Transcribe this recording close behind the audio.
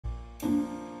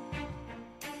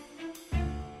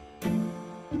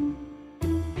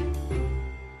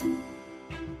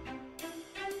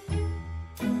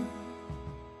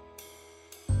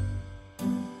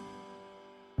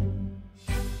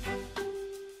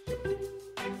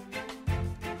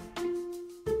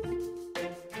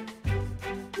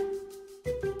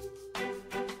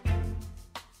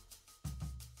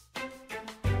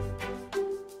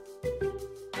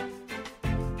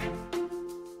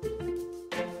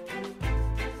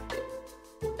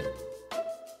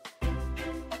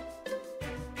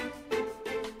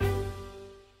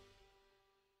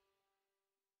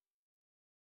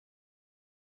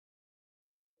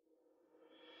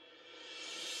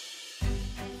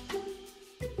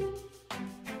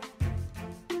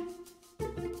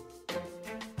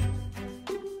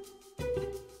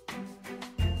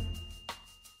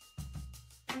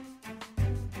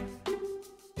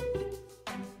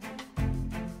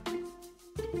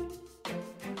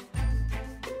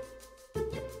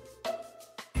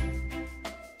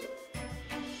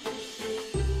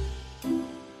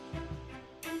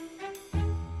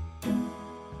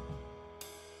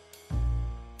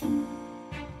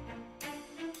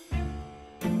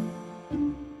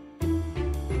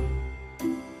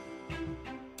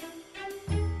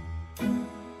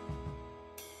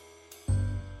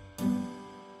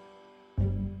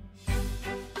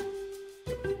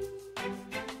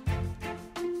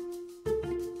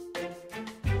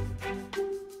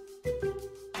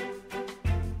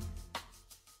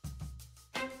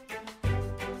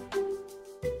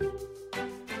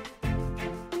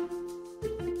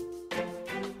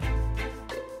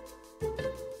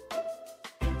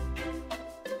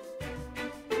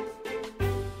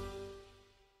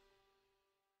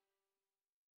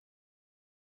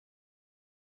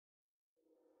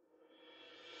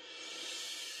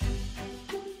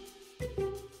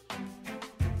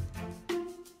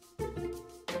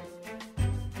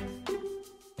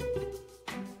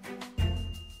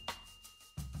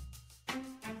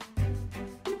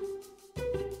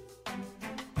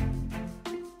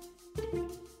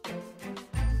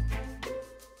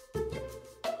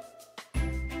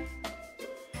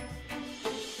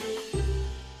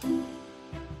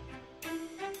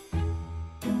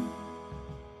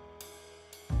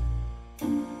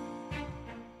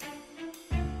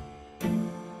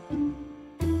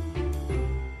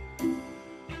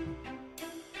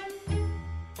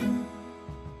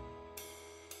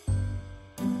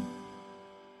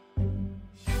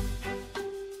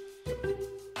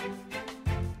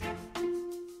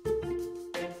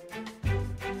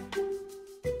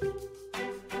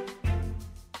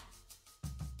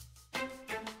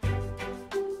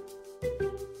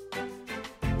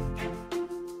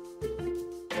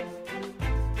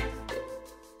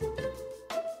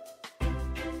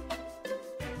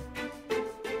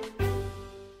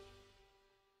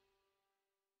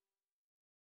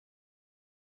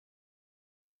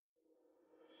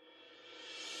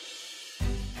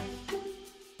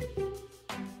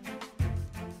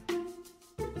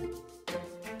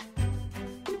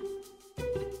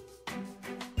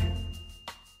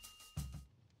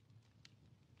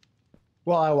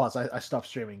Well, I was. I stopped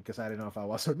streaming because I didn't know if I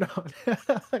was or not.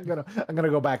 I'm gonna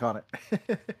go back on it.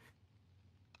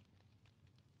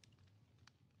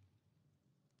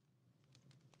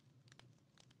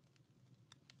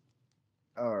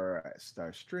 All right,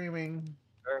 start streaming.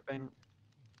 Burping.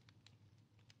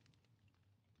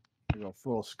 Go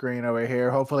full screen over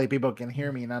here. Hopefully, people can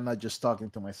hear me and I'm not just talking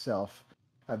to myself.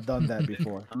 I've done that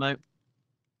before. I'm out.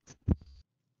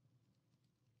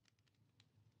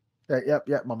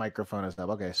 Yep. My microphone is up.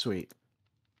 Okay, sweet.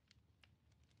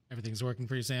 Everything's working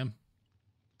for you, Sam?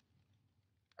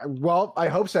 Well, I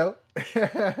hope so.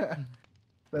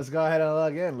 Let's go ahead and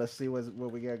log in. Let's see what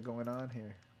we got going on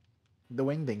here. The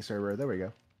Wingding server. There we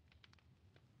go.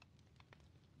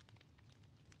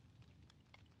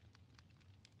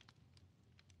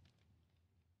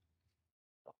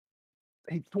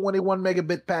 Hey, 21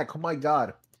 megabit pack. Oh my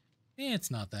god. Yeah,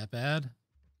 it's not that bad.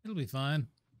 It'll be fine.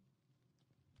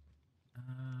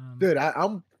 Dude,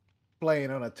 I'm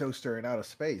playing on a toaster in outer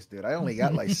space, dude. I only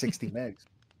got like 60 megs.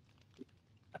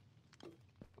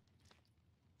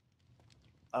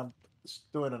 I'm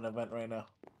just doing an event right now.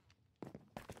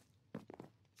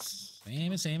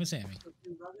 Sammy.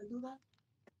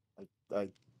 I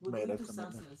made a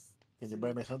commitment. Can you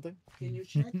buy me something? Can you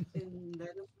check and let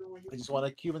us know what you I just want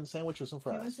a Cuban sandwich with some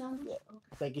fries. Cuban sandwich? Yeah.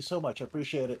 Okay. Thank you so much. I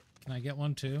appreciate it. Can I get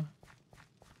one too?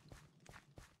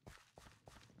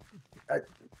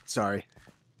 Sorry.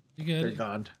 You They're good?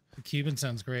 gone. The Cuban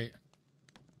sounds great.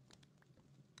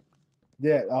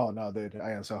 Yeah. Oh no, dude.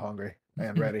 I am so hungry. I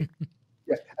am ready.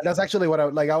 Yeah. That's actually what I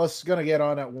was gonna get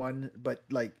on at 1, but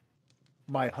like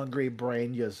my hungry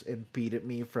brain just impeded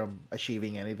me from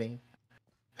achieving anything.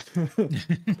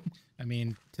 I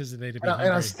mean, tis the day to be and hungry.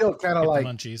 I'm still kind of Get the like,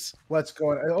 munchies. what's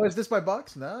going on? Oh, is this my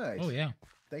box? Nice. Oh yeah.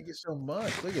 Thank you so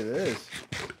much. Look at this.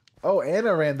 Oh, and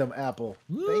a random apple.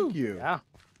 Woo! Thank you. Yeah.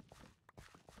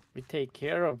 We take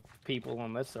care of people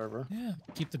on this server. Yeah.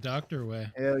 Keep the doctor away.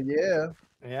 Hell yeah.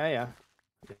 Yeah.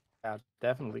 Yeah,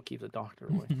 definitely keep the doctor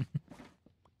away.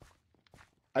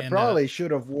 I And, probably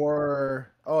should have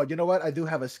wore. Oh, you know what? I do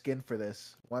have a skin for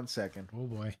this. 1 second. Oh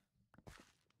boy.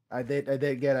 I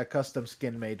did get a custom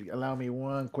skin made. Allow me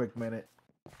 1 quick minute.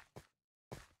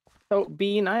 So,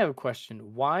 Bean, I have a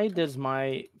question. Why does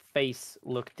my face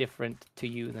look different to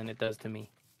you than it does to me?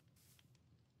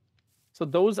 So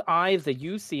those eyes that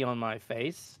you see on my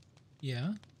face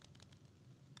Yeah.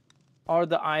 are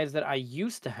the eyes that I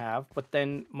used to have, but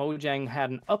then Mojang had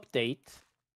an update,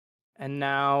 and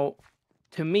now,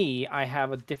 to me, I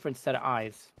have a different set of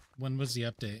eyes. When was the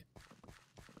update?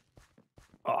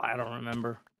 Oh, I don't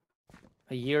remember.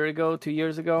 A year ago, 2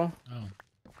 years ago? Oh.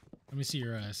 Let me see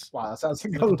your eyes. Wow, that sounds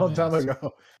like Look a at long my time eyes.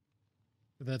 ago.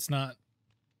 That's not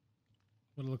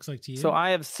what it looks like to you. So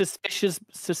I have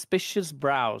suspicious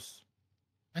brows.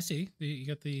 I see. You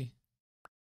got the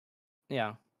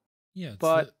Yeah. yeah. It's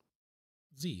But-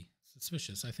 the Z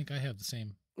suspicious. I think I have the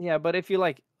same. Yeah, but if you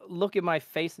like look at my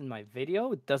face in my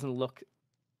video, it doesn't look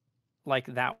like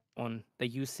that one that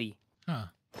you see. Huh.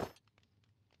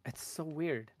 It's so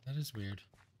weird. That is weird.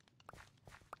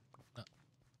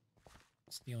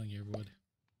 Stealing your wood.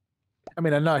 I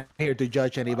mean, I'm not here to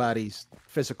judge anybody's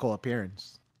physical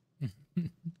appearance.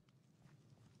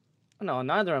 No,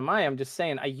 neither am I. I'm just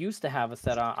saying I used to have a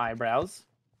set of eyebrows,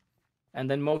 and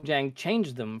then Mojang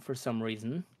changed them for some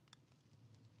reason.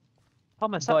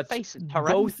 Thomas, But that face is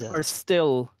both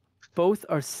horrendous.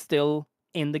 are still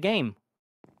in the game.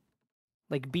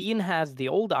 Like Bean has the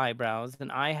old eyebrows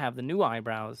and I have the new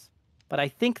eyebrows, but I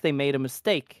think they made a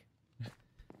mistake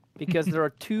because there are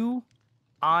two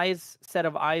set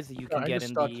of eyes that you can I get just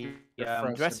in thought the you refreshed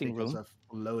it dressing because room. of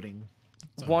loading.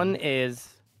 It's One alright. is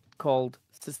called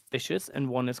suspicious and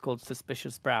one is called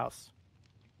suspicious brows.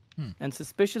 And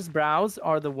suspicious brows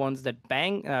are the ones that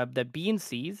that Bean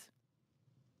sees,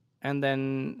 and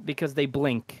then because they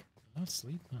blink. Oh,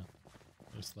 sleep. Huh.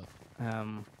 Go sleep.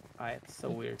 It's so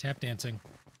weird. Tap dancing.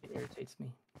 It irritates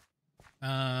me.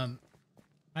 Hi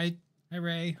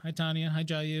Ray. Hi Tanya. Hi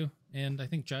Jayu. And I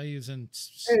think Jayu's in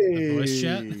the voice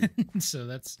chat. So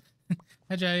that's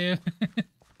hi Jayu.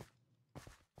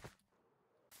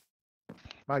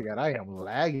 My God, I am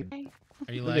lagging.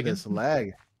 Are you Look at lagging? this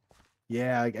lag.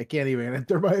 Yeah, I can't even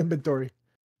enter my inventory.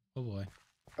 Oh boy.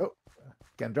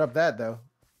 Can't drop that though.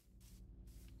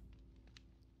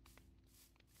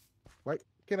 Why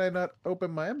can I not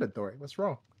open my inventory? What's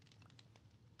wrong?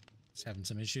 Just having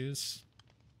some issues.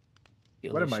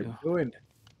 What am I doing?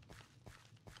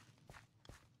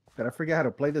 Did I forget how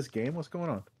to play this game? What's going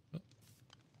on?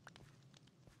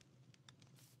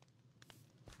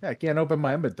 Yeah, I can't open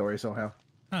my inventory somehow.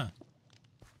 Huh.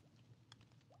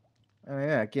 Oh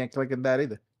yeah, I can't click on that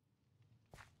either.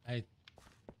 I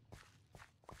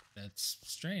That's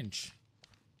strange.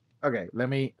 Okay, let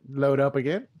me load up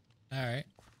again. All right.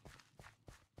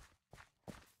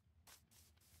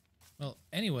 Well,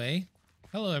 anyway,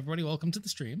 hello everybody. Welcome to the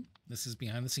stream. This is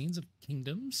behind the scenes of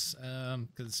Kingdoms,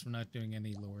 because we're not doing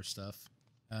any lore stuff.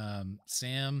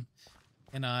 Sam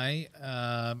and I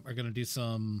are going to do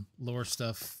some lore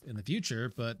stuff in the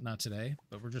future, but not today.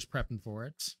 But we're just prepping for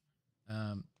it.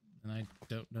 And I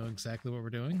don't know exactly what we're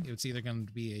doing. It's either going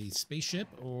to be a spaceship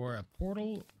or a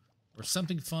portal or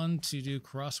something fun to do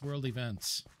cross-world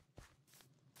events.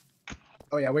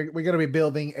 Oh yeah, we're gonna be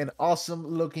building an awesome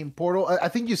looking portal. I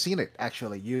think you've seen it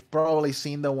actually. You've probably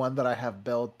seen the one that I have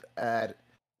built at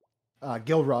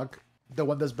Gilrock, the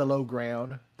one that's below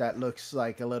ground that looks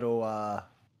like a little.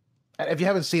 If you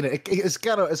haven't seen it, it's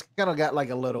kind of got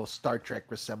like a little Star Trek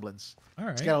resemblance. All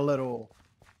right. It's got a little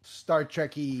Star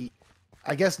Trekky,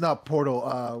 I guess not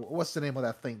portal. What's the name of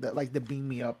that thing? That like the beam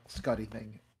me up Scotty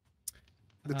thing.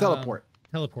 The teleport.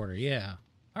 Teleporter, yeah.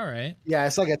 All right. Yeah,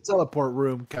 it's like a teleport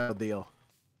room kind of deal.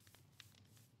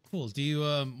 Cool. Do you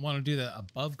want to do that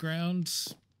above ground,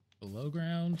 below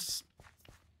ground?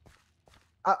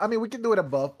 I mean, we can do it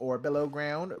above or below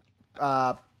ground,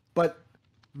 but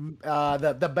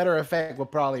the better effect will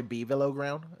probably be below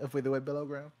ground if we do it below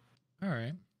ground. All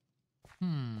right.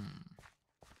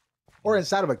 Or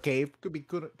inside of a cave could be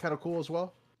kind of cool as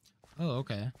well. Oh,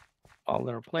 okay. Oh,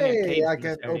 there are plenty of Hey, caves I in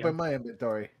this can area. open my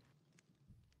inventory.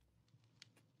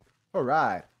 All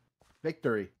right,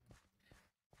 victory.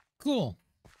 Cool.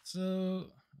 So,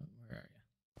 where are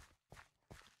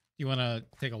you? You want to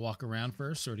take a walk around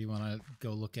first, or do you want to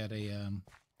go look at an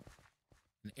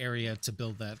area to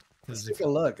build that? Let's Because take a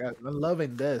look. I'm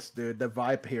loving this, dude. The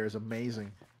vibe here is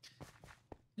amazing.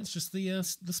 it's just the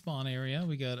spawn area.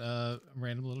 We got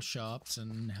random little shops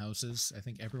and houses. I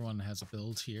think everyone has a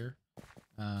build here.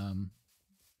 Come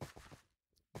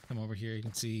over here. You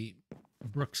can see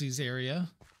Brooksy's area.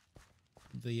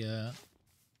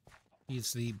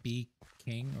 He's the bee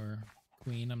king or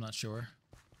queen. I'm not sure.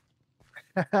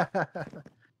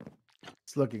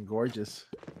 It's looking gorgeous.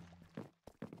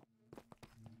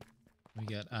 We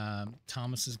got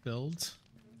Thomas's build.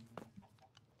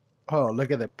 Oh,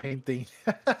 look at the painting.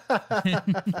 And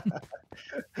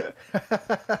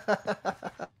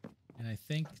I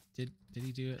think did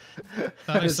he do it?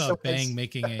 Thought I It's saw so Bang nice.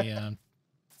 making a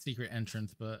secret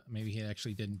entrance, but maybe he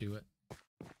actually didn't do it.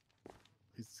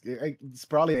 It's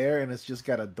probably there, and it's just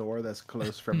got a door that's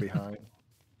closed from behind.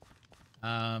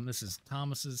 This is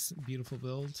Thomas's beautiful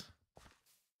build.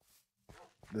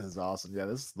 This is awesome. Yeah,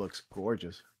 this looks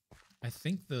gorgeous. I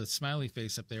think the smiley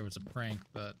face up there was a prank,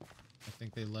 but I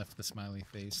think they left the smiley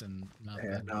face and not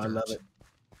Yeah, the no, I love dirt. it.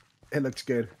 It looks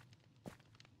good.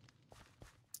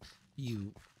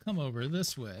 You come over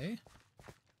this way.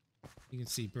 You can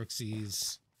see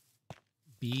Brooksy's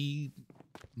bee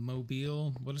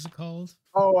mobile. What is it called?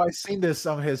 Oh, I've seen this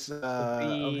on his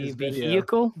video.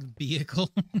 Vehicle? Vehicle.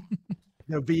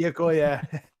 The vehicle, yeah.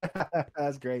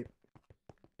 That's great.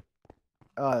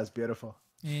 Oh, that's beautiful.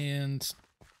 And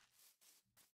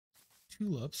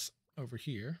Tulips over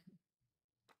here.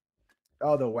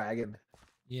 Oh, the wagon.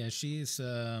 Yeah, she's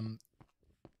the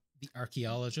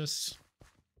archaeologist.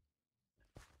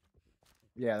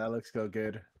 Yeah, that looks so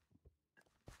good.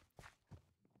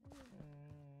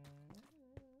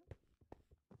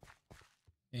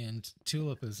 And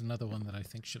Tulip is another one that I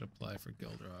think should apply for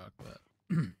Gilderock, but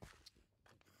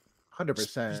 100%.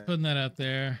 just putting that out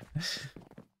there.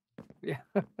 Yeah.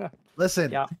 Listen,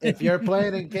 Yeah. if you're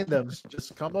playing in Kingdoms,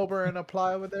 just come over and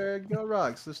apply with their Go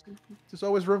Rocks. There's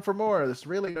always room for more. There's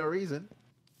really no reason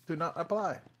to not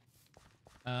apply.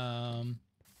 Got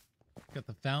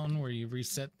the fountain where you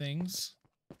reset things.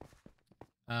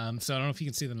 So I don't know if you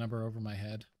can see the number over my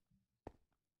head.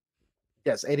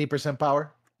 Yes, 80%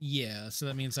 power. Yeah, so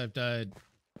that means I've died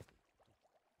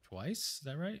twice. Is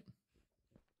that right?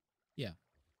 Yeah.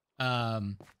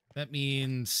 That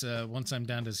means once I'm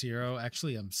down to 0,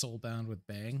 actually I'm soulbound with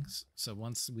bangs. So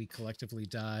once we collectively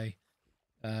die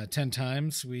 10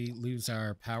 times, we lose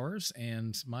our powers,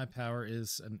 and my power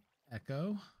is an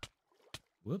echo.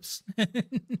 Whoops.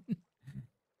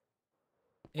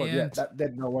 Well, yeah, And that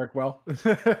did not work well.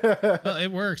 well,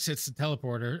 it works. It's a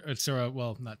teleporter. It's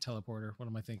well, not teleporter. What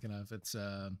am I thinking of? It's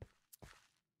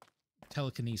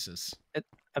telekinesis.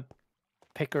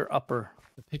 Picker upper.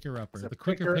 The picker upper. It's a The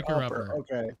quicker picker picker-upper. upper.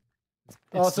 Okay. It's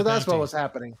Oh, so the that's what bounty. was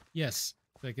happening. Yes,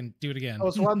 so I can do it again. I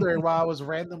was wondering why I was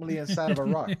randomly inside of a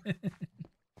rock.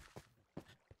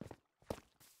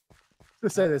 To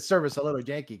say the service a little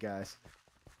janky, guys.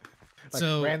 Like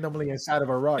So- randomly inside of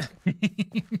a rock.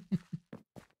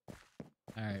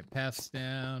 All right, paths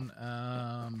down.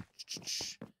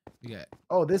 We got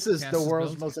Oh, this is the Cass is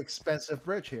world's built. most expensive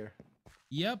bridge here.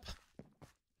 Yep.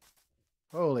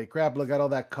 Holy crap! Look at all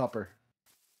that copper.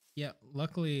 Yeah.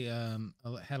 Luckily, I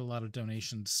had a lot of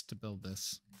donations to build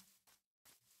this.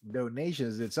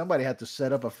 Donations. Dude, somebody had to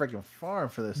set up a freaking farm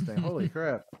for this thing. Holy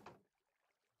crap!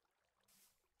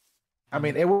 I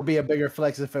mean, it would be a bigger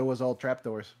flex if it was all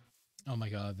trapdoors. Oh my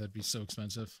god, that'd be so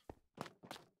expensive.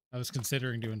 I was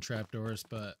considering doing trapdoors,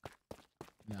 but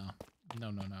no. No.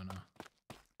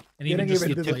 And You even didn't just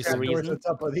even the do the placement. trapdoors reason. on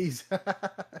top of these.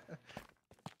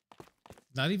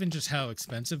 Not even just how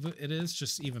expensive it is,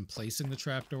 just even placing the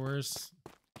trapdoors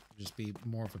would just be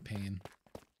more of a pain.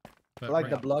 I But like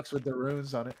the right- blocks with the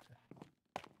runes on it.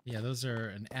 yeah, those are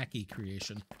an Aki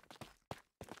creation.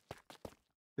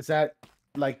 Is that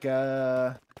like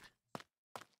a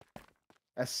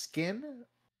skin?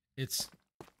 It's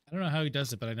I don't know how he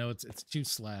does it, but I know it's 2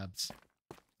 slabs.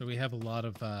 So we have a lot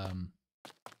of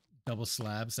double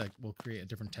slabs that will create a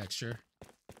different texture.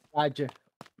 Gotcha.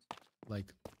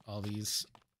 Like all these.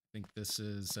 I think this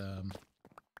is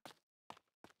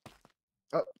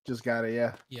Oh, just got it.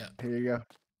 Yeah. yeah. Here you go.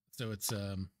 So it's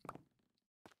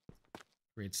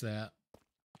creates that.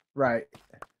 Right.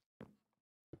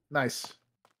 Nice.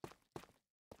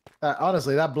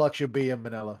 Honestly, that block should be in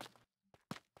vanilla.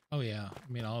 Oh yeah.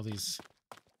 I mean all these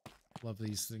love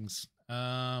these things.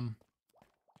 All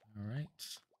right.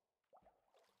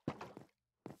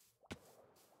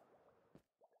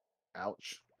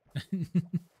 Ouch.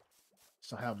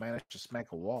 Somehow managed to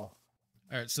smack a wall.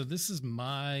 All right, so this is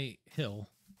my hill.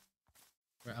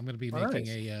 Where I'm going to be Oh, making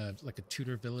nice. a like a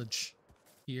Tudor village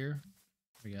here.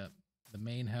 We got the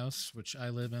main house, which I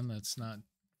live in. That's not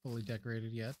fully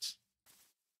decorated yet.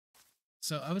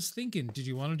 So I was thinking, did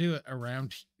you want to do it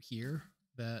around here?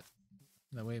 That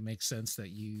way it makes sense that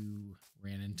you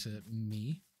ran into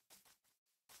me.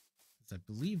 'Cause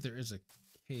I believe there is a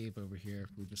cave over here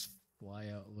if we just fly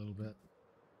out a little bit.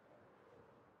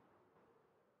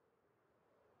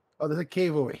 Oh, there's a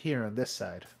cave over here on this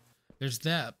side. There's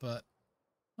that, but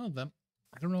oh, that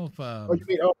I don't know if Oh, you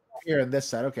mean here on this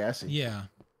side? Okay, I see. yeah.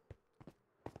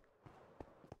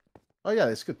 Oh yeah,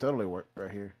 this could totally work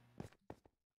right here.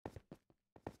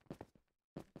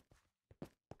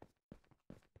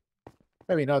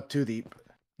 Maybe not too deep.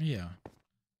 Yeah.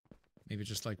 Maybe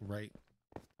just like right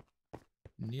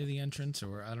near the entrance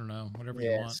or I don't know, whatever you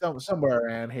Yeah, want. somewhere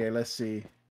around here. Let's see.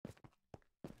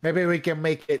 Maybe we can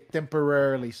make it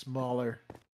temporarily smaller.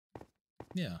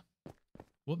 Yeah.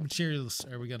 What materials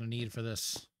are we going to need for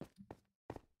this?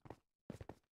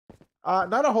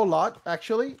 Not a whole lot,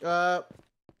 actually.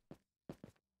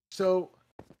 So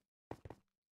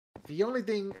the only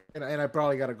thing, and I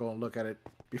probably gotta go and look at it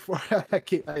before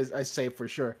I say for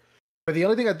sure. But the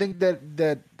only thing I think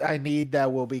that I need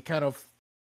that will be kind of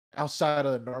outside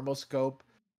of the normal scope,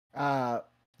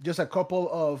 just a couple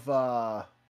of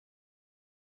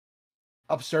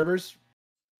observers,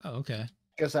 Oh, okay.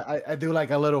 because I do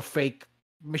like a little fake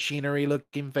machinery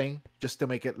looking thing just to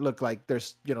make it look like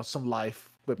there's some life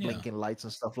with Yeah. blinking lights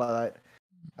and stuff like that.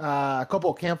 A couple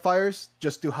of campfires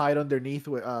just to hide underneath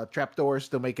with trapdoors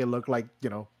to make it look like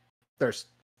there's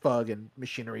fog and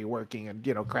machinery working and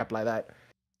crap like that.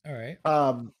 All right.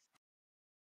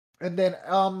 And then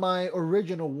on my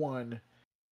original one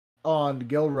on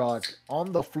Gilrock,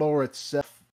 on the floor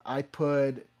itself, I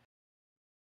think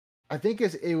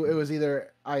it was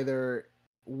either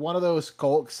one of those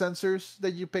Colk sensors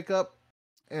that you pick up,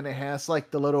 and it has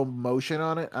like the little motion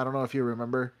on it. I don't know if you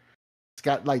remember. It's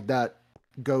got like that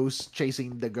ghost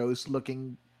chasing the ghost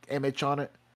looking image on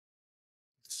it.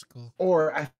 Skull.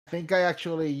 Or I think I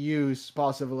actually used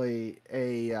possibly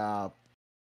a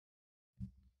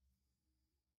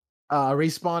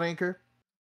respawn anchor.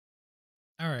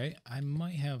 All right. I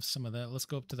might have some of that. Let's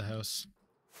go up to the house.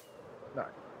 No.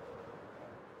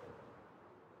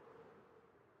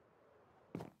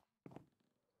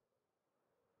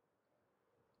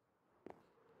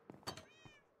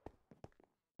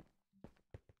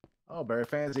 Oh, very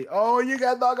fancy. Oh, you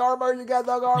got dog armor. You got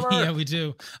dog armor. Yeah, we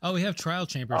do. Oh, we have trial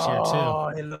chambers here too.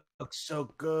 Oh, it looks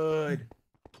so good.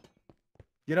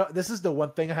 This is the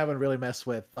one thing I haven't really messed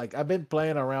with. Like, I've been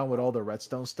playing around with all the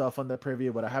redstone stuff on the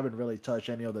preview, but I haven't really touched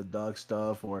any of the dog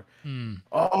stuff or... Hmm.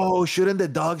 Oh, shouldn't the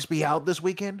dogs be out this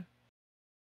weekend?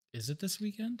 Is it this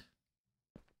weekend?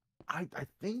 I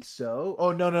think so.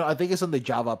 Oh, no. I think it's on the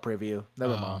Java preview.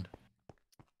 Never Oh. mind.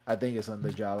 I think it's on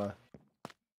the Java.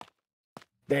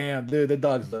 Damn, dude, the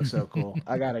dogs look so cool.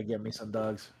 I gotta get me some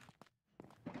dogs.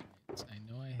 I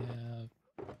know I have.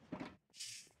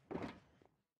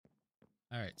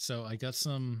 All right, so I got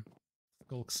some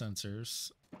Skulk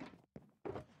sensors.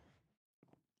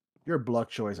 Your block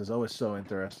choice is always so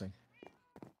interesting.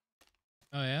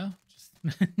 Oh yeah. Just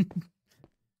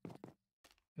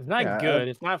It's not Yeah, good.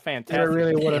 It's not I fantastic.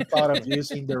 really would have thought of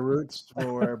using the roots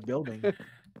for building.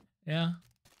 yeah.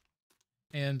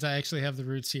 And I actually have the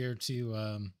roots here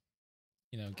to,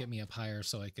 get me up higher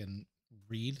so I can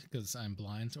read because I'm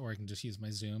blind, or I can just use my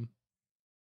zoom.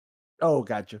 Oh,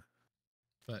 gotcha.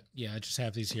 But yeah, I just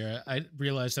have these here. I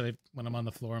realized that when I'm on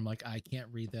the floor, I'm like, I can't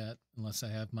read that unless I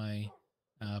have my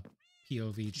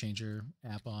POV changer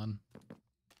app on.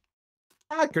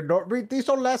 I could not read these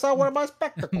unless I wear my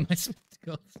spectacles. My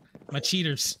spectacles, my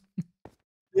cheaters.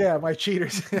 Yeah, my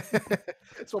cheaters.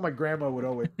 That's what my grandma would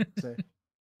always say.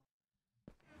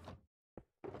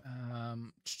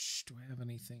 Do I have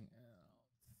anything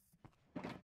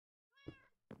else?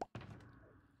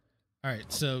 All right,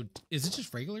 so is it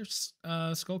just regular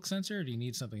skulk sensor, or do you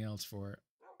need something else for it?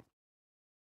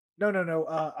 No.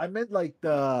 I meant like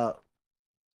the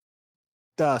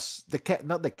cat,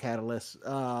 not the catalyst.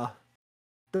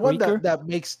 The one Shrieker? that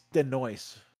makes the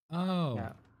noise. Oh,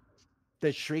 Yeah. The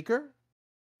shrieker.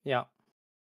 Yeah.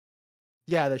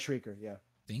 Yeah, the shrieker. Yeah,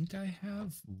 think I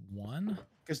have one.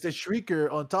 because the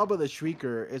shrieker on top of the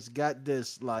shrieker, it's got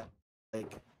this like.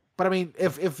 But I mean,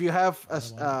 if you have a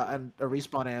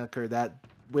respawn anchor, that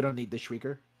we don't need the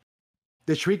shrieker.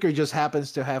 The shrieker just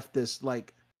happens to have this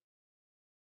like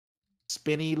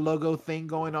spinny logo thing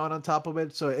going on top of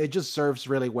it, so it just serves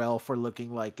really well for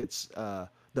looking like it's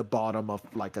the bottom of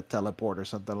like a teleport or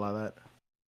something like that.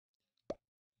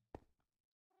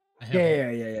 I have,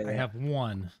 Yeah. I have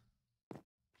one.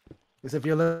 Because if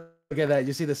you look at that,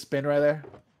 you see the spin right there.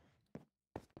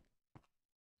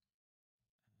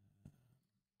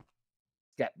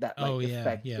 Got that like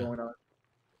effect going on.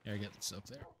 Here, I get this up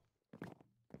there.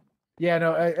 Yeah,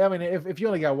 no, I mean, if you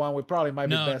only got one, we probably might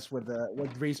be No. best with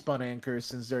respawn anchors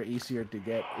since they're easier to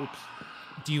get. Oops.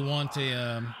 Do you want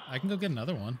a? I can go get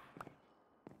another one.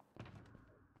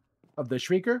 Of the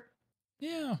shrieker?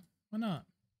 Yeah, why not?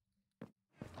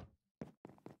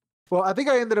 Well, I think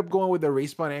I ended up going with the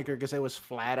respawn anchor because it was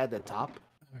flat at the top.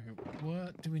 Okay,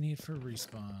 what do we need for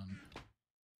respawn?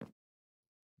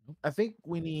 I think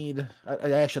we need.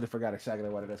 I actually forgot exactly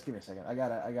what it is. Give me a second. I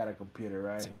got a computer,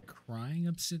 right? Is it crying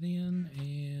obsidian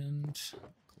and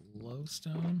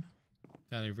glowstone?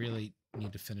 God, I really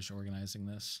need to finish organizing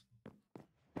this.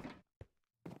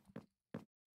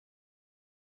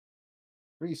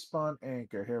 Respawn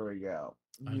anchor. Here we go.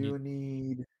 I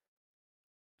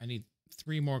need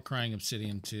 3 more crying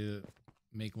obsidian to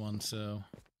make one, so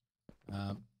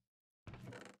it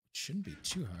shouldn't be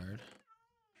too hard.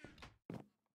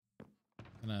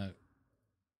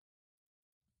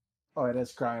 Oh, it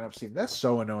is crying obsidian. That's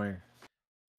so annoying.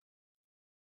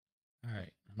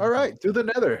 All right. To the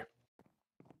nether.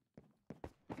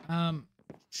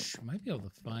 Might be able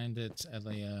to find it at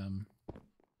a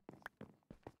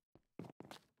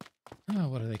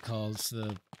what are they called? It's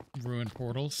the ruined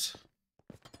portals.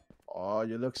 Oh,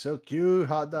 you look so cute,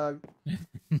 hot dog.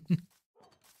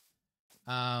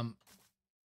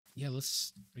 Yeah,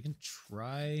 we can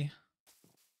try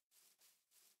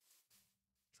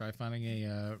finding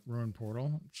a ruined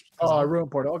portal. Oh, a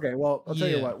ruined portal. Okay, well, I'll tell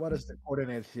you Yeah. what is the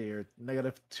coordinates here?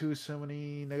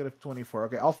 -270, -24.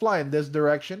 Okay, I'll fly in this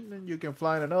direction, and you can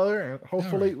fly in another, and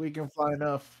hopefully we can find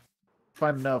enough.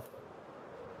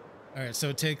 All right, so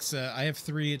it takes. I have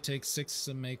 3. It takes 6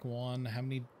 to make one. How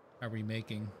many are we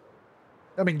making?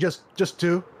 I mean, just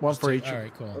 2, one Just for 2? each. All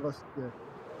right, cool. of us. Yeah.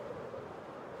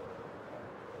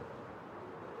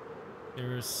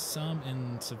 There's some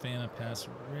in Savannah past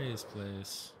Ray's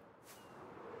place.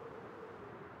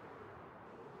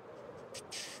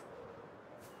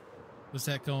 Was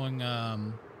that going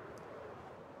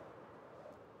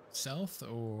south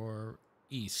or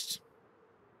east?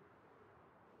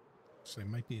 So it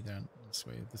might be that this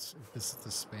way. This is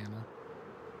the Savannah.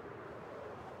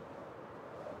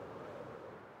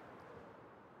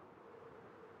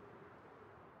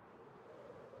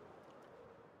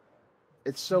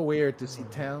 It's so weird to see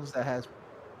towns that has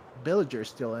villagers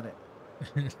still in it.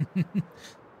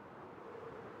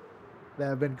 That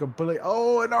have been completely.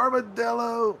 Oh, an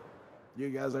armadillo! You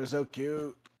guys are so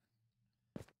cute.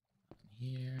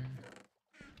 Here.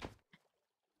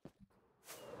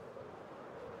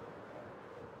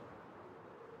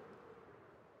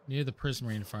 Near the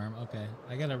Prismarine farm. Okay,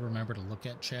 I gotta remember to look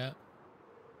at chat.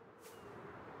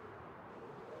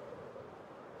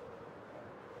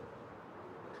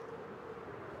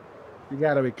 You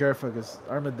gotta be careful because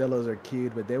armadillos are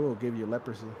cute, but they will give you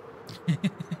leprosy.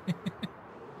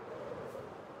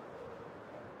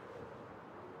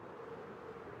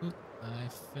 Oop, I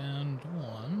found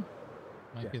one.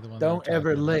 Might be the one. Don't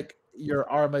ever lick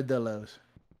your armadillos.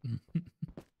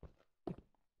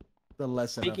 The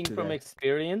lesson of Speaking from today.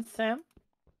 experience, Sam.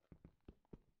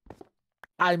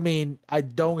 I mean, I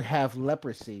don't have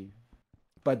leprosy,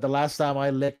 but the last time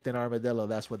I licked an armadillo,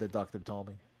 that's what the doctor told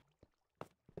me.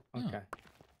 Oh. Okay,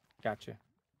 gotcha.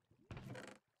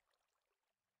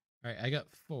 All right, I got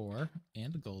 4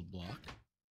 and a gold block.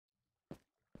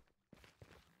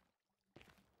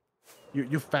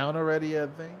 You found already a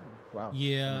thing? Wow. I'm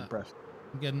Yeah, impressed.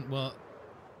 I'm getting, well,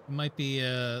 it might be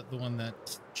the one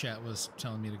that chat was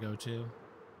telling me to go to.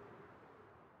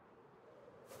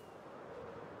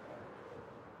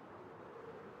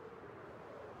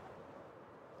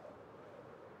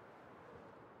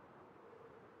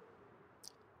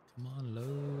 Come on,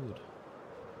 load.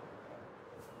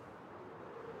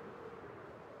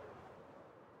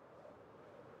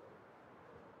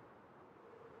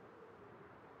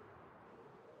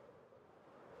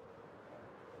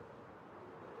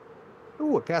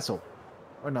 Ooh, a castle.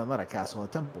 Or no, not a castle, a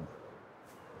temple.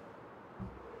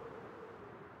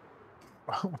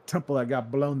 Oh, a temple that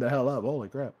got blown the hell up. Holy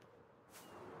crap.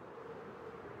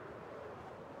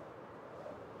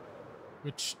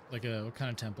 Which, like, what kind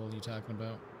of temple are you talking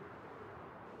about?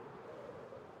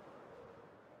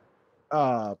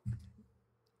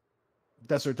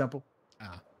 Desert temple.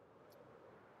 Ah,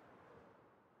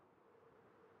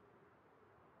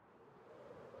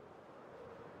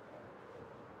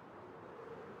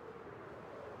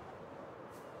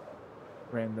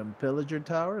 Random pillager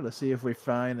tower. Let's see if we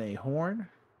find a horn.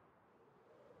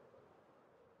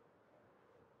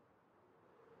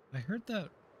 I heard that,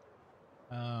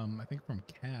 I think from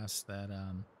Cass that,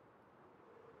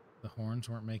 the horns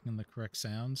weren't making the correct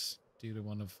sounds due to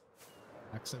one of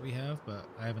hacks that we have, but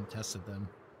I haven't tested them.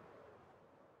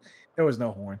 There was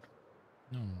no horn,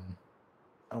 No.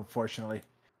 unfortunately.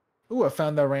 Ooh, I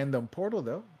found a random portal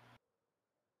though.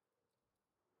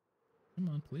 Come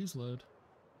on, please load.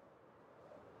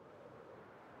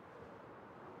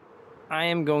 I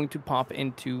am going to pop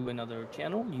into another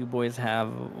channel. You boys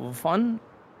have fun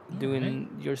doing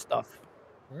your stuff.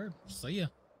 Word. See ya.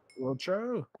 Well,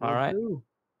 true. All right.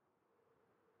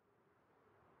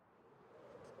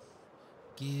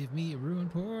 Give me a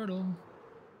ruined portal.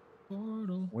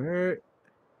 Portal. Where?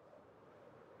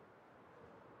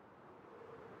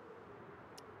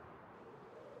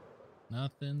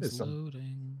 Nothing's There's some-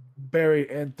 loading. Very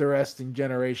interesting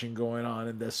generation going on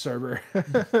in this server.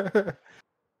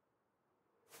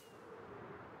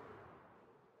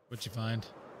 What'd you find?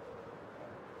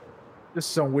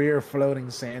 Just some weird floating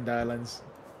sand islands.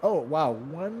 Oh wow,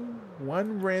 one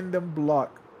random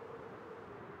block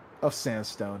of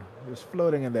sandstone just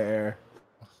floating in the air.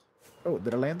 Oh,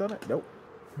 did I land on it? Nope.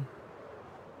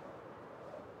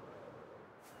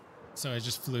 So I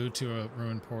just flew to a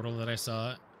ruined portal that I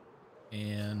saw,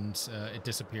 and it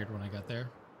disappeared when I got there.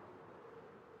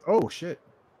 Oh shit.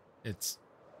 It's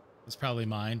probably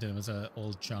mined, and it was an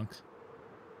old chunk.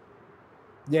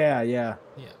 Yeah. Yeah.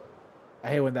 I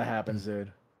hate when that happens,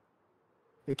 dude.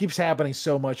 It keeps happening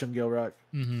so much on Gilrock.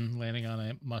 Landing on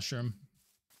a mushroom.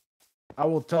 I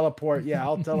will teleport. Yeah,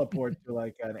 I'll teleport to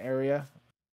like an area,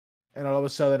 and all of a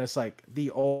sudden it's like the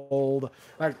old.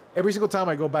 Like every single time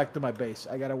I go back to my base,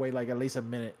 I gotta wait like at least a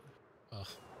minute. Ugh.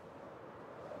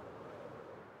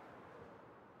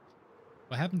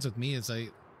 What happens with me is I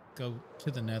go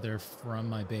to the nether from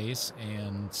my base,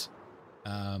 and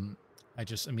I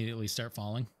just immediately start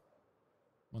falling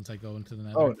once I go into the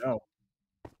nether. Oh no.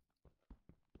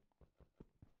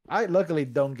 I luckily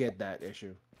don't get that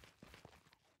issue.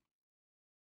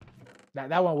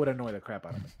 That one would annoy the crap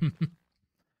out of me.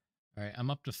 All right, I'm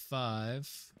up to 5.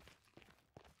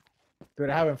 Dude,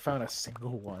 I haven't found a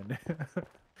single one.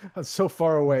 I'm so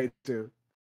far away too.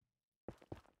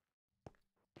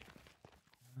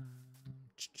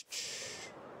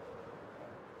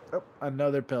 Oh,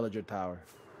 another pillager tower.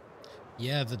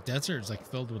 Yeah, the desert's like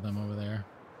filled with them over there.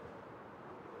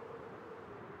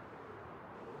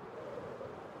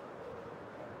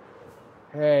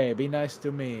 Hey, be nice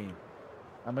to me.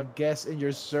 I'm a guest in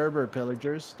your server,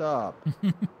 pillagers. Stop.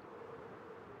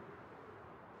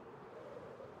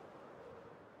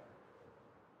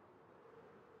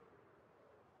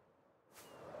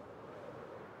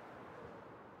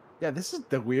 Yeah, this is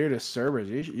the weirdest servers.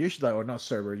 Usually, or not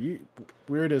server.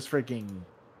 Weirdest freaking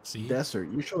See? desert.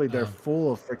 Usually, they're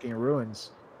full of freaking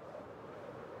ruins.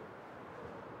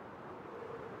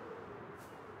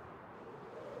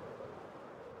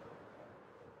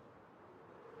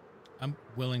 I'm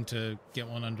willing to get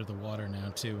one under the water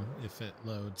now, too, if it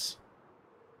loads.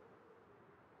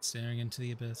 Staring into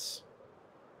the abyss.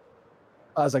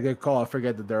 Oh, that's a good call. I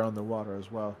forget that they're on the water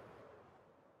as well.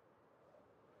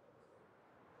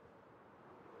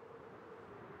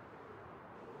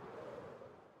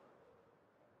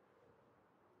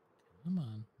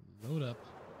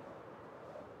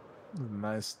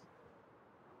 Nice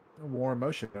warm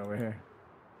motion over here.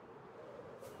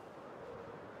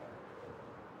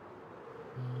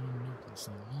 No, that's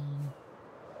not on.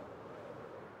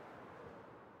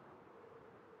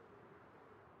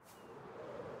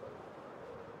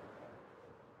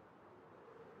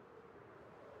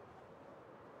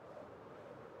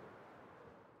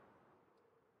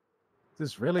 Is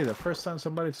this really the first time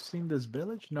somebody's seen this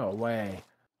village? No way.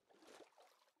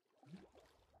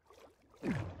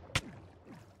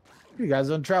 You guys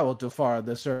don't travel too far on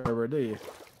this server, do you?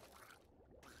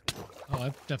 Oh,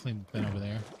 I've definitely been over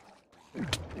there.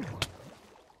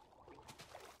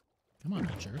 Come on,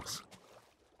 you jerks.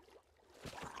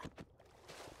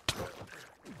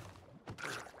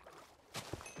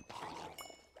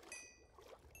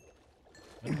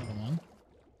 Another one.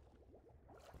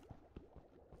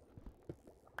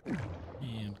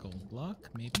 And gold block,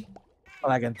 maybe.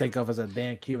 All I can think of is a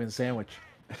damn Cuban sandwich.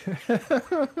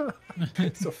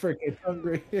 So freaking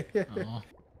hungry. Aw.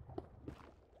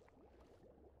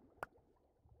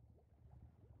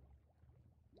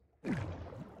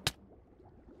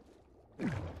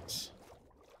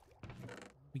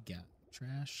 We got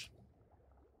trash.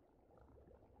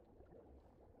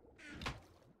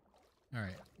 All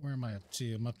right, where am I up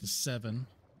to? I'm up to 7.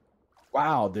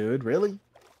 Wow, dude, really?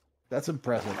 That's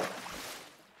impressive.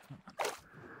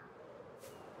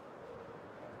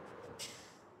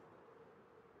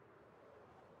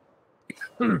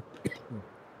 And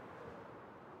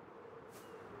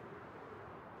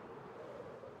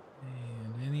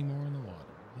any more in the water?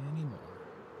 Any more?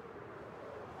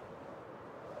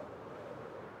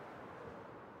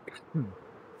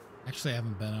 Actually, I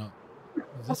haven't been out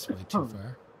this way too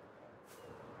far.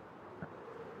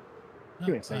 Give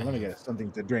me a second. Let me get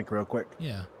something to drink real quick.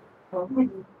 Yeah.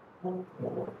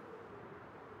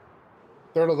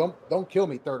 Turtle, don't kill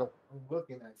me, Turtle. I'm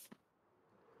looking at you.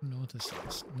 I don't know what this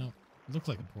is. No, it looked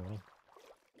like a portal.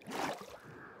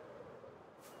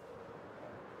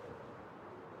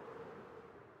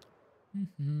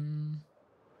 Mm-hmm.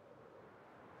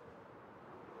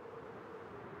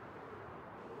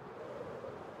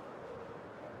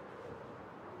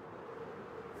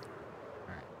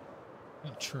 Alright.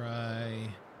 I'll try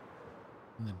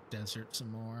in the desert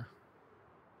some more.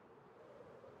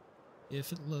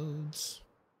 If it loads.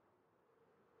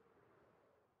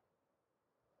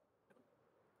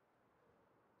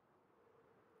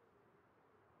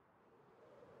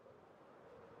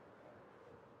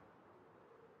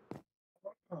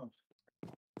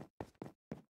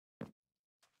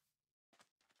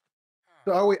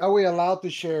 So are we allowed to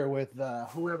share with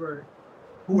whoever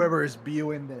is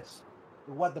viewing this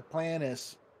what the plan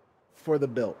is for the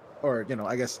build? Or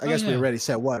I guess we yeah. already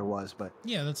said what it was, but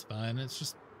Yeah, that's fine. It's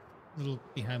just little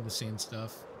behind the scenes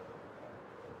stuff.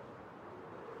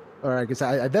 all right, because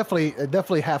I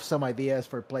definitely have some ideas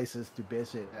for places to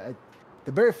visit.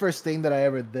 The very first thing that I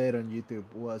ever did on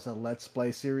YouTube was a Let's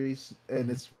Play series, and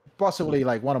Mhm. it's possibly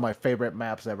like one of my favorite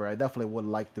maps ever. I definitely would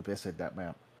like to visit that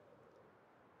map.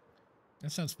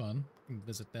 That sounds fun. You can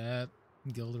visit that.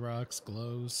 Guild Rocks,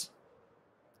 Glows.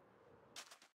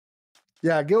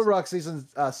 Yeah, Guild Rock season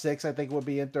 6, I think would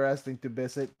be interesting to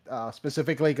visit,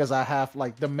 specifically because I have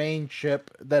like the main ship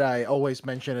that I always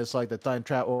mention is like the time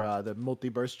travel, the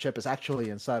multiverse ship is actually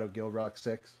inside of Guild Rock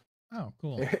 6. Oh,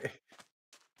 cool.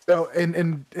 So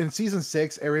in season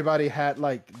 6, everybody had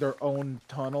like their own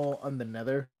tunnel on the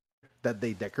Nether that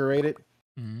they decorated,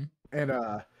 Hmm. and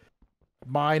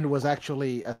mine was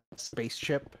actually a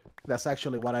spaceship. That's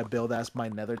actually what I built as my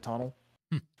Nether tunnel.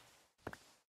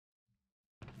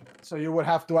 So you would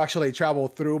have to actually travel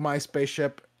through my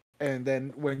spaceship, and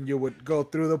then when you would go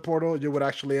through the portal, you would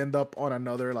actually end up on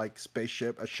another like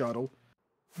spaceship, a shuttle,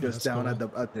 Oh, just that's down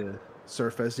cool. at the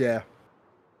surface. Yeah.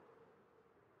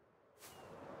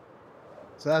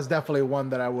 So that's definitely one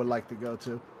that I would like to go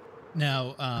to.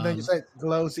 Now, And then you said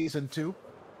Glow season 2.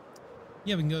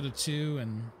 yeah, we can go to 2,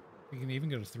 and we can even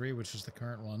go to 3, which is the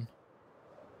current one.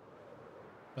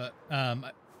 But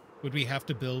would we have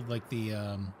to build like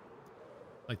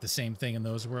the same thing in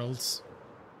those worlds,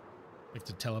 like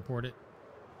to teleport it,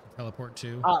 to teleport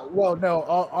to? Well, no,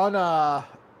 on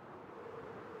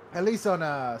at least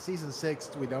on season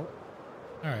 6 we don't.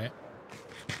 All right.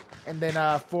 And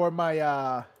then for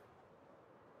my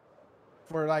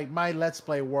for like my Let's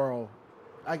Play world,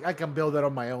 I can build it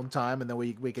on my own time, and then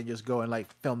we can just go and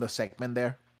like film the segment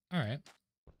there. All right.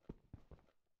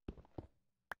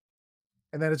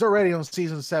 And then it's already on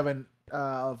season 7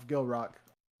 of Guild Rock.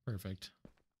 Perfect.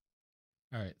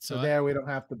 All right. So So there we don't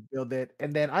have to build it.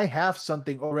 And then I have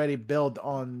something already built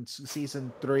on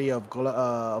season 3 of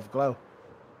Glow.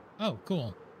 oh,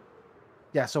 cool.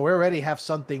 Yeah, so we already have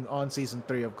something on season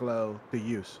 3 of Glow to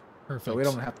use. Perfect. So we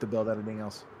don't have to build anything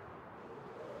else.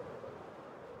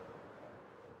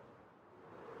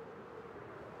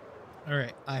 All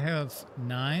right, I have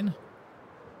 9.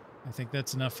 I think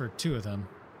that's enough for 2 of them.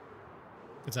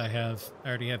 Because I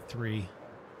already had 3.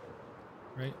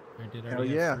 Right? I did Hell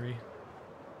already yeah. have 3.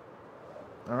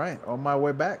 All right, on my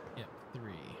way back. Yep,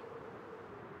 3.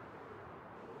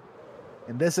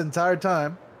 And this entire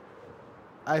time,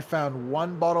 I found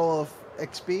 1 bottle of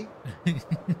XP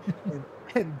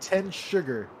and 10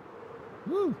 sugar.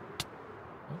 Woo!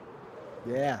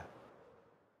 Yeah.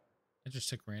 I just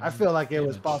took random. I feel like it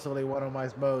was damage. possibly one of my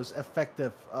most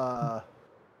effective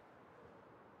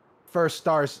first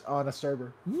stars on a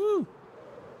server. Woo!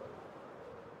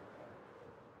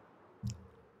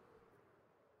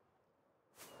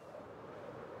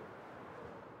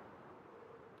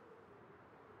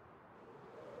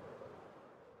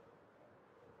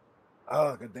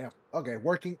 Oh, goddamn. Okay,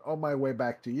 working on my way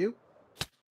back to you.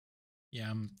 Yeah,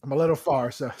 I'm a little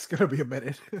far, so it's gonna be a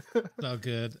minute. it's all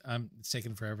good. It's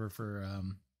taking forever for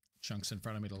chunks in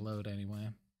front of me to load anyway.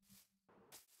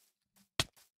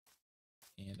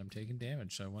 And I'm taking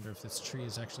damage, so I wonder if this tree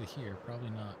is actually here. Probably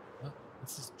not. Oh,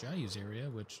 this is Jayu's area,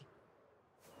 which...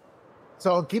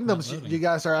 So in Kingdoms, loading. you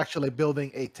guys are actually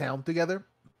building a town together?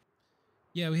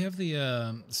 Yeah, we have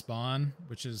the spawn,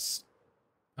 which is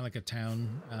kind of like a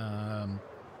town.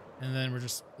 And then we're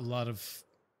just a lot of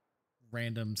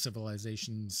random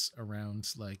civilizations around,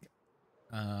 like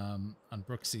on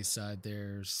Brooksy's side,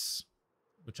 there's...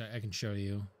 which I can show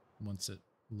you once it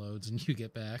loads and you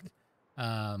get back.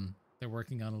 They're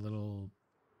working on a little...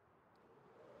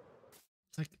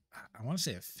 It's like, I want to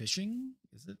say a fishing?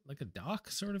 Is it like a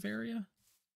dock sort of area?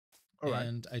 All right.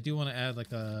 And I do want to add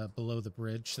like a below the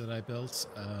bridge that I built,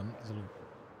 a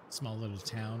small little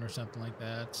town or something like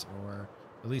that, or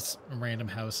at least random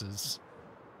houses.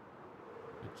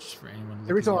 Which for anyone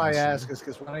The reason looking why I into- ask is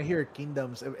because when I hear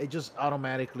Kingdoms, it just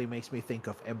automatically makes me think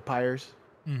of empires.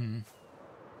 Mhm.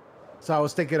 So I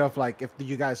was thinking of like if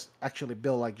you guys actually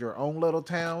build like your own little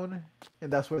town,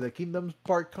 and that's where the kingdoms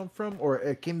part come from, or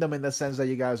a kingdom in the sense that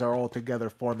you guys are all together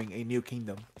forming a new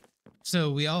kingdom.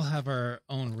 So we all have our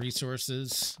own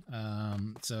resources.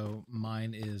 So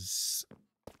mine is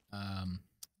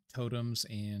totems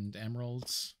and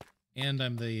emeralds, and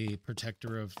I'm the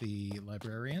protector of the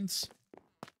librarians.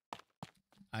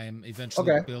 I'm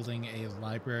eventually Okay. building a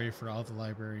library for all the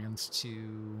librarians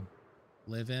to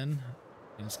live in,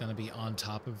 and it's going to be on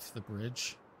top of the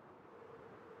bridge.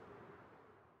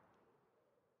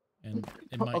 And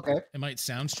Okay. it might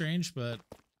sound strange, but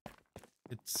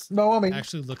it's No, I mean,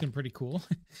 actually looking pretty cool.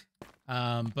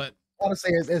 But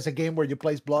honestly, it's a game where you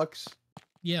place blocks.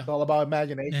 yeah, It's all about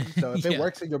imagination. So if it Yeah.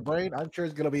 works in your brain, I'm sure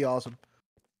it's gonna be awesome.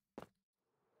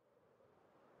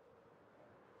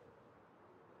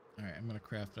 all right, I'm gonna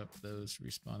craft up those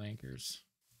respawn anchors.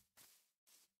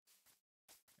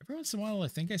 Every once in a while, I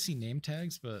think I see name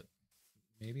tags, but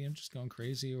maybe I'm just going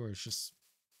crazy, or it's just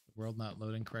the world not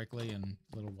loading correctly and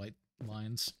little white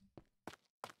lines.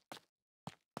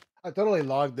 I totally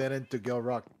logged into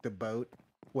Gilrock the boat,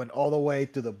 went all the way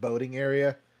to the boating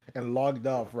area, and logged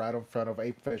off right in front of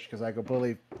Apefish because I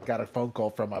completely got a phone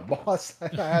call from my boss. I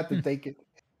had to take it.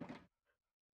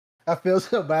 I feel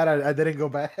so bad I didn't go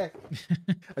back.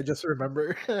 I just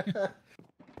remember.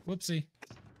 Whoopsie.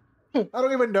 I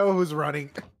don't even know who's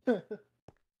running. Right.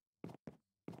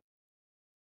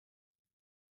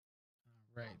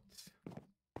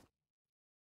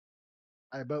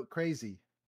 I boat crazy.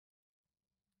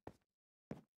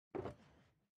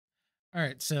 All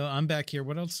right, so I'm back here.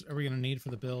 What else are we gonna need for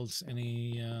the builds?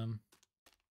 Any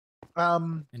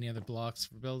other blocks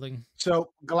for building?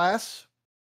 So glass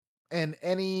and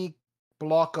any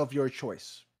block of your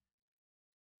choice.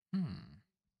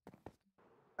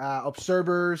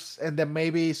 Observers, and then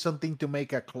maybe something to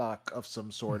make a clock of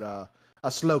some sort, a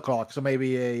slow clock. So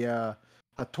maybe a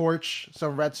torch,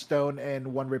 some redstone,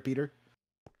 and 1 repeater.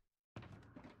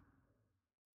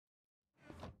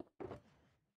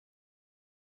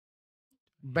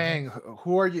 Bang,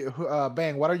 who are you?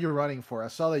 Bang, what are you running for? I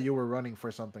saw that you were running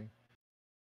for something.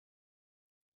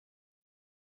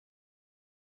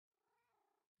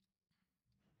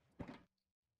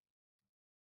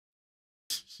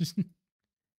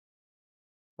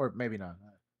 Or maybe not.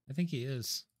 I think he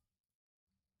is.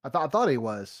 I thought he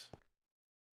was.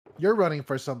 You're running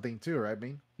for something too, right,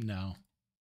 Bean? No.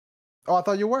 Oh, I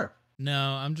thought you were.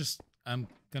 No, I'm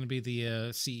gonna be the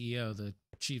CEO, the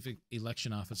chief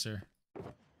election officer.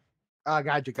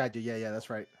 Got you. Yeah, that's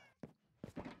right.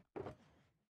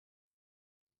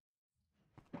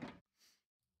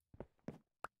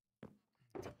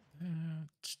 That.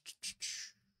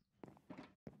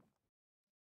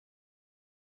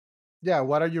 Yeah,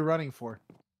 what are you running for?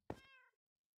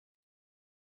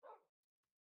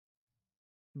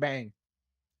 Bang.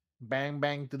 Bang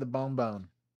bang to the bone bone.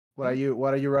 What are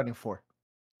you running for?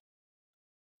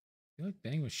 I feel like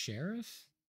Bang was sheriff.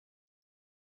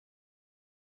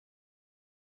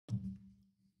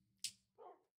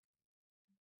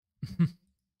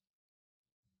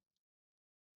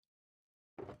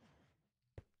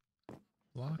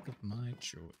 Block of my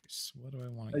choice. What do I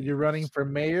want Are to you running use? for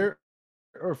mayor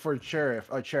or for sheriff?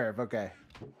 Oh, sheriff, okay.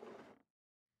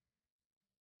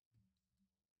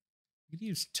 We could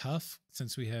use tough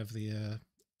since we have the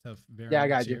tough Yeah, I variants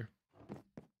got you. here.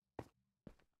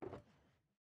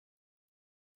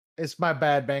 It's my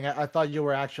bad, Bang. I thought you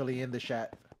were actually in the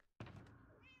chat.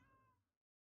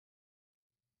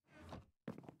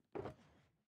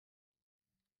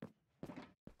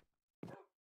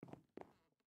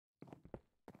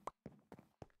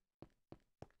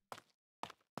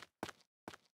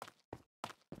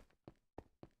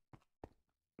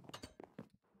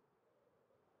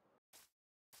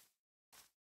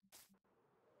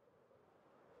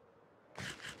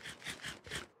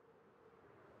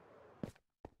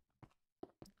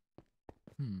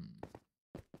 Hmm.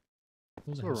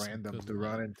 Those So have some random good to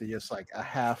run light. into just like a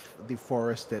half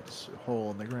deforested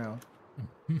hole in the ground.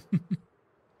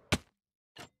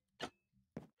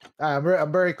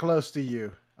 I'm very close to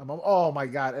you. Oh my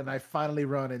god! And I finally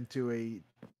run into a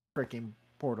freaking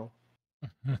portal.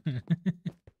 Oops.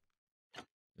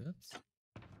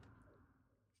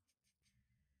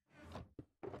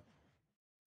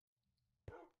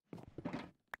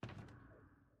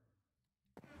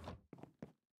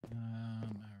 All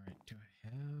right. Do I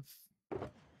have?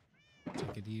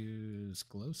 I could use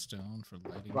glowstone for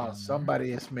lighting Wow, down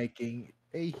somebody is making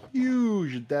a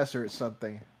huge desert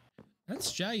something. there.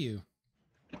 That's Jayu.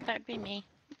 That'd be me.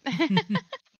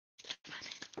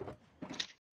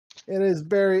 It is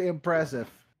very impressive.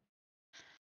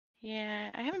 Yeah,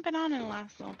 I haven't been on in the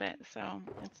last little bit, so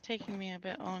it's taking me a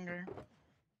bit longer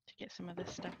to get some of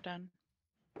this stuff done.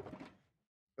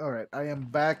 All right, I am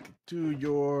back to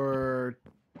your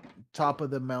top of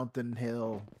the mountain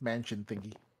hill mansion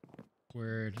thingy.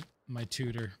 Word, my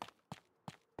tutor.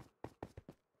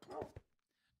 All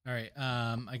right.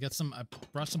 I got some. I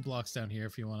brought some blocks down here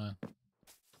if you want to.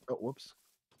 Oh, whoops.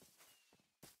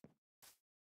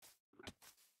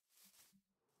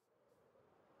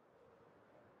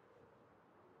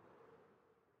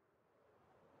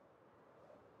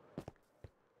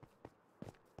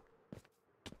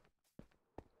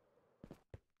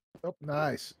 Oh,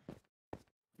 nice.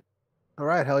 All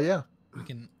right, hell yeah. We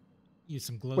can use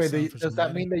some Wait, glowstone for does some that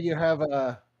lighting. mean that you have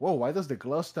a? Whoa, why does the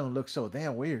glowstone look so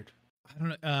damn weird? I don't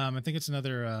know. I think it's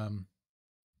another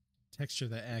texture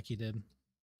that Aki did.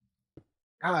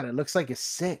 God, it looks like it's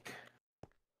sick.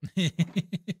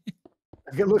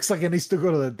 It looks like it needs to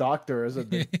go to the doctor or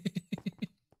something.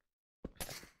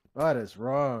 What is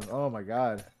wrong? Oh my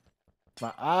god.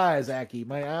 My eyes, Aki,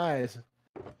 my eyes.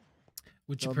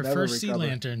 Would you They'll prefer never sea recover.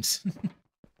 lanterns?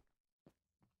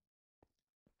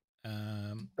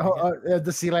 I Oh, got-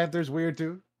 the sea lantern's weird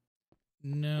too.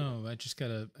 no, I just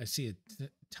got a. I see a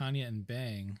Tanya and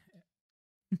Bang.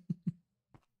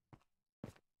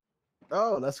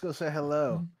 Oh, let's go say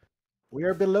hello. Mm. We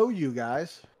are below you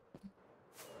guys.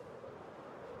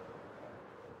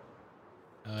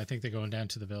 I think they're going down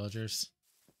to the villagers.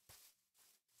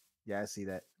 Yeah, I see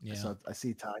that. Yeah. I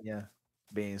see Tanya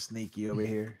being sneaky over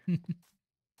here. I'm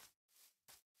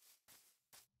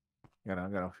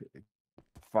gonna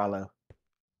follow.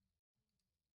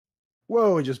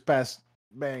 Whoa, it just passed.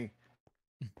 Bang.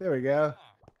 There we go.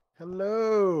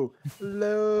 Hello.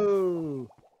 Hello.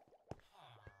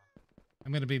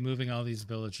 I'm going to be moving all these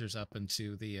villagers up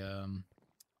into the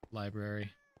library.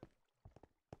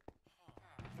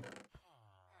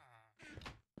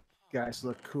 Guys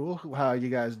look cool. How are you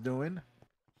guys doing?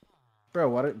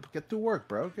 Bro, get to work,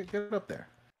 bro. Get up there.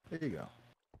 There you go.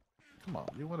 Come on,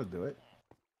 you want to do it.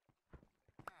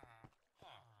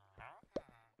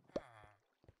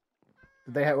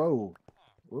 Did they have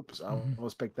whoops, I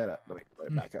almost picked that up. Let me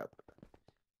back up.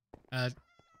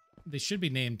 They should be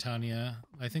named Tanya.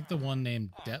 I think the one named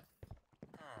Depth.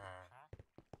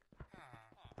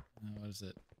 What is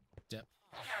it? Depth.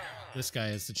 This guy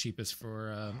is the cheapest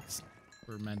for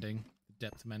mending.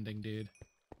 Depth mending dude.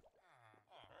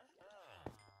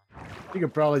 You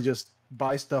could probably just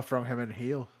buy stuff from him and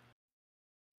heal.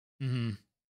 Mm-hmm.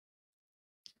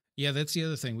 Yeah, that's the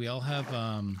other thing. We all have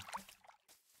our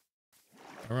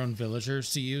own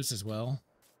villagers to use as well.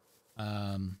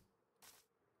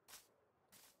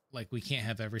 Like we can't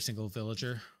have every single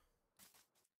villager.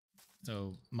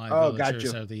 So my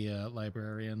villagers gotcha. are the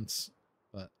librarians,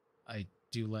 but I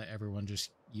do let everyone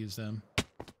just use them.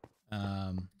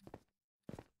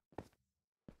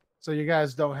 So you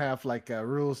guys don't have like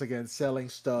rules against selling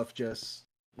stuff, just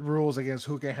rules against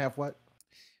who can have what?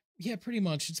 Yeah, pretty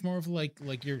much. It's more of like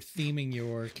you're theming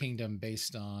your kingdom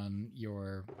based on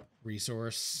your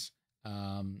resource.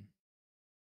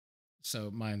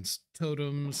 So mine's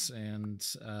totems and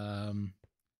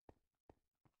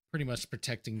pretty much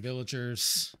protecting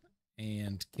villagers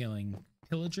and killing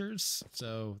pillagers.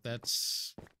 So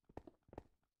that's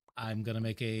I'm gonna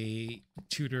make a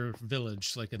Tudor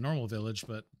village, like a normal village,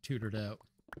 but tutored out.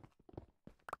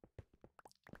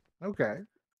 Okay.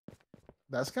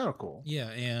 That's kind of cool. Yeah,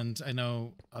 and I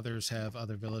know others have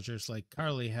other villagers. Like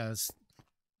Carly has,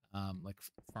 like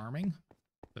farming,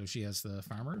 so she has the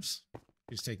farmers.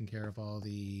 She's taking care of all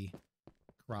the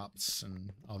crops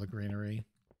and all the greenery.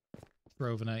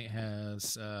 Grovenite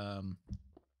has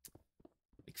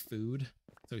like food,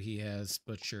 so he has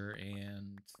butcher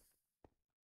and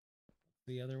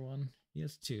the other one. He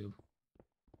has two.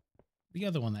 The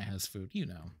other one that has food, you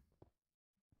know.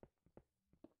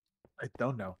 I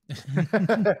don't know.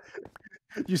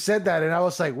 You said that, and I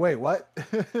was like, "Wait, what?"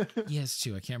 He has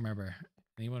two. I can't remember.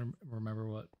 Anyone remember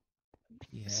what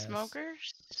he has?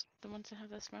 Smokers? The ones that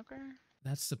have the smoker?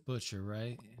 That's the butcher,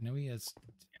 right? I know he has two.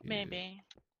 Maybe.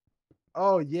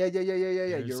 Oh yeah. There's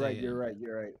You're right. a, You're right.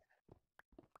 You're right.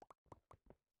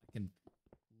 I can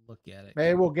look at it.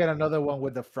 Maybe we'll get another one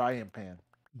with the frying pan.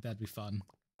 That'd be fun.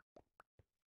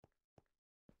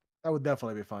 That would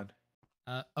definitely be fun.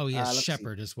 Oh, he has let's see.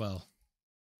 shepherd as well.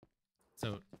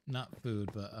 So not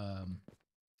food, but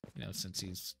you know, since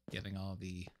he's getting all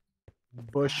the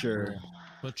Butcher.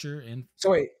 butcher and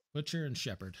So wait. butcher and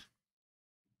shepherd.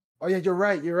 Oh yeah, you're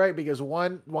right. You're right because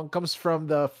one comes from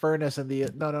the furnace and the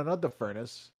no, not the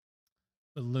furnace.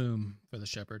 The loom for the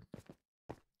shepherd.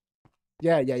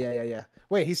 Yeah.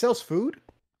 Wait, he sells food?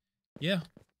 Yeah,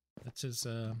 that's his.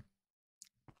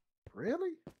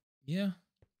 Really? Yeah,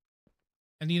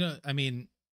 and you know, I mean,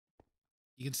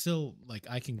 you can still like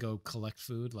I can go collect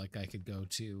food. Like I could go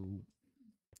to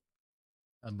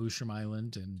a mushroom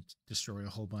island and destroy a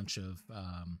whole bunch of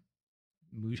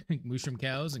mushroom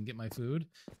cows and get my food.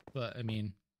 But I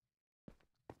mean,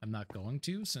 I'm not going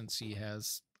to since he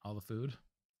has all the food.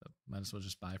 So might as well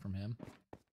just buy from him.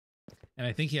 And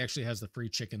I think he actually has the free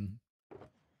chicken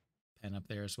pen up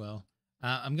there as well.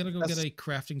 I'm gonna go get a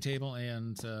crafting table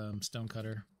and stone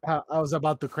cutter. I was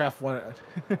about to craft one.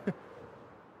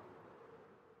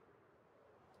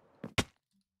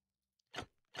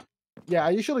 Yeah,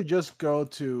 I usually just go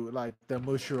to like the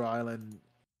Mushroom Island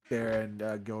there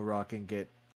and go rock and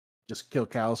just kill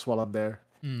cows while I'm there.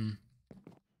 Hmm.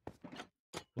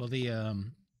 Well, the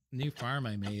new farm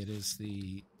I made is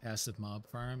the passive mob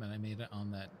farm, and I made it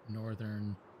on that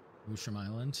northern Mushroom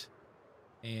Island.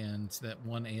 And that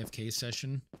one AFK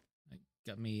session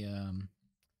got me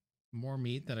more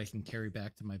meat that I can carry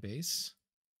back to my base.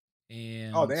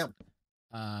 And Oh damn!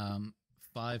 5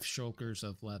 shulkers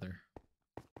of leather.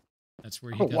 That's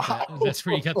where Oh, you got wow. that. That's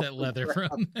where you got that leather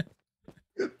from.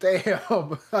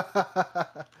 Damn!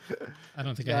 I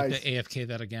don't think I have to AFK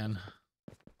that again.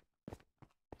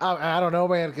 I don't know,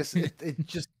 man, because it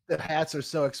just the hats are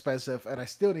so expensive, and I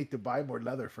still need to buy more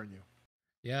leather from you.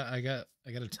 Yeah, I got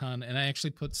a ton, and I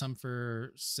actually put some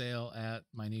for sale at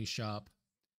my new shop,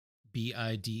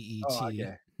 BIDET. Oh,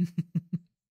 okay.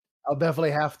 I'll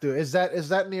definitely have to. Is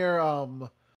that near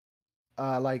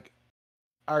like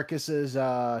Arcus's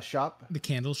shop? The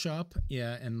candle shop,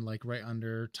 yeah, and like right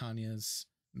under Tanya's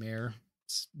mare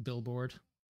billboard.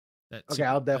 Okay,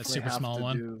 I'll that definitely super have small to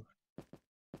one.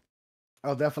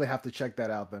 I'll definitely have to check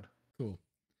that out then. Cool.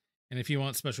 And if you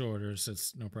want special orders,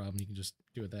 it's no problem. You can just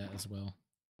do it that as well.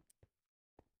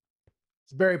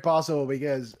 It's very possible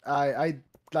because I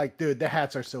like, dude, the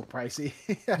hats are so pricey.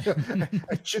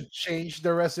 I should change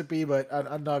the recipe, but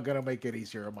I'm not gonna make it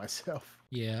easier on myself.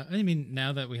 Yeah, I mean,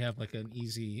 now that we have like an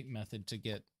easy method to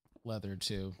get leather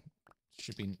too,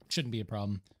 shouldn't be a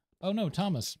problem. Oh no,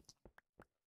 Thomas.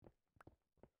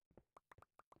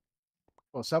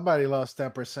 Well, somebody lost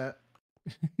 10%.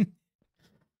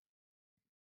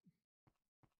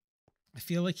 I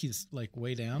feel like he's like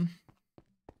way down.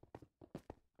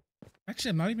 Actually,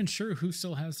 I'm not even sure who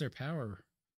still has their power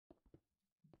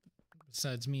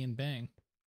besides me and Bang.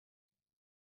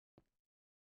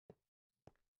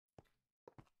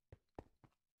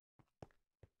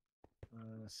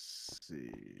 Let's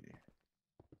see.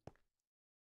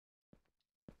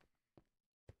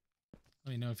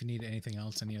 Let me know if you need anything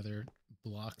else, any other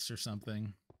blocks or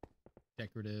something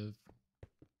decorative.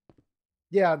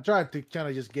 Yeah, I'm trying to kind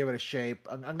of just give it a shape.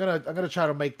 I'm gonna try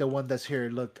to make the one that's here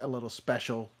look a little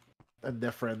special and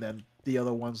different than the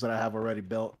other ones that I have already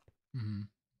built. Hmm.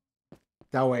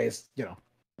 That way, it's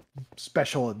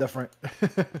special and different.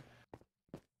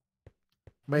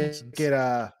 make sense.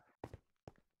 it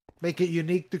make it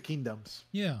unique to Kingdoms.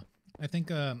 Yeah, I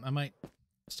think I might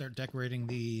start decorating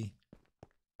the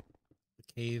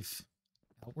cave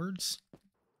outwards.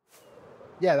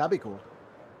 Yeah, that'd be cool.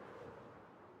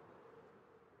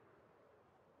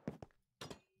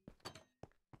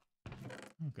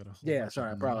 I've got a whole Yeah, bunch of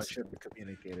sorry, I probably moss. should have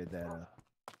communicated that.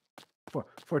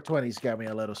 420's got me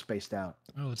a little spaced out.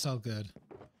 Oh, it's all good.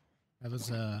 I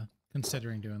was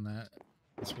considering doing that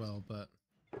as well, but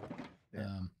Yeah.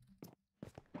 um,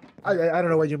 I don't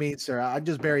know what you mean, sir. I'm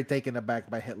just very taken aback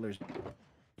by Hitler's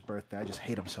birthday. I just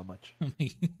hate him so much. oh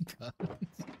my God.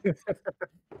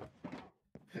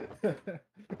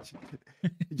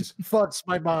 It just fucks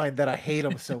my mind that I hate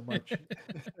him so much.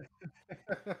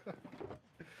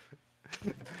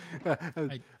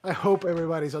 I hope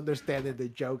everybody's understanding the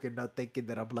joke and not thinking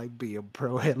that I'm like being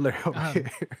pro Hitler over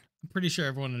here. I'm pretty sure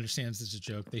everyone understands it's a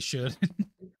joke. They should.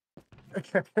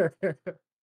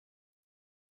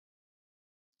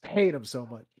 Hate him so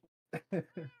much.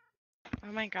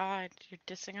 Oh my god, you're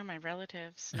dissing on my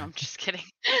relatives. No, I'm just kidding.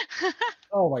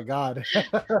 Oh my god.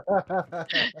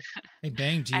 Hey,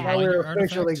 Bang, do you I Now want we're your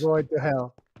officially artifact? going to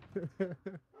hell.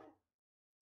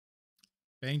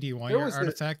 Bang, do you want There your was a-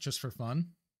 artifact just for fun?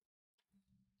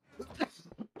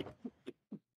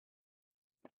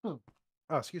 Oh,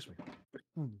 excuse me.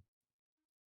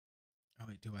 Oh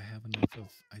wait, do I have enough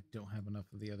of? I don't have enough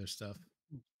of the other stuff.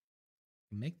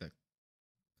 Make the.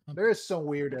 There is some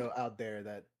weirdo out there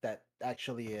that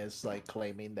actually is like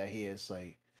claiming that he is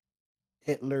like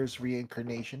Hitler's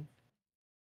reincarnation,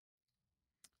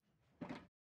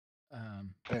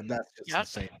 and that's just Yup.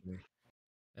 insane to me.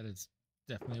 That is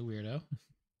definitely a weirdo.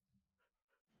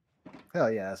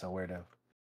 Hell yeah, that's a weirdo.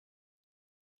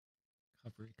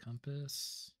 Recovery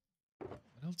compass.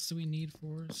 What else do we need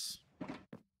for us?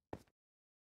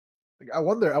 Like, I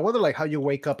wonder like how you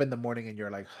wake up in the morning and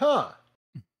you're like, huh?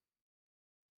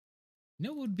 You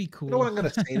know what would be cool? You know what I'm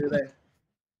gonna say today?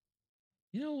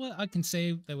 You know what I can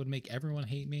say that would make everyone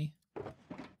hate me?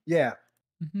 Yeah.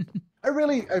 I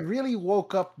really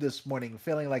woke up this morning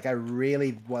feeling like I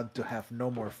really want to have no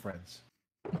more friends.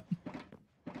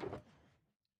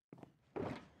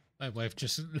 My wife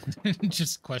just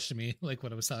just questioned me like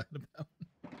what I was talking about.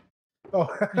 Oh.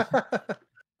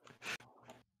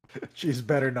 She's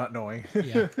better not knowing.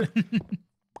 Yeah.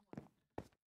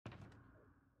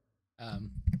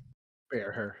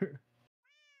 Spare her.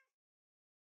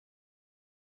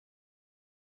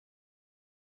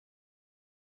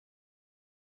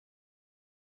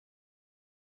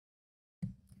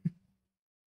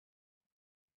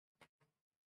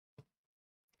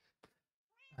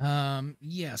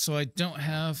 Yeah, so I don't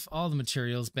have all the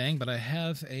materials, Bang, but I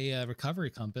have a recovery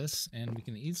compass, and we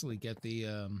can easily get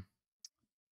the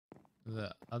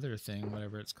other thing,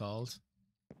 whatever it's called.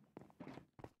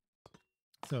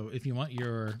 So if you want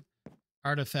your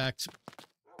artifact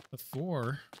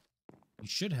before, you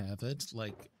should have it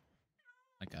like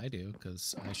I do,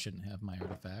 because I shouldn't have my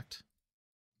artifact.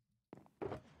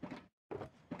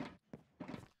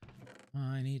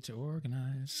 I need to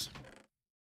organize.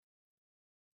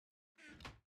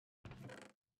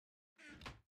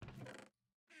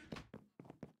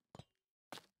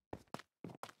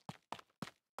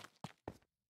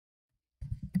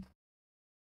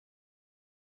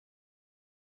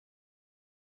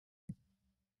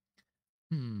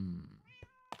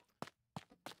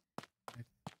 I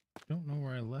don't know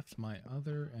where I left my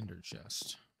other ender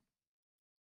chest.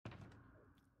 Take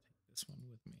this one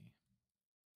with me.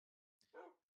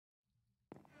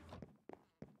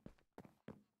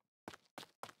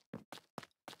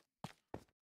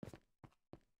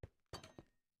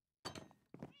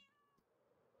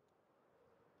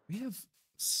 We have...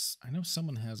 I know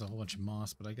someone has a whole bunch of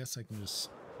moss, but I guess I can just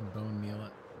bone meal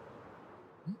it.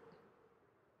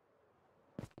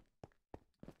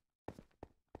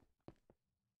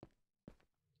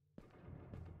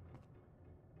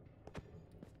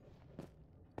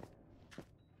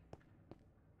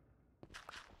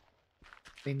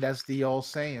 I think that's the old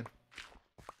saying.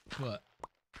 What?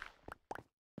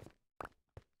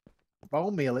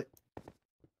 Bone meal it.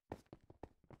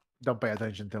 Don't pay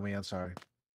attention to me, I'm sorry.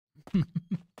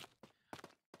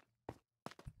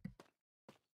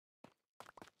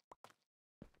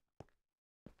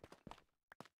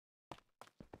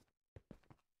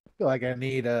 Feel like I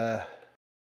need like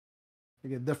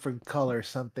a different color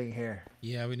something here.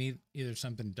 Yeah, we need either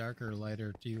something darker or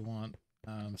lighter. Do you want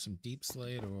some deep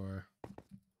slate or...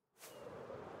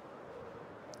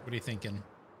 What are you thinking?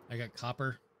 I got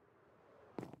copper.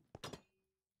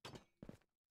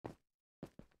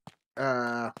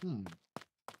 Hmm.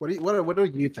 What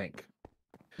do you think?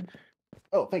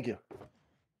 Oh, thank you.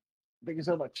 Thank you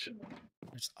so much.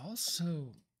 There's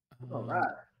also All right.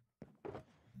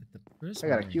 the I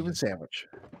got a Prismarine. Cuban sandwich.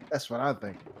 That's what I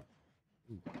think.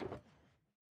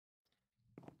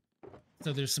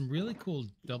 So there's some really cool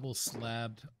double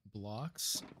slabbed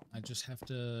blocks. I just have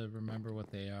to remember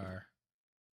what they are.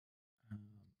 I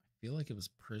feel like it was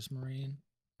Prismarine.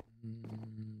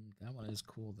 That one is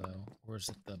cool though. Or is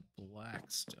it the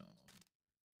Blackstone?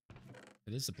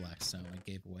 It is the Blackstone. I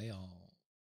gave away all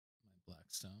my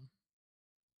Blackstone.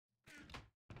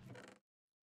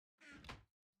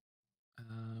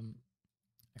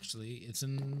 Actually, it's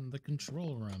in the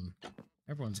control room.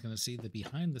 Everyone's gonna see the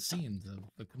behind the scenes of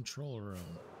the control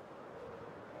room.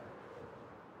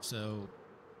 So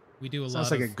we do a lot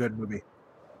Sounds like of a good movie.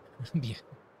 yeah.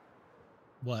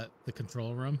 What, the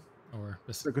control room or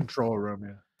The control room,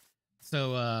 yeah.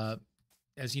 So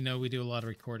as you know, we do a lot of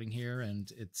recording here,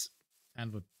 and it's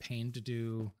kind of a pain to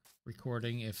do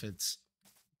recording if it's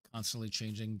constantly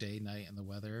changing day, night, and the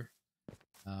weather.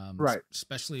 Right.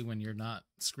 Especially when you're not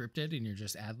scripted and you're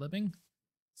just ad-libbing.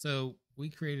 So we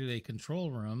created a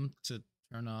control room to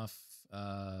turn off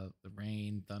the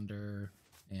rain, thunder,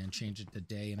 and change it to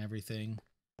day and everything.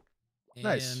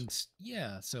 Nice. And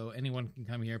yeah, so anyone can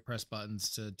come here, press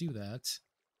buttons to do that.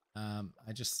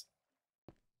 I just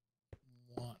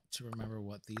want to remember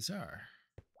what these are.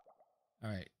 All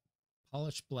right.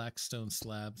 Polished blackstone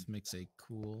slabs makes a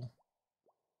cool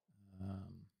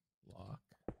block.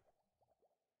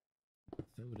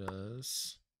 So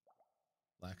does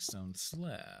blackstone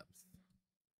slabs.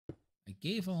 I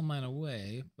gave all mine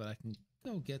away, but I can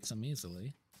go get some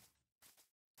easily.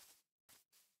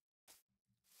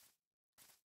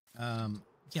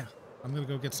 Yeah, I'm gonna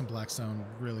go get some blackstone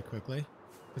really quickly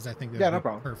because I think they're no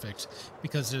problem. perfect.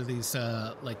 Because they're these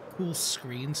like cool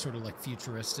screens, sort of like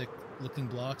futuristic looking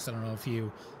blocks. I don't know if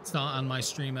you saw on my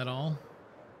stream at all.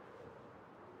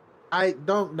 I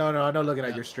don't. No, I'm not looking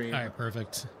at your stream. All right,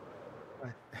 perfect.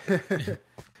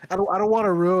 I don't want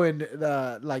to ruin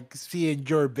the like seeing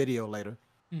your video later.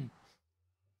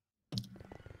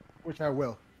 Which I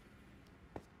will.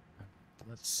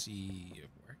 Let's see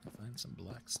where I can find some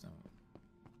blackstone.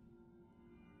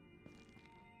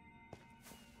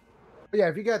 But yeah,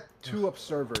 if you got 2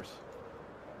 observers.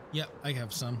 Yep, I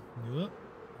have some. Whoop.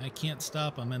 I can't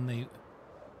stop. I'm in the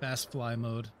fast fly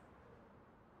mode.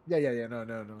 Yeah.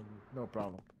 No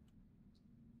problem.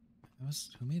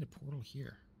 Who made a portal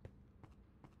here?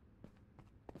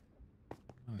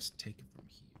 Let's take it from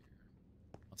here.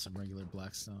 Want some regular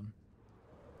blackstone.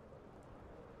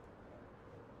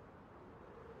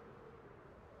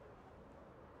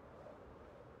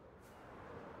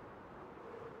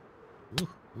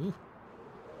 Ooh.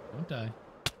 Don't die.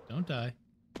 Don't die.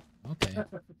 Okay.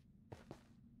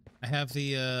 I have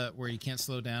the where you can't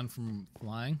slow down from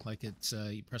flying. Like it's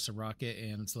you press a rocket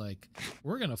and it's like,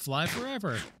 we're gonna fly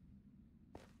forever.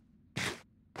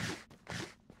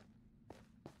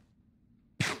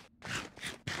 Can't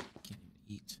even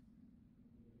eat.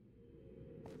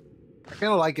 I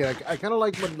kind of like it. I kind of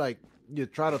like when like you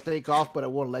try to take off, but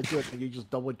it won't let you, and you just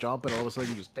double jump, and all of a sudden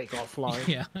you just take off flying.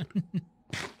 Yeah.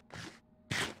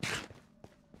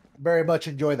 Very much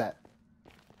enjoy that.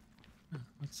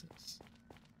 What's this?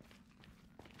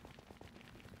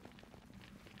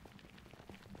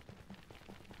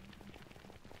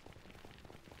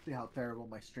 See how terrible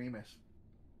my stream is.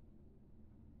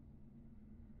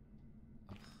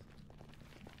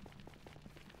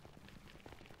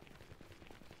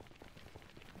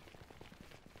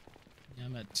 Yeah,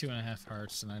 I'm at 2.5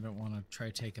 hearts, and I don't want to try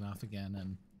taking off again.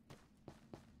 And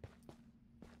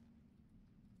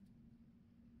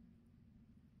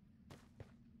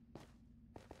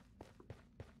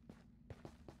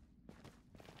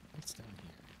what's down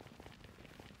here?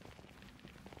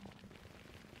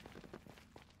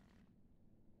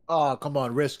 Oh, come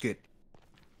on, risk it.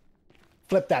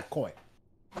 Flip that coin.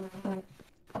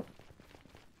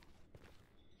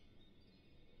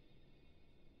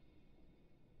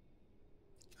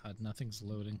 God, nothing's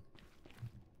loading.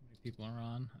 How many people are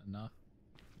on? Enough.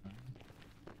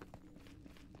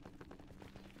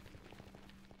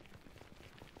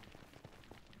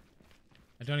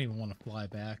 I don't even want to fly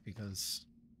back because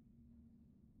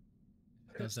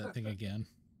it does that thing again.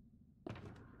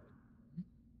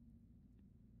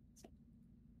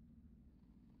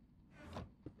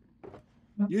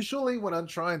 Usually when I'm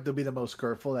trying to be the most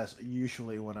careful, that's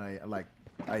usually when I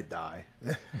die.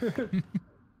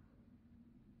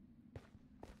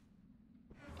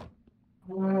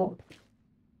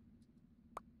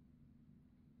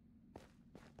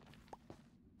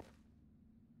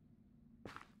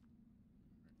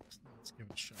 Let's give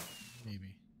it a shot.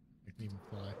 Maybe. I can even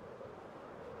fly.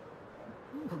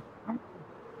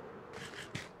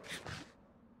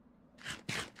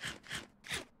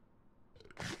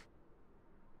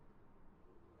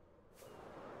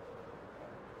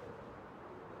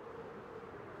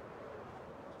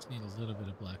 Just need a little bit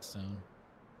of blackstone.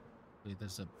 Wait,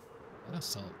 there's a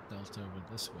basalt delta over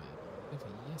this way. I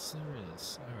believe. Yes, there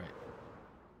is. All right.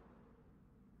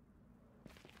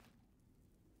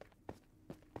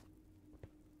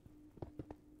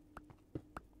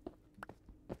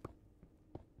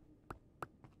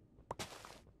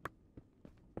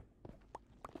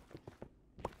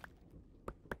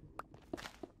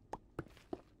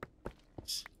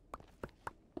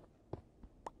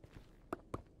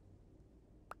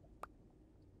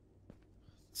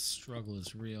 Struggle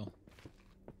is real.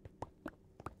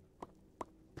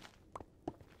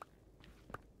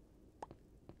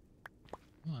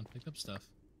 Come on, pick up stuff.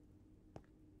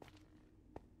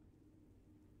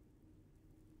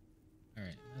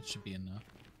 Alright, that should be enough.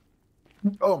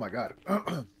 Oh my god.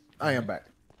 I am back.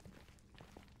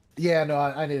 Yeah, no,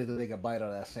 I needed to take a bite out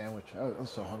of that sandwich. I'm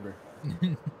so hungry.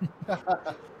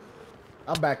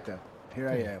 I'm back then. Here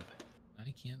I am.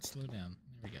 I can't slow down.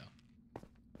 There we go.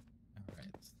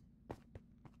 Alright.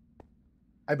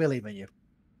 I believe in you.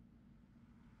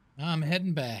 I'm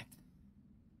heading back.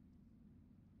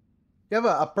 You have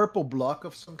a purple block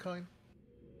of some kind?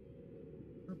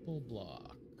 Purple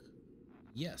block.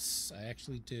 Yes, I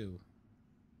actually do.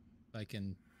 If I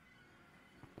can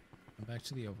come back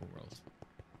to the overworld.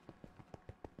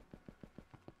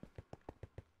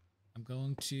 I'm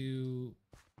going to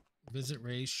visit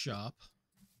Ray's shop.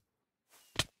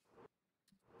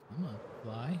 Come on,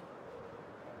 fly.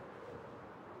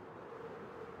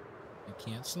 I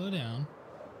can't slow down.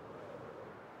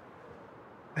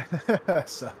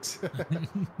 Sucks. And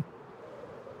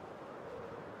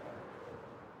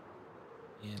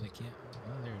I can't.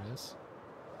 Oh, there it is.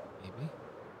 Maybe.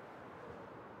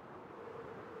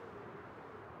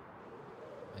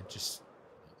 I just.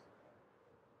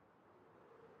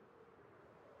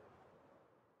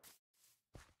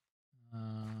 What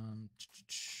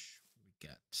we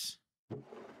got?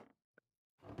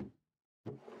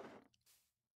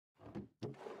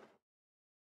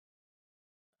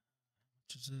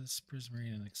 Which is this?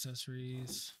 Prismarine and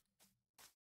accessories.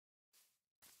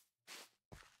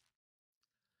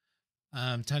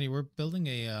 Tony, we're building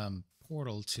a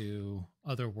portal to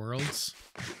other worlds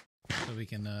so we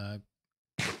can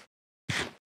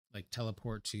like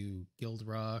teleport to Guild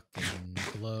Rock and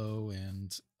Glow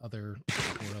and other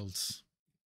worlds.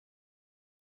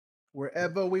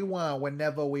 Wherever we want,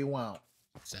 whenever we want.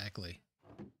 Exactly.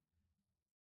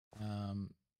 I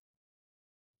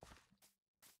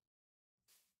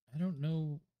don't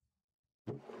know.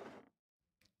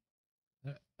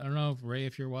 I don't know, Ray,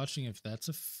 if you're watching, if that's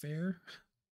a fair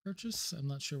purchase. I'm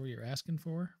not sure what you're asking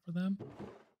for them.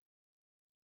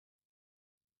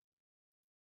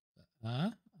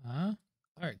 All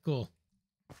right, cool.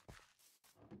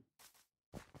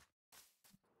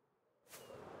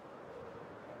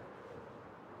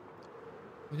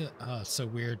 Look at, oh, it's so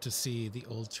weird to see the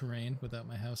old terrain without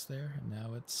my house there, and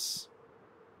now it's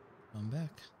come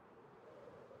back.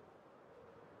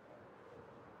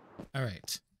 All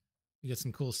right, we got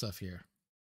some cool stuff here.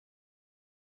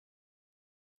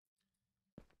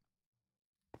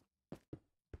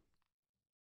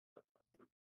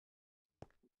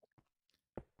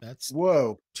 That's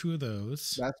Whoa, 2 of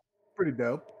those. that's pretty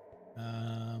dope.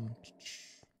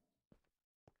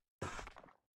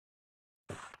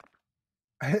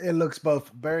 It looks both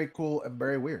very cool and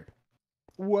very weird.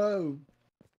 Whoa.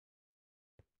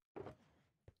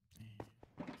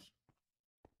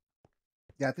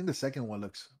 Yeah, I think the second one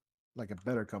looks like a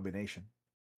better combination.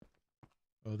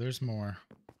 Oh, there's more.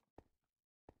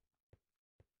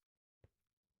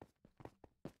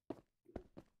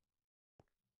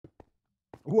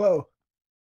 Whoa.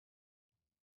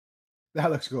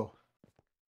 That looks cool.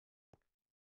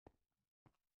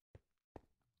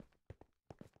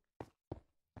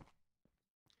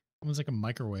 Almost like a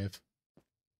microwave.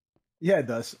 Yeah, it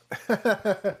does.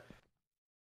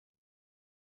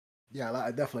 Yeah, I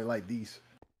definitely like these.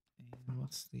 And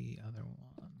what's the other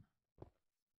one?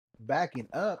 Backing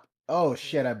up. Oh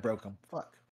shit, I broke them.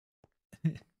 Fuck.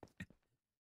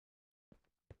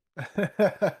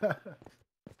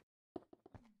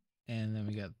 And then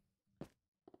we got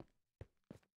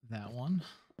that one.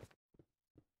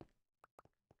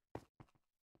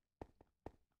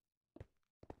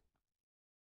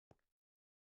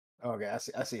 Okay,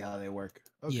 I see how they work.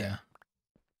 Okay. Yeah.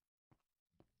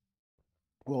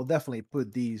 We'll definitely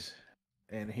put these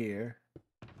in here.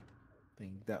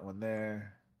 think that one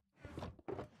there.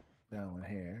 That one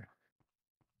here.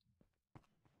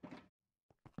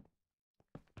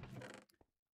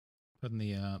 Putting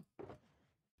the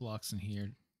blocks in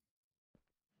here.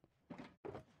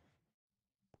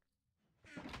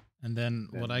 And then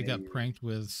Then what I got maybe- pranked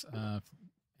with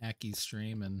Aki's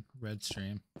stream and Red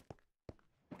stream.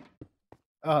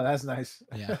 Oh, that's nice.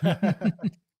 Yeah.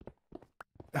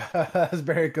 That's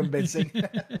very convincing. I'll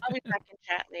be back in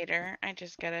chat later. I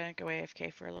just gotta go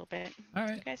AFK for a little bit. All You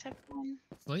right. guys have fun.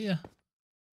 So yeah.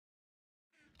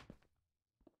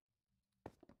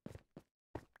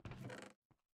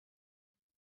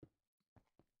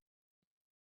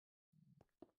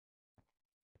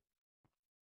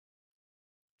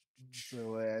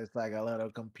 So it's like a little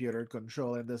computer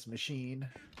controlling this machine.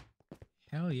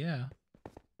 Hell yeah.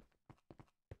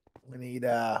 We need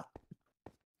I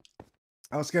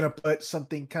was gonna put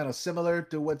something kind of similar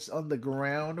to what's on the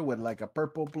ground with like a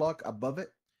purple block above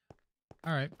it.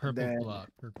 All right. Purple then- block.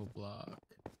 Purple block.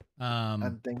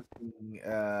 I'm thinking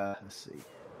let's see.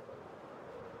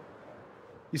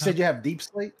 You said you have deep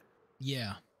slate?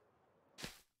 Yeah.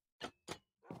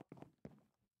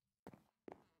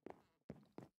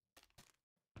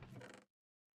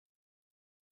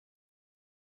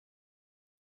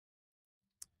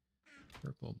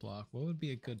 Purple block. What would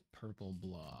be a good purple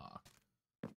block?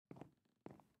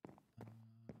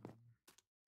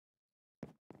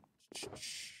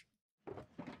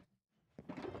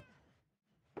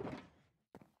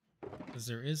 Because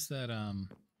there is that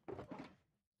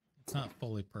it's not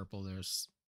fully purple, there's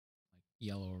like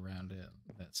yellow around it,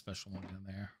 that special one in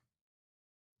there.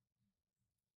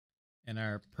 And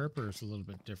our purple is a little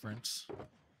bit different.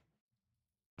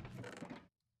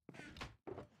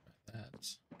 That.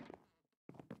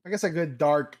 I guess a good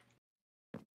dark.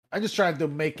 I just tried to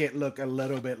make it look a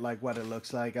little bit like what it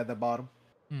looks like at the bottom.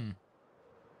 Hmm.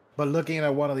 But looking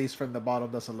at one of these from the bottom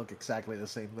doesn't look exactly the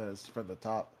same as from the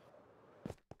top.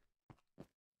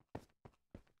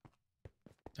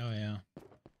 Oh yeah.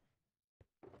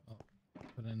 Oh,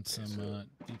 put in some so-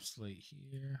 deep slate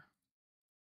here.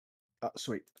 Oh,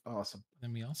 sweet. Awesome.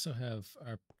 Then we also have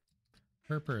our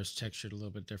purple is textured a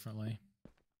little bit differently.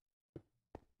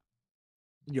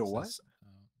 Yo, So what? that's,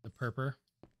 the purple.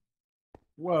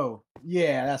 Whoa.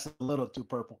 Yeah, that's a little too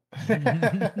purple.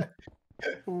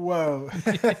 Whoa.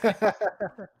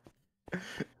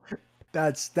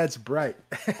 That's bright.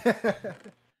 Alright,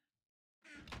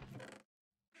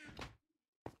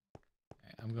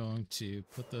 I'm going to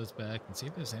put those back and see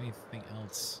if there's anything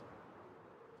else.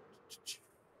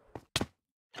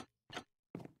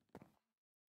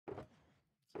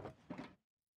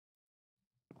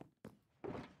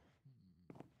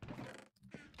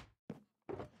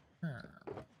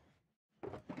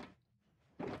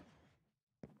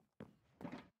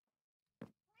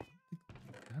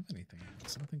 Have anything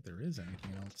else? I don't think there is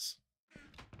anything else.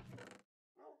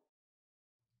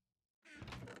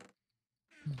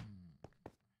 Hmm.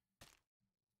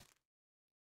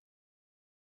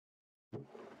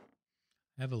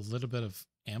 I have a little bit of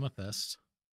amethyst.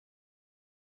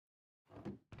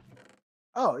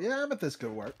 Oh, yeah, amethyst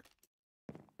could work.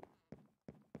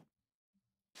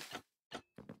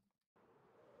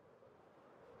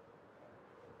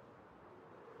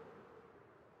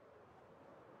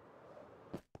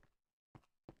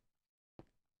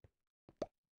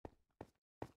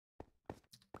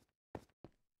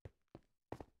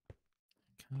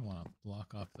 Kind of want to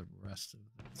block off the rest of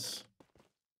this.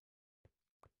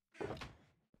 Kinda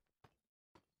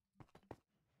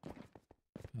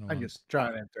I'm wanna- just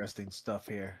trying interesting stuff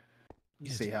here.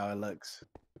 Yeah, See dude. how it looks.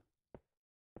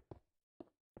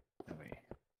 Let me.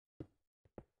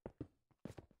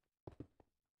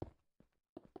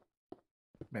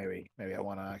 Maybe I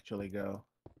want to actually go.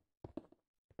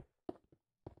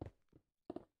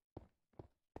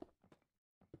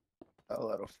 A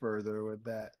little further with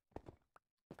that.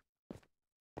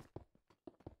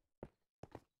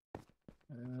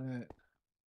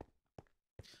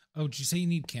 Oh, did you say you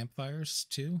need campfires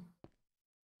too?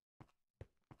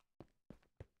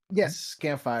 Yes,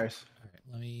 campfires. All right,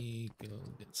 let me go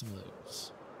get some of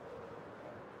those.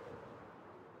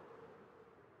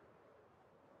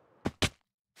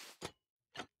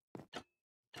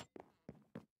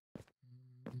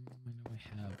 I know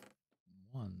I have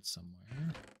one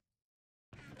somewhere.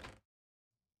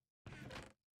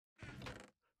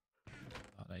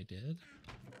 Thought I did.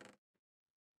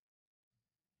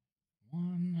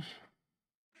 One.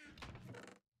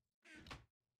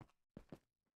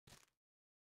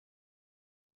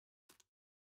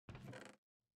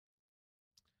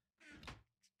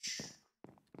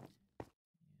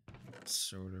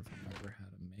 Sort of remember how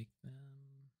to make them.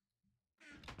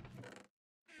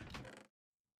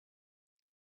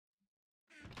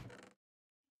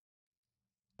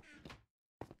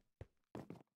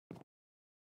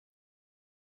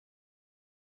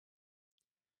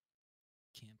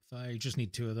 campfire. You just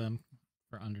need 2 of them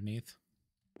for underneath.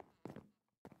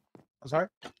 I'm sorry.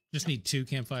 Just need 2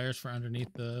 campfires for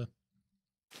underneath the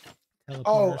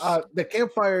Oh, teleporters. the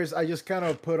campfires I just kind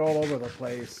of put all over the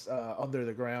place, under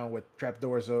the ground with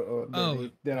trapdoors.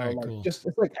 Underneath, you know, alright, like cool. just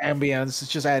it's like ambience.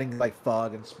 It's just adding like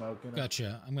fog and smoke. You know?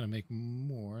 Gotcha. I'm gonna make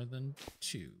more than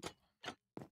 2.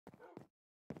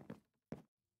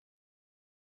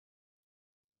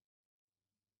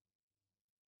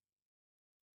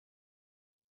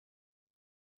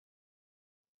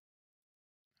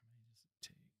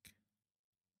 Take.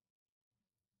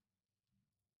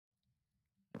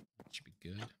 That should be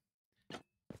good.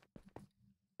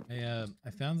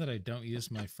 I found that I don't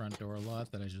use my front door a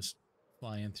lot, that I just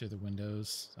fly in through the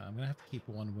windows. So I'm gonna have to keep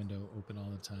one window open all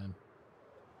the time.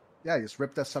 Yeah, just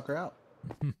rip that sucker out.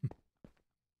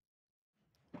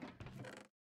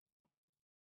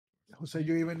 Who said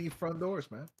you even need front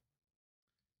doors, man?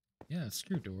 Yeah,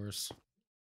 screw doors.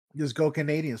 Just go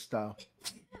Canadian style.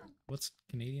 What's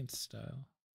Canadian style?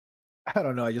 I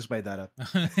don't know. I just made that up.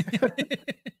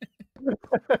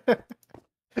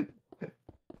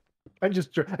 I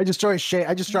just try shade.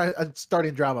 I just try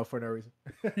starting drama for no reason.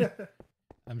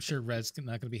 I'm sure Red's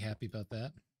not gonna be happy about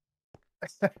that.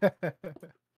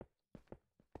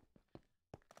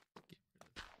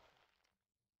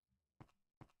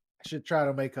 I should try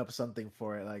to make up something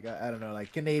for it. Like I don't know,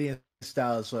 like Canadian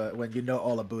styles when you know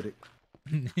all about it.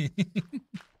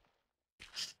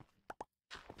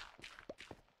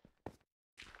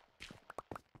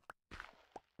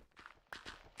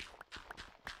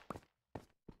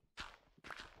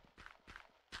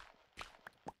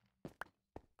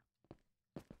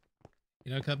 You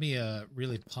know, it got me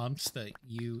really pumped that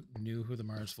you knew who the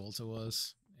Mars Volta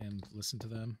was and listened to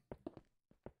them.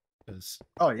 Because,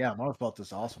 Oh yeah, Mars Volta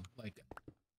is awesome. like,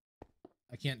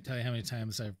 I can't tell you how many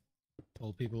times I've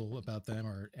told people about them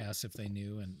or asked if they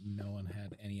knew, and no one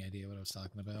had any idea what I was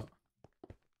talking about.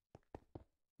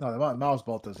 No, the Mars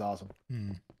Volta is awesome.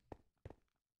 Hmm.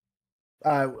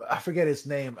 I forget his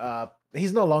name.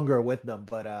 He's no longer with them,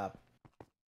 but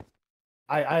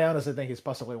I honestly think he's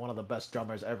possibly one of the best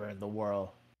drummers ever in the world.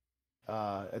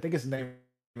 I think his name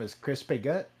is Chris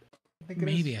Paget. I think it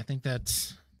is. Maybe. I think that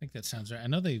sounds right. I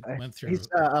know they went through. He's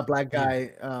a black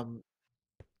guy.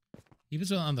 He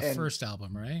was on the and- first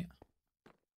album, right?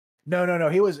 No.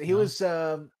 He was.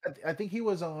 No? I think he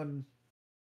was on.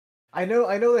 I know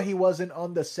that he wasn't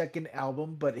on the second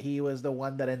album, but he was the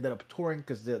one that ended up touring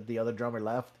because the other drummer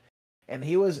left, and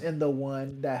he was in the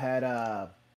one that had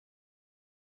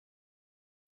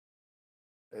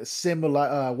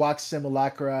Wax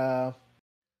Simulacra.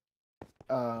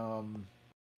 I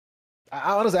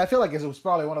honestly I feel like it was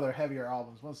probably one of their heavier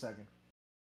albums. 1 second.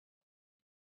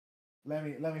 Let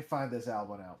me find this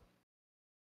album out.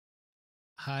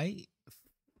 Hi,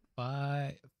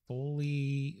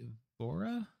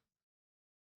 Folivora?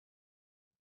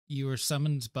 You were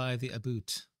summoned by the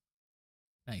Aboot.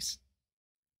 Nice.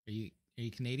 Are you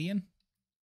Canadian?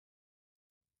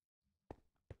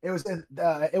 It was in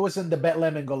the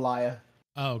Bethlehem and Goliath.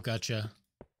 Oh, gotcha.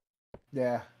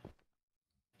 Yeah.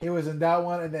 He was in that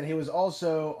one, and then he was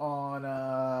also on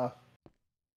I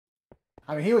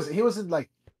mean he was in like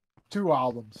 2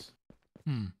 albums.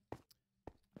 Hmm.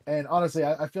 And honestly,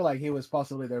 I feel like he was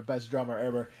possibly their best drummer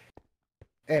ever.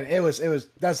 And it was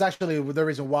that's actually the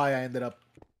reason why I ended up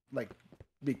like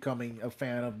becoming a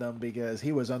fan of them, because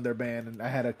he was on their band and I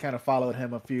had to kind of followed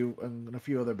him in a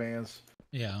few other bands,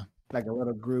 Yeah. like a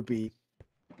little groupie.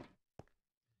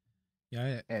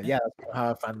 Yeah. And yeah, that's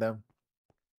how I found them.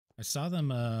 I saw them.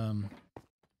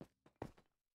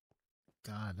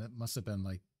 God, that must have been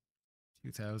like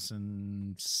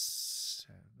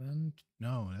 2007.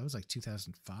 No, that was like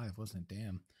 2005, wasn't it?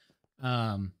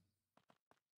 Damn.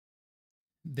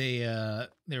 They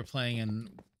were playing in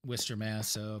Worcester, Mass.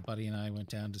 So a buddy and I went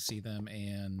down to see them,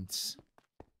 and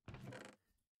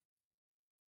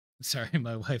sorry,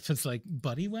 my wife was like,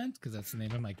 "Buddy went," because that's the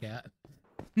name of my cat.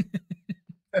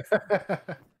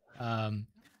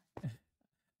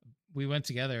 We went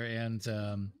together, and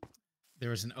there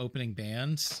was an opening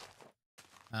band.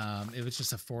 It was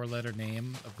just a 4-letter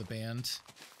name of the band,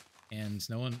 and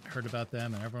no one heard about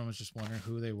them, and everyone was just wondering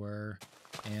who they were.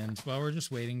 And while we're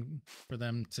just waiting for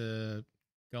them to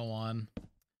go on,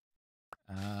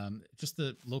 just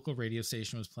the local radio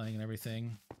station was playing and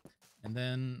everything. And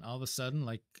then all of a sudden,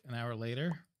 like an hour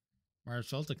later, Mars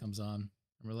Volta comes on, and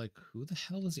we're like, who the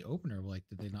hell was the opener? Like,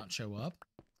 did they not show up?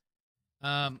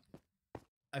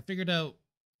 I figured out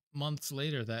months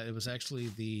later that it was actually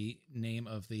the name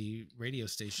of the radio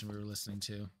station we were listening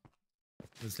to.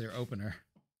 It was their opener.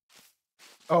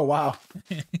 Oh wow.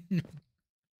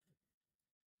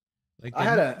 Like I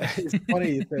had a. It's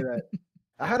funny you say that.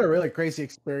 I had a really crazy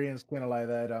experience, kind of like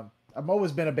that. I've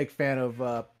always been a big fan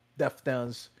of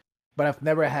Deftones, but I've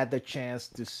never had the chance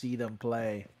to see them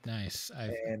play. nice.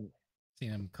 I've And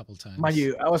seen him a couple times. mind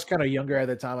you, I was kind of younger at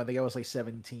the time. I think I was like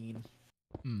 17.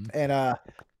 Mm. And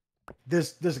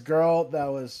this girl that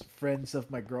was friends of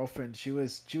my girlfriend, she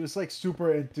was like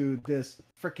super into this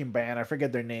freaking band. I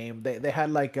forget their name. They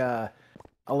had like a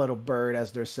little bird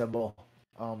as their symbol.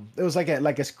 It was like a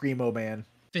screamo band.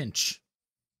 Finch.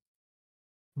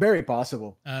 Very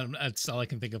possible. That's all I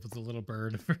can think of with the little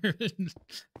bird.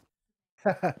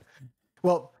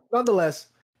 Well, nonetheless,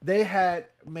 they had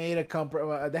made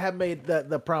they had made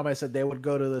the promise that they would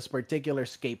go to this particular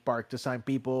skate park to sign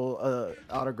people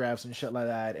autographs and shit like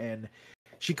that. And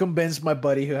she convinced my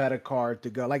buddy who had a car to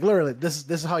go. Like literally, this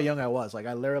is how young I was. Like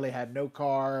I literally had no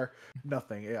car,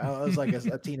 nothing. I was like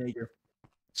a teenager.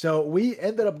 So we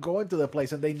ended up going to the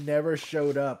place, and they never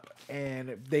showed up,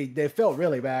 and they felt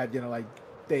really bad. You know, like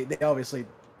they obviously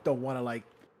don't want to like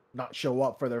not show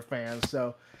up for their fans.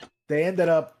 So they ended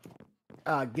up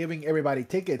giving everybody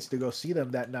tickets to go see them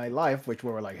that night live, which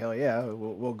we were like, hell yeah,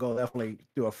 we'll go definitely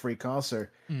do a free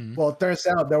concert. Mm. Well, it turns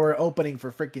out they were opening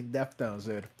for freaking Deftones,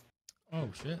 dude. Oh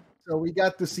shit. So we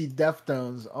got to see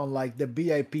Deftones on like the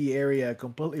VIP area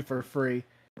completely for free.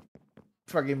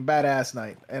 Fucking badass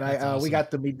night. And That's we awesome.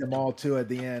 got to meet them all too at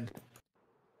the end,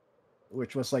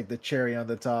 which was like the cherry on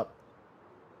the top.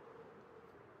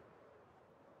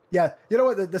 Yeah, you know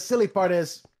what the silly part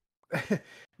is,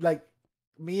 like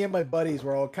me and my buddies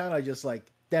were all kind of just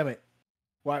like, damn it,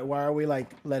 why are we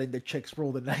like letting the chicks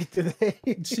rule the night today?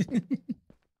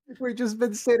 We've just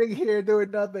been sitting here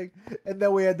doing nothing, and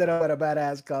then we ended up at a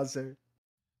badass concert.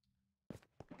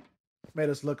 Made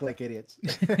us look like idiots.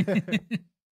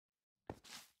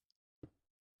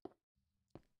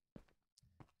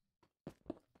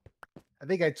 I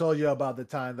think I told you about the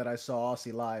time that I saw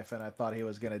Ozzy live and I thought he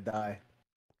was gonna die.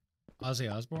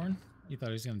 Ozzy Osbourne? You thought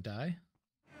he was gonna die?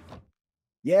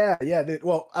 Yeah, dude.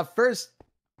 Well, at first,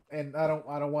 and I don't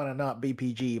want to not be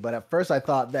PG, but at first I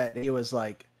thought that he was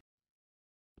like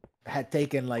had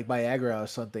taken like Viagra or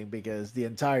something, because the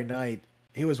entire night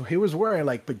he was wearing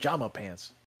like pajama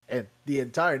pants, and the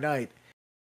entire night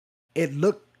it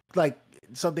looked like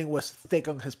something was thick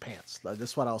on his pants. Like,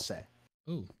 that's what I'll say.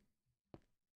 Ooh.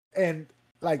 And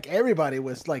like everybody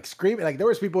was like screaming, like there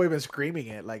was people even screaming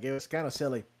it, like it was kind of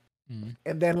silly. Mm.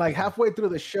 And then like halfway through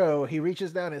the show, he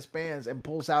reaches down his pants and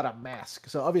pulls out a mask.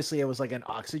 So obviously it was like an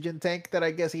oxygen tank that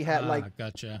I guess he had like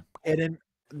gotcha. hidden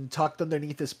and tucked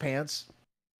underneath his pants.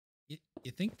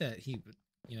 You think that he would,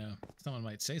 you know, someone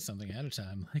might say something ahead of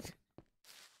time, like,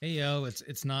 "Hey yo,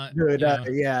 it's not, Dude, you know,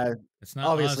 yeah, it's not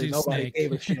obviously Ozzy's nobody snake."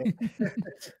 gave a shit.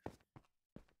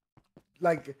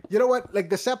 Like, you know what?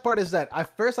 Like the sad part is that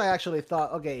at first I actually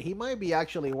thought, okay, he might be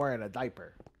actually wearing a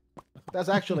diaper. That's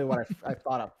actually what I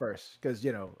thought at first, because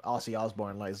you know Ozzy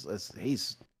Osbourne, like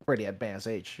he's pretty advanced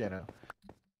age. You know,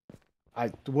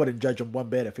 I wouldn't judge him one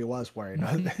bit if he was wearing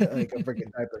like a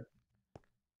freaking diaper.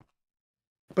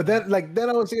 But then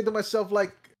I was thinking to myself,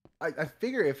 like, I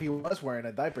figure if he was wearing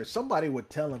a diaper, somebody would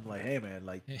tell him like, hey man,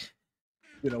 like,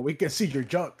 you know, we can see your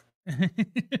junk.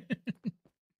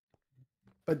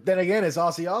 But then again, it's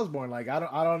Ozzy Osbourne. Like, I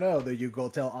don't know. Do you go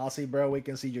tell Ozzy, bro, we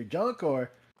can see your junk,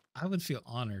 or? I would feel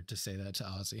honored to say that to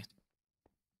Ozzy.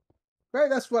 Right,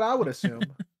 that's what I would assume.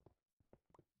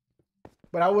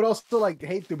 But I would also like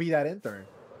hate to be that intern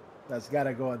that's got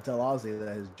to go and tell Ozzy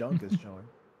that his junk is showing.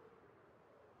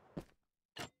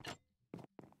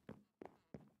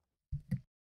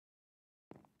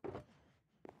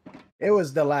 It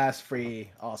was the last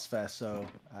free Ozfest, so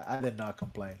I did not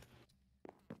complain.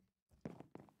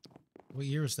 What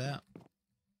year was that?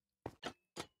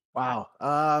 Wow.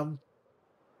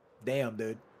 Damn,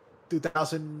 dude.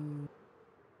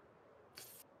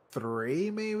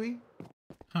 2003, maybe?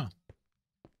 Huh.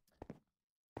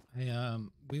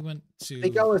 We went to. I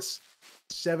think I was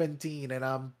 17 and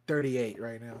I'm 38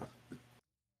 right now.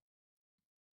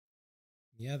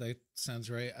 Yeah, that sounds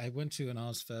right. I went to an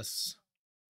Ozfest.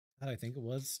 I think it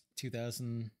was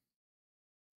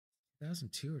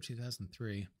 2002 or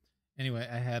 2003. Anyway,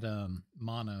 I had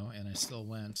mono and I still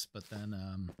went, but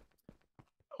then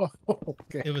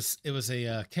Okay. it was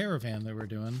a caravan that we're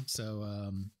doing.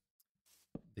 So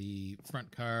the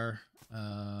front car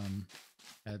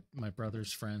had my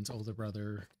brother's friends, older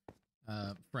brother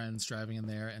friends driving in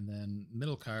there, and then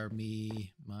middle car,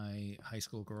 me, my high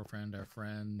school girlfriend, our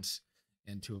friend,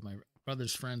 and two of my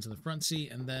brother's friends in the front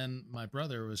seat, and then my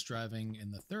brother was driving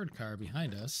in the third car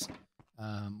behind us.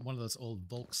 One of those old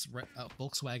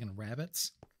Volkswagen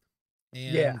Rabbits,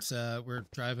 and we're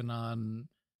driving on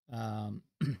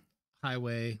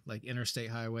highway, like interstate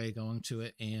highway, going to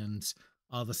it, and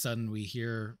all of a sudden we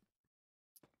hear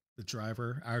the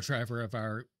driver, our driver of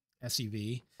our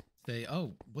SUV, say,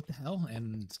 "Oh, what the hell?"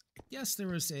 And yes, there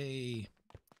was a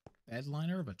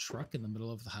bedliner of a truck in the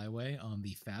middle of the highway on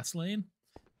the fast lane.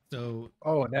 So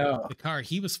Oh no. the car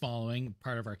he was following,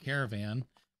 part of our caravan,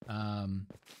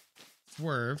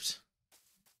 swerved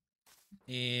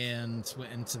and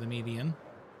went into the median.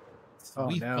 Oh,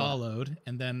 We no. followed,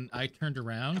 and then I turned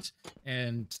around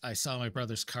and I saw my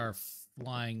brother's car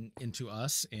flying into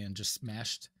us and just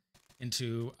smashed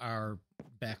into our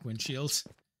back windshields.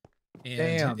 And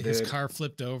Damn, his dude. car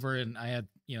flipped over, and I had,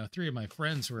 3 of my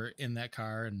friends were in that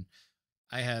car, and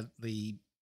I had the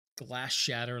glass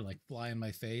shatter, like, fly in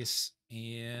my face,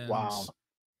 and Wow.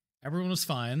 everyone was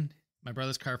fine. My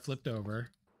brother's car flipped over.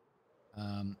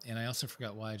 And I also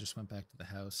forgot why I just went back to the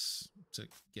house to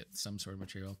get some sort of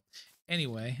material.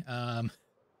 Anyway,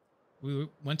 we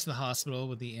went to the hospital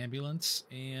with the ambulance,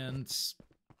 and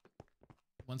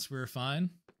once we were fine,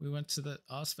 we went to the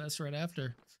Ozfest right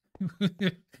after.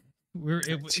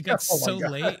 It got Oh my so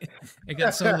God. late. It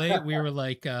got so late. We were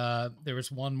like, there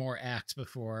was one more act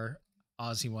before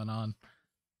Ozzy went on.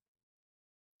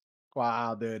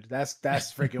 Wow, dude. That's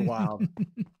freaking wild.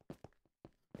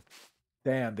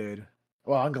 Damn, dude.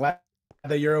 Well, I'm glad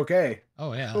that you're okay.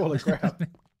 Oh yeah. Holy crap.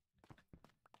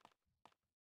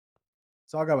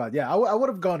 Talk about, yeah, I would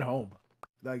have gone home.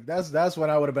 Like that's when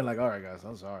I would have been like, all right, guys,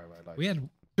 I'm sorry, but like, we had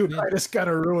dude, we had- I just kind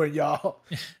of ruined y'all.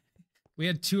 We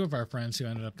had 2 of our friends who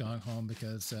ended up going home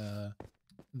because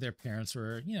their parents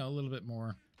were, a little bit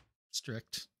more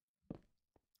strict.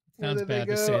 Where Sounds did they bad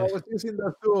to go? say. I was using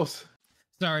those tools.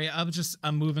 Sorry,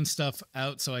 I'm moving stuff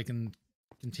out so I can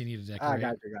continue to I decorate.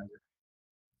 got you.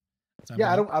 So I'm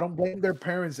Yeah, gonna- I don't blame their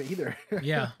parents either.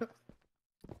 Yeah,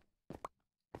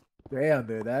 Damn,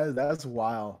 dude, that's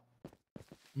wild.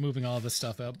 moving all this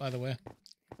stuff out, by the way.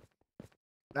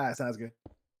 Nah, sounds good.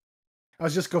 I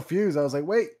was just confused. I was like,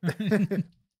 wait.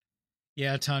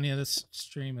 Yeah, Tanya, this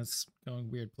stream is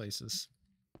going weird places.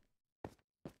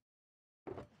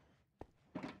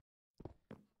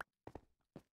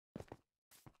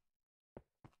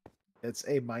 It's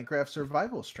a Minecraft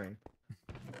survival stream.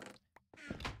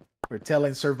 We're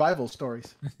telling survival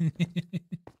stories.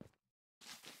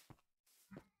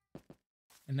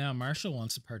 And now Marshall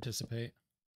wants to participate.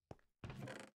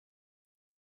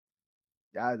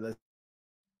 Yeah,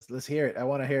 let's hear it. I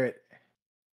want to hear it.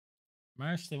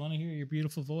 Marsh, they want to hear your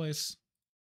beautiful voice.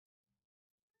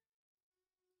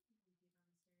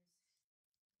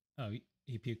 Oh,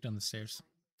 he puked on the stairs.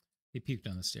 He puked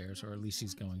on the stairs, or at least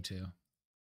he's going to.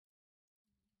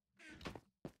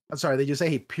 I'm sorry, did you say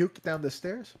he puked down the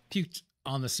stairs? Puked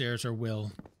on the stairs, or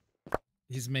will.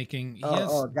 He's making. He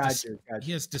Got you.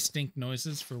 He has distinct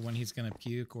noises for when he's gonna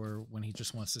puke or when he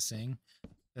just wants to sing.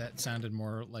 That sounded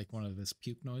more like one of his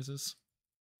puke noises.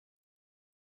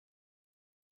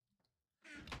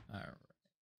 All right.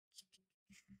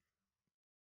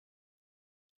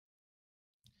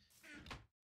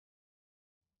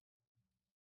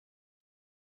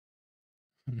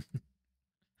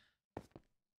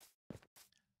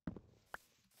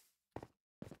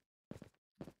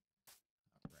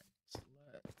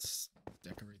 Let's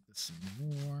decorate this some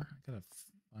more. I gotta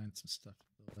find some stuff to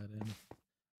fill that in.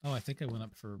 Oh, I think I went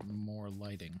up for more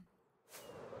lighting.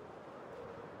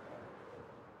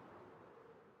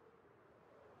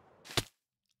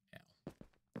 Yeah.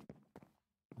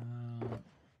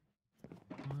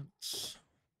 What?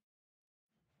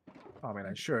 I mean,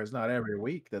 I'm sure it's not every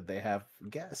week that they have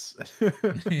guests.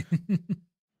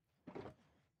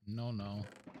 No.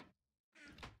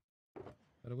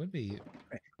 But it would be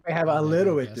They have a Maybe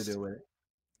little more bit to guests. do with it.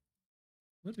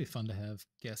 would be fun to have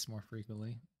guests more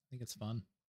frequently. I think it's fun.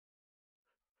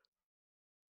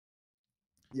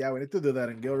 Yeah, we need to do that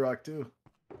in Guild Rock too.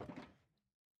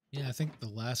 Yeah, I think the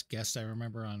last guest I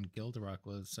remember on Gilderock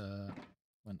was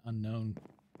when Unknown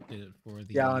did it for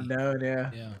the Yeah, Unknown, yeah.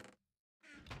 Yeah,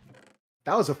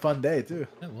 That was a fun day too.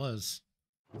 that was.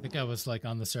 I think I was like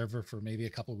on the server for maybe a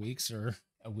couple weeks or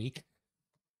a week.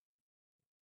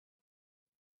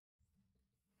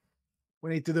 We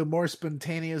need to do more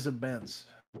spontaneous events.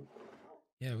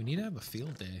 Yeah, we need to have a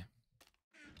field day.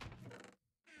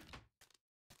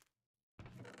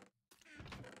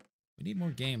 We need more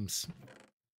games.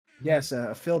 Yes,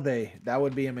 a field day. That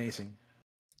would be amazing.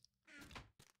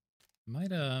 Might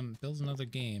build another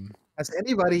game Has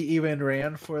anybody even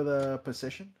ran for the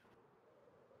position?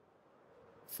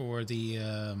 for the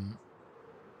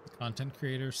content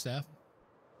creator staff.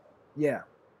 Yeah.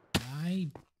 I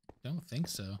don't think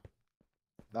so.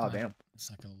 Oh, damn. It's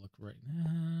not gonna look right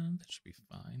now. That should be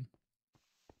fine.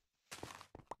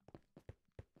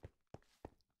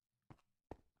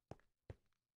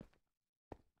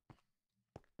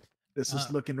 This Uh,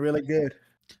 is looking really good.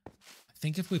 I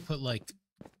think if we put like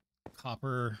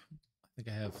copper, I think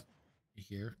I have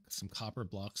here some copper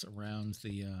blocks around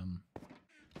the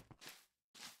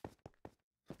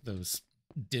those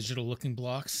digital looking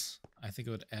blocks. I think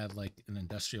it would add like an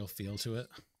industrial feel to it.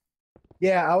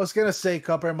 Yeah, I was gonna say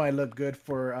copper might look good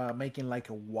for making like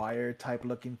a wire type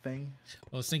looking thing.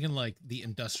 I was thinking like the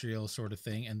industrial sort of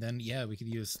thing, and then yeah, we could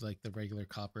use like the regular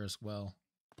copper as well.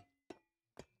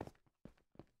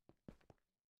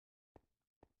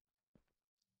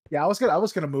 Yeah, I was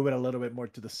gonna move it a little bit more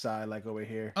to the side, like over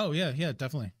here. Oh yeah, yeah,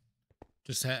 definitely.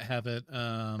 Just have it.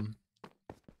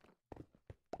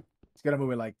 It's gonna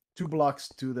move it like 2 blocks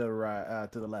to the right,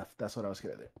 to the left. That's what I was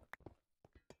gonna do.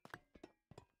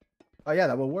 Oh yeah,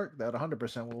 that will work. That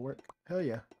 100% will work. Hell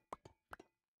yeah.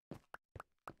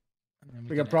 And then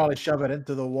We can add- probably shove it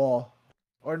into the wall,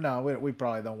 or no, we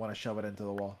probably don't want to shove it into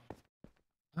the wall.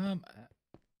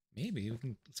 Maybe we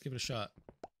can. Let's give it a shot.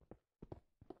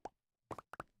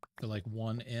 For like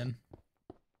one in.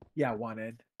 Yeah, one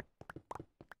end.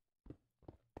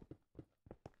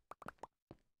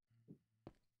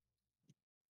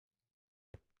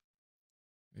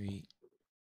 We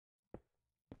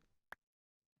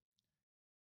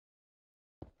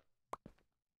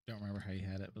don't remember how you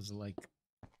had it. Was it like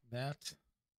that?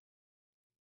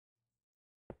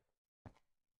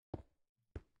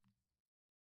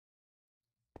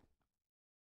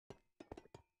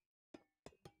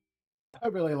 I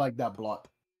really like that block.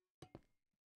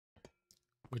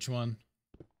 Which one?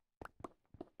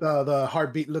 The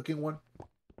heartbeat looking one.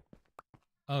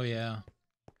 Oh yeah.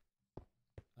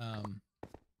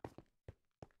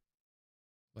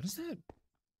 What is that?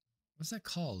 What's that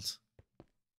called?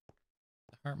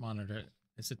 The heart monitor.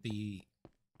 Is it the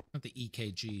not the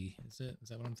EKG? Is it? Is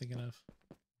that what I'm thinking of?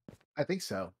 I think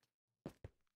so.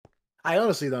 I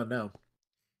honestly don't know,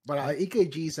 but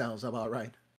EKG sounds about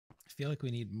right. I feel like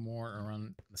we need more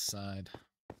around the side.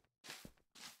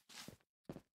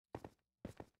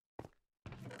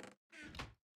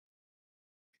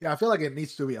 Yeah, I feel like it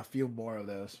needs to be a few more of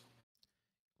those.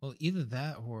 Well, either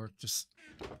that or just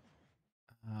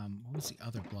what was the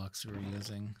other blocks we were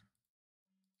using?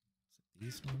 Is it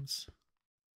these ones?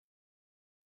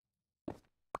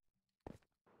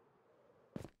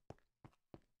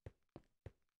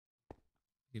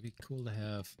 It'd be cool to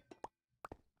have.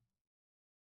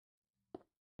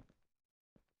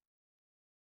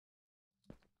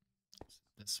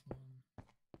 This one.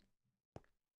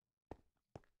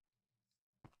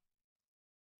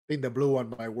 I think the blue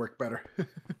one might work better.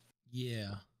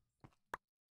 Yeah.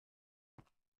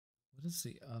 What is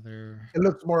the other? It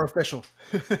looks more official.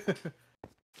 I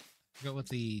forgot what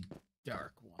the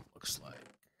dark one looks like.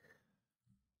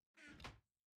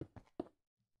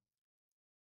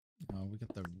 Oh, we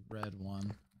got the red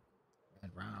one.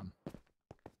 Red rum.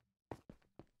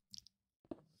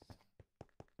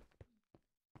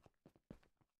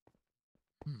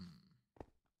 Hmm.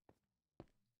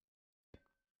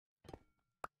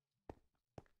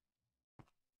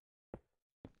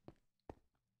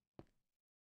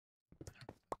 I like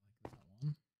that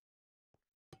one.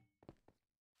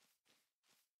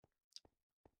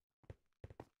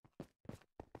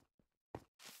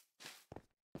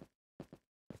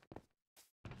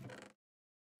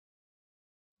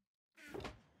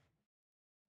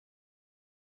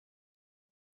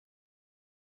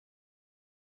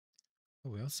 Oh,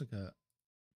 we also got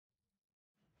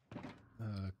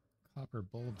copper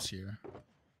bulbs here.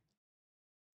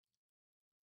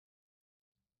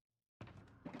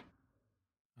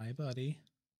 Hi, buddy.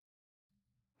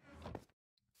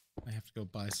 I have to go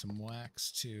buy some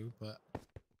wax too, but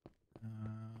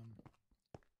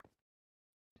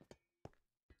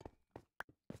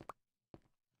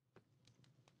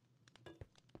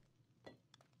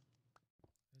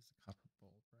there's a copper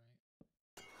bulb,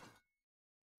 right?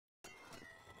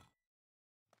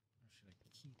 Or should I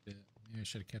keep it? Maybe I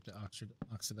should have kept it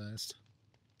oxidized.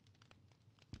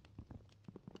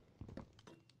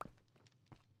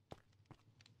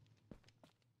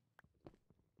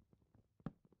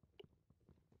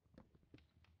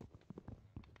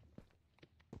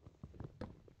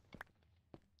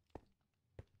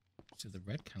 So the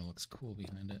red kind of looks cool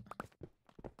behind it.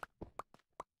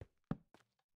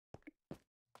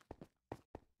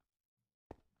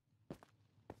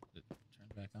 Did it turn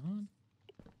back on?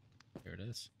 There it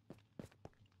is.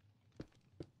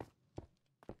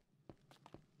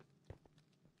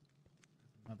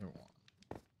 Another one.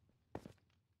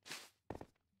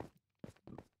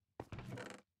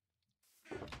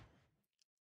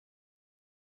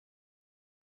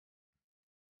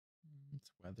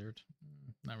 It's weathered.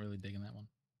 Not really digging that one.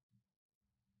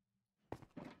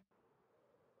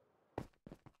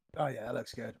 Oh yeah, that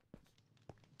looks good.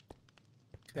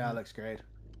 Yeah, that looks great.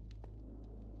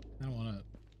 I don't want to.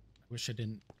 I wish I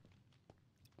didn't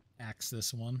axe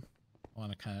this one. I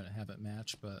want to kind of have it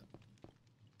match, but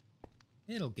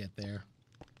it'll get there.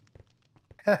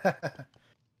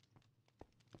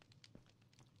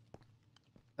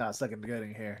 No, it's looking good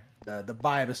in here. The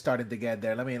vibe is starting to get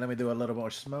there. Let me do a little more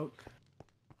smoke.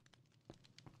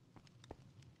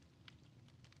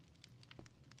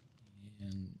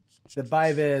 And The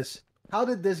vibe is, how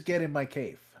did this get in my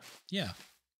cave? yeah,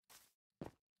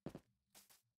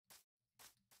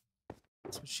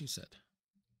 that's what she said.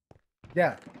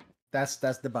 Yeah, that's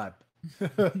the vibe.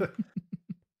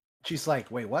 She's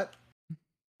like, wait, what?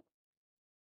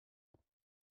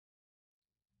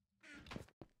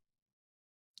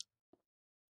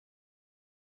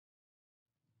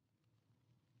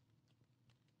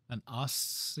 An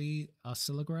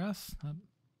oscillograph?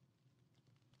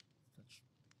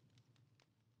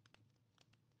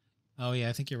 Oh yeah,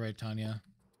 I think you're right, Tanya.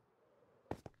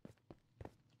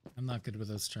 I'm not good with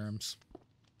those terms.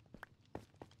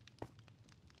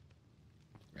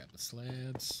 Grab the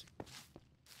slabs.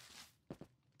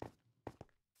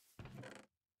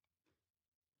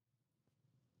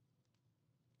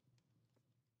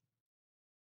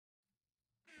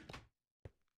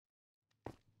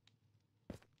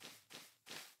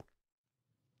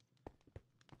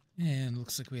 And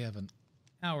looks like we have an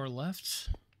hour left.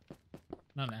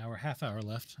 Not an hour, half hour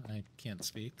left. I can't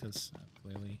speak because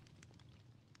clearly.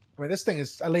 I mean, this thing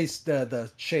is, at least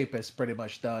the shape is pretty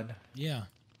much done. Yeah.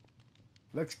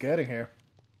 Looks good in here.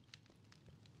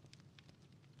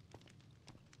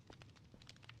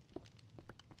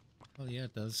 Well, yeah,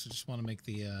 it does. I just want to make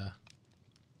the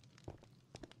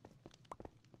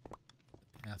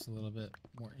path a little bit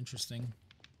more interesting.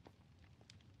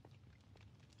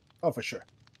 Oh, for sure.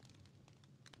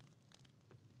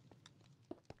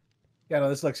 Yeah, no,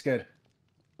 this looks good.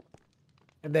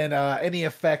 And then any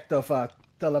effect of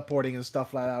teleporting and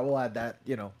stuff like that, we'll add that,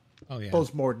 you know, Oh yeah.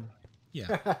 post-mortem.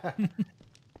 Yeah.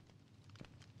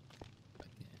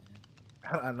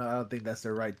 I don't think that's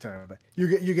the right term, but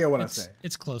you get what I'm saying.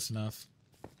 It's close enough.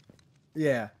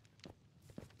 Yeah.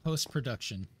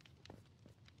 Post-production.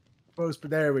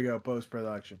 There we go,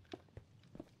 post-production.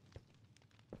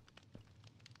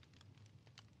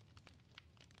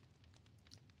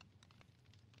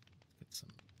 Get some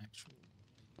actual.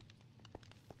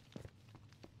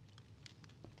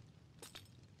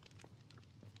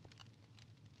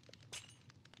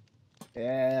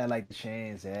 Yeah, I like the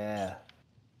chains, yeah.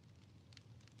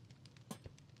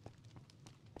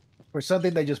 For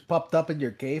something that just popped up in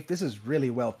your cave, this is really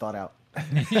well thought out.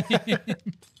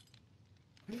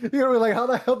 You know, like, how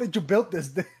the hell did you build this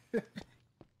thing?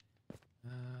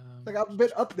 Like, I've been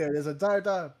up there this entire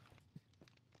time.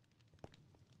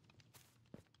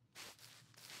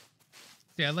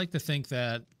 Yeah, I'd like to think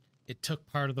that it took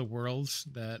part of the world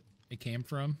that it came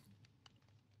from.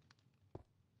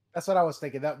 That's what I was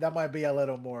thinking. That might be a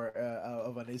little more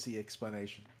of an easy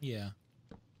explanation. Yeah.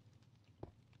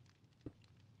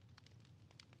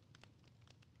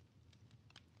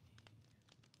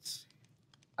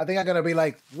 I think I'm gonna be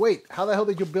like, wait, how the hell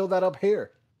did you build that up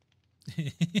here?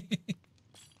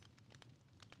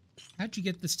 How'd you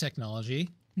get this technology,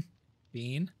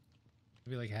 Bean? I'd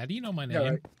be like, how do you know my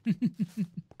name? Yeah, right.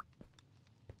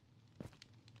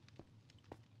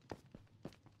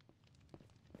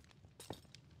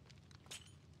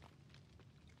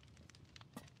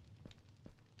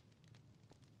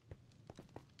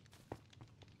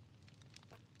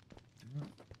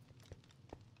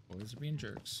 Boys are being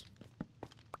jerks.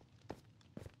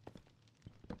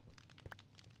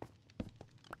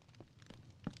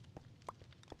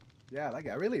 Yeah, like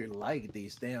I really like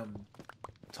these damn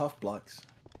tough blocks.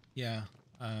 Yeah.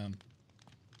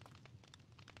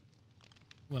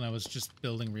 When I was just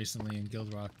building recently in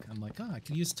Guild Rock, I'm like, oh, I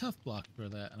could use tough block for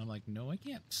that. And I'm like, no, I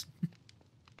can't.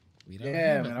 We don't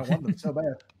Yeah, have man, it. I want them so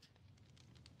bad.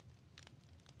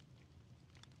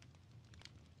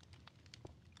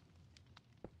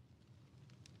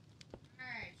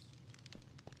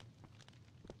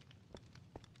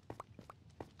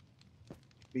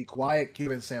 Be quiet,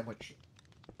 Cuban sandwich.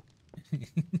 He's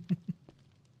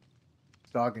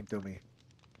talking to me.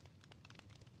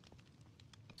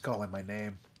 He's calling my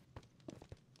name.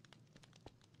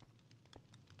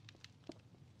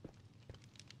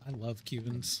 I love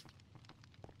Cubans.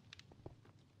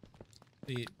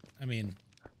 I mean,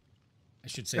 I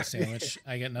should say sandwich.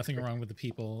 I got nothing wrong with the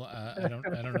people. I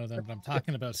don't know them, but I'm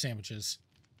talking about sandwiches.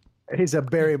 He's a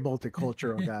very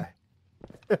multicultural guy.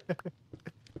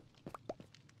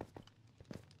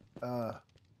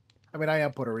 I mean, I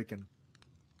am Puerto Rican.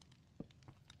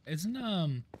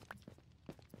 Isn't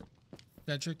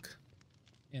Cedric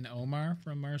and Omar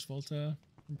from Mars Volta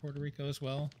from Puerto Rico as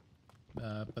well?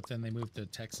 But then they moved to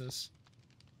Texas.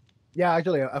 Yeah,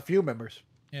 actually, a few members.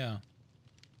 Yeah.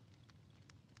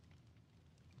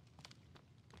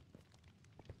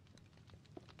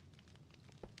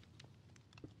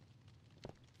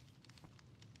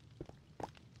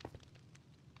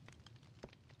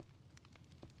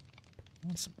 I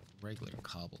want some regular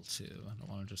cobble too. I don't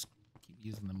want to just keep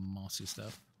using the mossy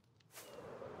stuff.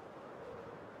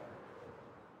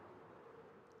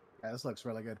 Yeah, this looks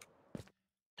really good.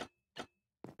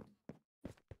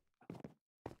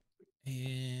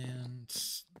 And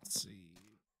let's see.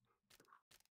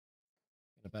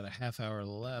 Got about a half hour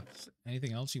left.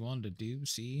 Anything else you wanted to do?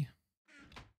 See?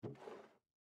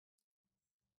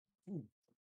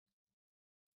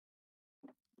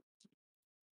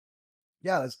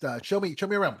 Yeah, let's show me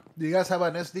around. Do you guys have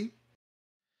an SD?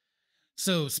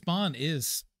 So Spawn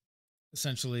is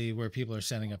essentially where people are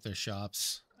setting up their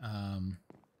shops.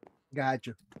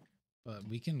 Gotcha. But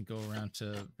we can go around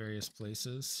to various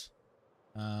places.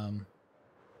 How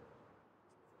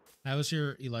was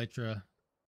your Elytra?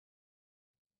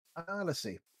 Let's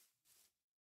see.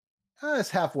 It's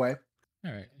halfway.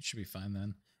 All right, it should be fine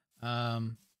then.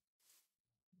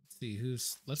 Let's see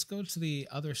let's go to the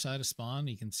other side of Spawn.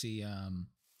 You can see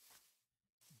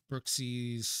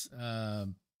Brooksy's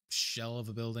shell of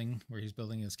a building where he's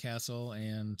building his castle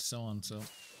and so on. So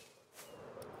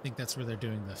I think that's where they're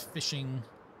doing the fishing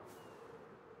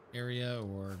area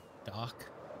or dock.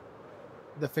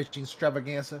 The fishing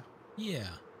extravaganza. Yeah.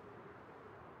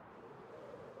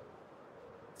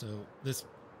 So this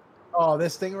Oh,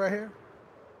 this thing right here?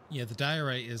 Yeah, the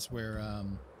diorite is where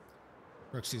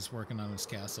Brooksy's working on his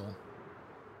castle.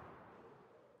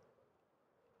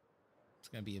 It's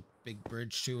gonna be a big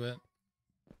bridge to it.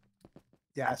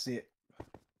 Yeah, I see it.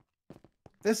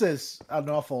 This is an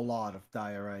awful lot of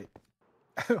diorite.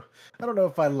 I don't know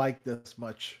if I like this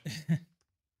much.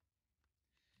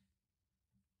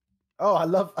 Oh, I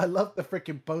love the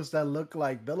freaking posts that look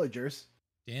like villagers.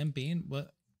 Damn Bean,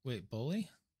 what? Wait, Bully?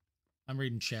 I'm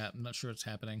reading chat. I'm not sure what's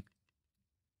happening.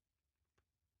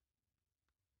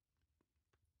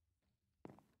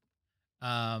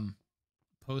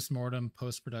 Post-mortem,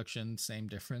 post-production, same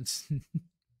difference.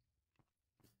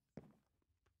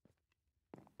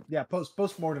 Yeah,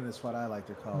 post-mortem is what I like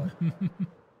to call it.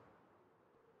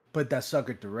 Put that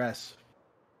sucker to rest.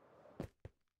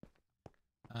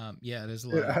 Yeah, it is a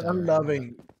Dude, lot. I'm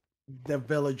loving the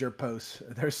villager posts.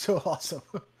 They're so awesome.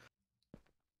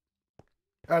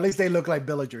 Or at least they look like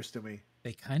villagers to me.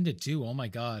 They kind of do. Oh my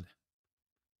god.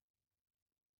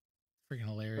 Freaking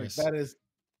hilarious. Like, that is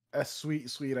a sweet,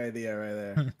 sweet idea right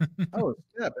there. Oh,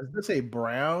 yeah. Is this a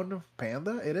brown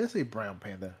panda? It is a brown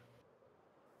panda.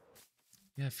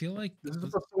 Yeah, I feel like This is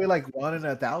supposed to be like 1 in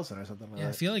 1,000 or something like yeah,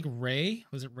 I that. feel like Ray,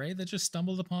 was it Ray that just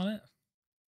stumbled upon it?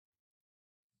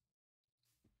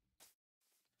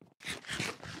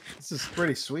 This is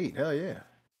pretty sweet. Hell yeah.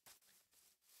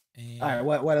 And, All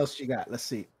right, what else you got? Let's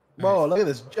see. All right. Whoa, look at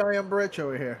this giant bridge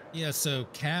over here. Yeah, so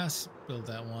Cass built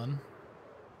that one.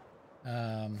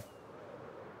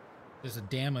 There's a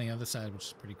dam on the other side, which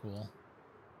is pretty cool.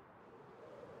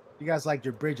 You guys like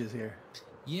your bridges here.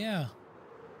 Yeah.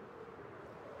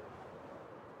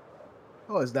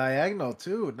 Oh, it's diagonal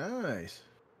too. Nice.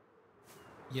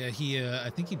 Yeah, I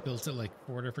think he built it like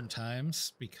 4 different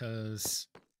times because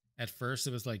at first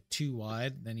it was like too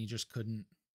wide, then he just couldn't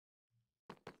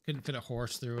fit a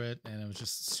horse through it, and it was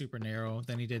just super narrow.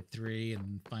 Then he did 3,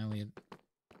 and finally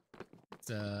it's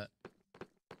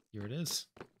here it is.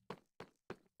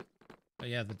 But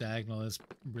yeah, the diagonal is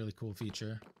a really cool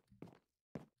feature.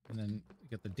 And then you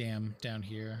got the dam down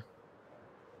here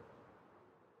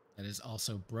that is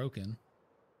also broken.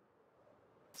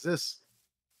 Is this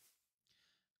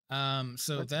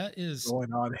So What's that is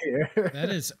going on here? that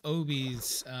is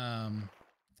Obi's.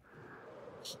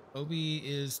 Obi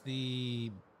is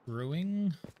the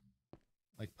brewing,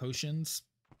 like potions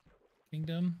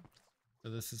kingdom. So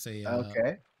this is a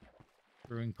Okay.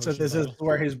 brewing So potion. this is bottle.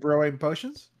 where he's brewing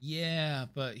potions? Yeah,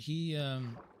 but he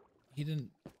didn't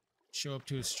show up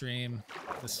to his stream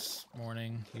this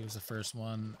morning. He was the first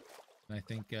one, and I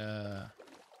think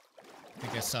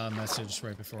I saw a message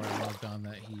right before I logged on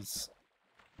that he's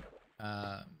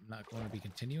not going to be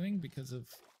continuing because of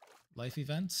life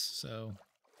events. So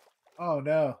Oh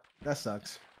no, that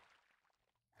sucks.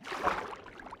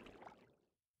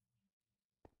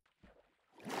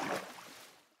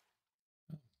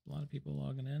 a lot of people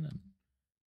logging in and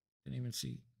didn't even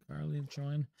see Carly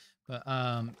join. But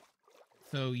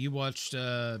so you watched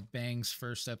Bang's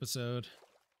first episode.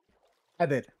 I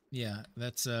did. Yeah,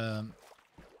 that's the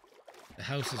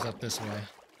house is up this way.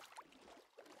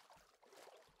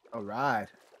 All right.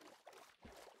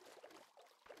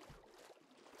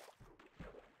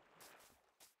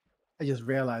 I just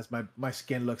realized my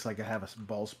skin looks like I have a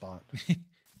bald spot.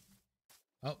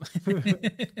 Oh.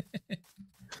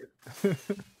 All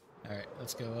right,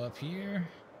 let's go up here.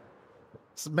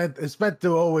 It's meant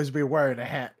to always be wearing a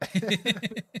hat.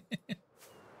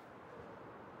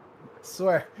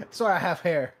 swear I have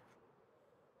hair.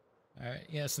 All right,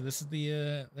 yeah. So this is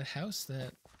the house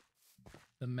that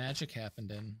the magic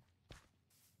happened in.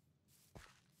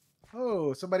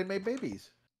 Oh, somebody made babies.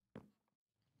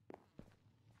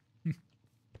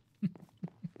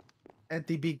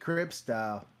 NTB crib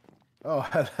style. Oh,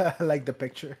 I like the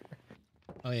picture.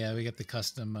 Oh yeah, we got the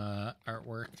custom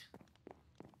artwork.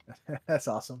 That's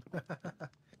awesome.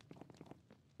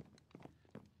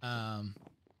 Um.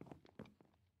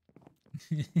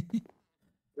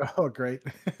 Oh, great.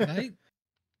 Did I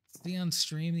see on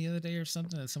stream the other day or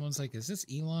something that someone's like, "Is this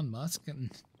Elon Musk?" And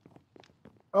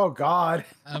Oh God.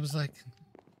 I was like,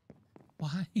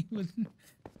 "Why would?"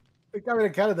 I mean,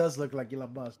 it kind of does look like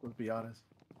Elon Musk, let's be honest.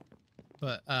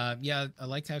 But yeah, I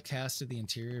like how casted the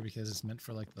interior because it's meant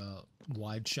for like the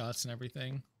wide shots and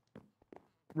everything.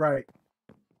 Right.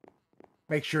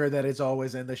 Make sure that it's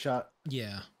always in the shot.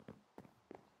 Yeah.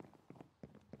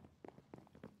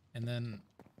 And then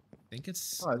I think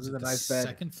it's Oh, this is is it a the nice bed.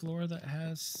 second floor that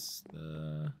has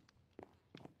the.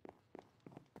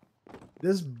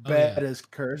 This Oh, bed yeah. is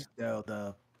cursed though.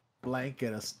 The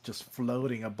blanket is just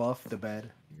floating above the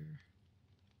bed.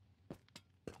 Here.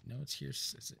 No, it's here.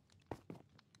 Is it?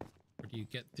 Or do you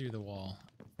get through the wall?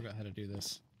 I forgot how to do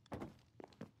this.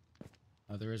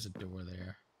 Oh, there is a door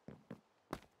there.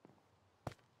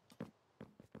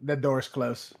 The door's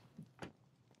close. There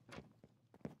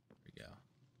we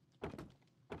go.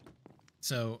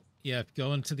 So yeah,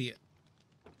 go into the.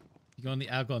 You go on the.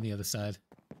 I'll go on the other side.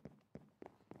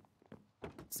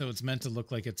 So it's meant to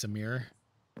look like it's a mirror.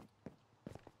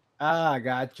 Ah,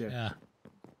 gotcha. Yeah.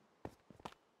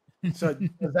 So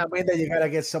does that mean that you gotta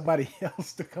get somebody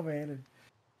else to come in and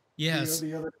Yes.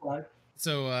 the other side?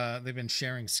 So they've been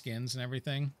sharing skins and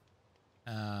everything.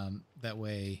 That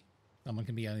way someone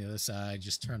can be on the other side,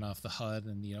 just turn off the HUD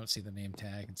and you don't see the name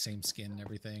tag and same skin and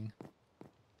everything.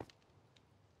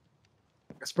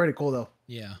 That's pretty cool though.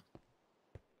 Yeah.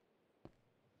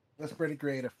 That's pretty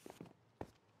creative.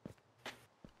 I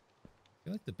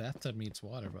feel like the bathtub needs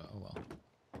water, but oh well.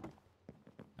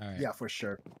 All right. Yeah, for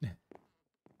sure.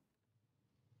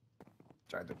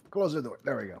 Try to close the door.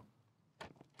 There we go.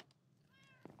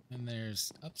 And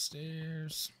there's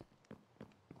upstairs.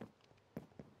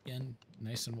 Again,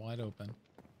 nice and wide open.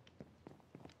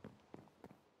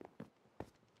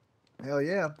 Hell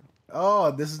yeah.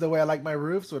 Oh, this is the way I like my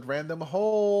roofs with random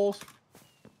holes.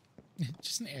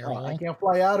 Just an air Oh, hole. I can't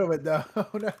fly out of it though. Oh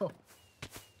no.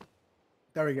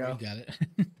 There we go. You got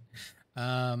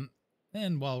it.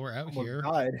 And while we're out Almost here,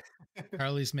 died.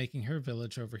 Carly's making her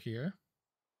village over here.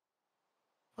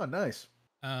 Oh, nice.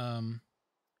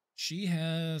 She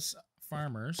has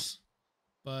farmers,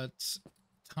 but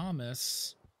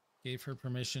Thomas gave her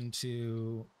permission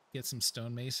to get some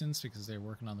stonemasons because they're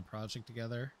working on the project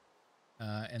together.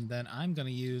 And then I'm going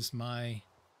to use my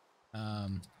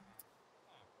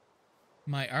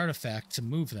my artifact to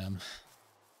move them.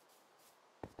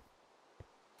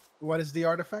 What is the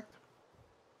artifact?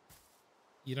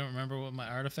 You don't remember what my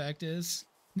artifact is?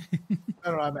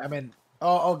 I don't know. I mean,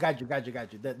 oh, got you.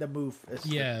 The move. Is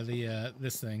Yeah, the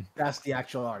this thing. that's the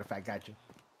actual artifact. Got you.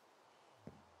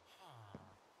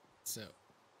 So.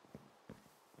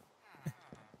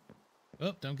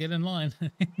 Oh, don't get in line.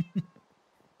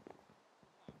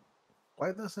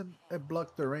 Why doesn't it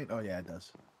block the rain? Oh yeah, it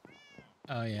does.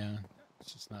 Oh yeah,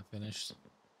 it's just not finished.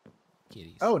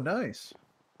 Kitties. Oh, nice.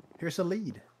 Here's a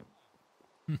lead.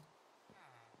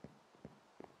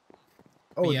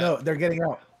 Oh Yeah. no, they're getting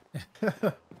out.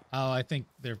 Oh, I think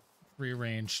they're free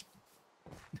range.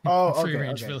 Oh, Free okay.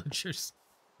 range Okay. villagers.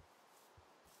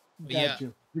 But Got yeah,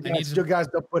 you. You I need guys, to- you guys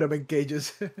don't put them in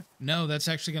cages. no, that's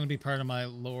actually going to be part of my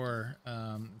lore.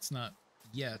 It's not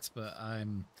yet, but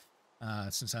I'm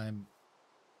since I'm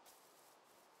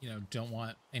don't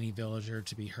want any villager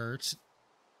to be hurt,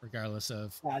 regardless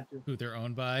of Got you. who they're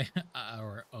owned by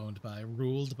or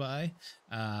ruled by.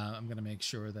 I'm going to make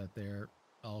sure that they're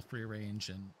all free range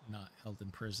and not held in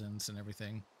prisons and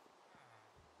everything.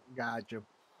 Got you.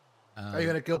 Um, Are you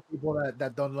gonna kill people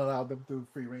that don't allow them to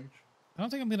free range? I don't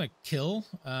think I'm gonna kill.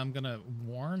 I'm gonna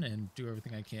warn and do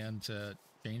everything I can to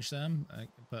change them.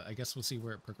 But I guess we'll see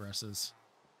where it progresses.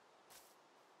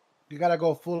 You gotta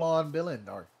go full on villain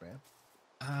arc,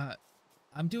 man.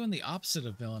 I'm doing the opposite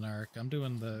of villain arc. I'm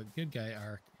doing the good guy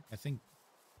arc. I think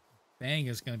Bang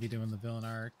is going to be doing the villain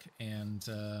arc, and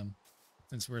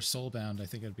since we're soulbound, I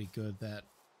think it'd be good that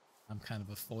I'm kind of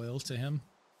a foil to him.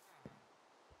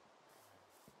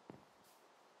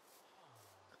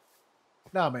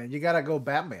 No, man, you gotta go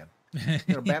Batman.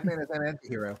 You know, Batman is an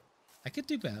anti-hero. I could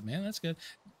do Batman. That's good.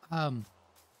 Did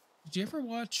you ever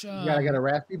watch? You gotta get a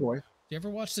raspy boy. Did you ever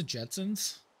watch the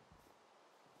Jetsons?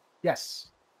 Yes.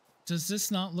 Does this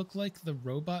not look like the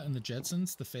robot in the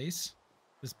Jetsons? The face,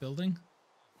 this building.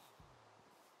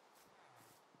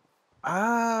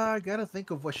 I gotta think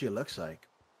of what she looks like.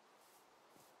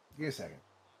 Give me a second.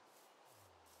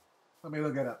 Let me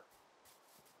look it up.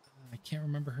 I can't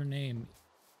remember her name.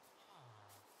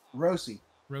 Rosie.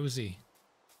 Rosie.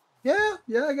 Yeah,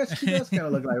 I guess she does kind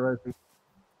of look like Rosie.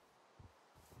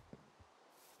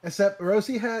 Except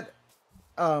Rosie had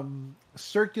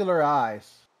circular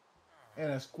eyes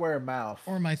and a square mouth.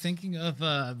 Or am I thinking of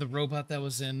the robot that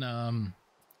was in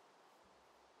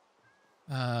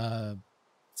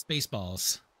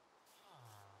Spaceballs?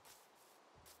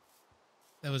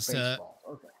 That was Baseball.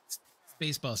 Okay.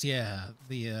 Spaceballs. Yeah,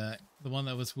 the one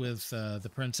that was with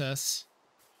the princess.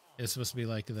 It's supposed to be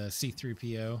like the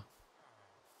C-3PO.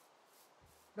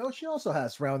 No, she also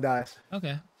has round eyes.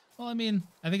 Okay. Well, I mean,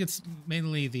 I think it's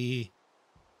mainly the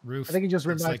roof. I think it just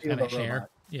it's reminds you of kinda a robot.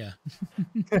 Yeah.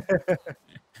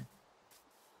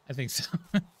 I think so.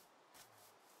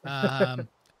 All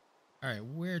right,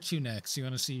 where to next? You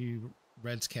want to see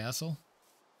Red's castle?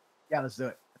 Yeah, let's do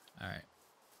it. All right.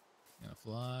 Gonna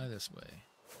fly this way.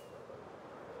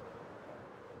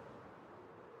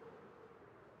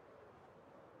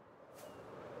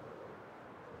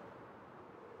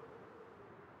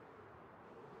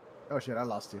 Oh shit, I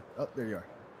lost you. Oh, there you are.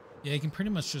 Yeah, you can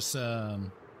pretty much just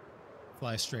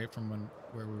fly straight from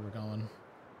where we were going.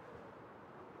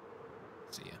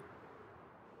 See ya.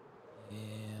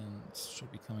 And should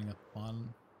be coming up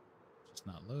on. Just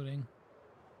not loading.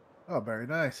 Oh, very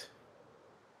nice.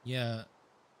 Yeah. I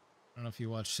don't know if you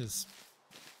watched his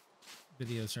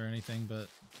videos or anything, but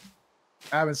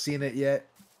I haven't seen it yet.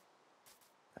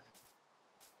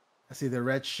 I see the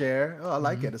red share. Oh, I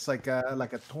like it. It's like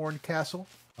a torn castle.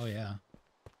 oh yeah,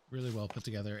 really well put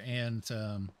together. And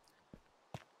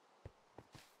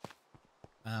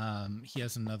he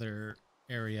has another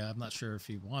area. I'm not sure if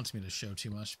he wants me to show too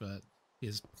much, but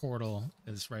his portal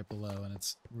is right below, and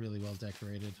it's really well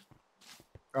decorated.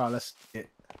 Oh, let's see it.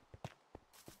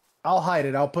 I'll hide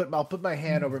it. I'll put my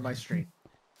hand over my stream.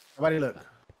 Everybody look. I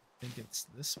think it's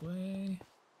this way.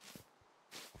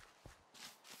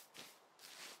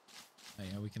 Oh,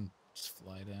 yeah, we can just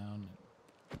fly down.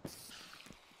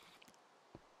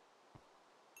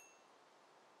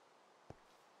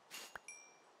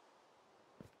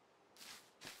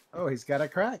 Oh, he's got a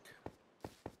crack.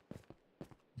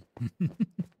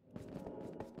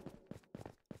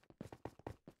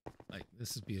 Like,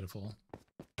 this is beautiful.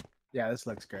 Yeah, this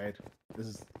looks great. This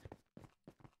is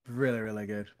really, really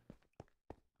good.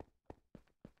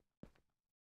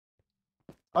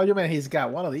 Oh, you mean he's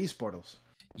got one of these portals?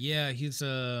 Yeah, he's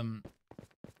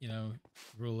you know,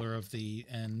 ruler of the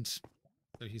end.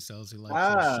 So he sells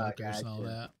electric shelters and all gotcha.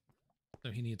 that.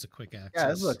 So he needs a quick access. Yeah,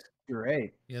 this looks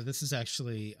great. Yeah, this is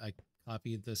actually, I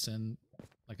copied this in,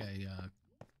 like I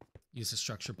used a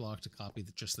structure block to copy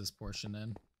just this portion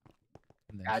in.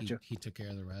 And then Gotcha. he took care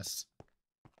of the rest.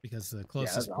 Because the that's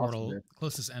closest awesome, portal, dude.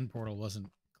 closest end portal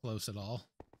wasn't close at all.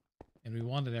 And we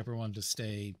wanted everyone to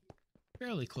stay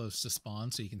fairly close to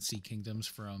spawn so you can see kingdoms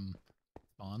from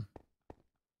spawn.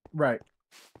 Right.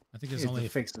 I think He there's needs only to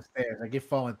fix the stairs. I get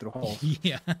falling through holes.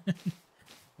 yeah.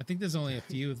 I think there's only a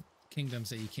few kingdoms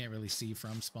that you can't really see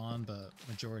from spawn, but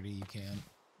majority you can.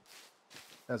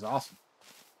 That's awesome.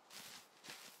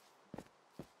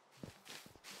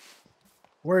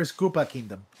 Where is Koopa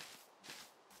Kingdom?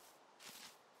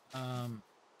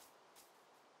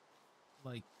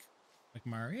 Like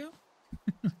Mario?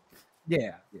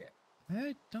 Yeah.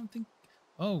 I don't think.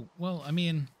 Oh well, I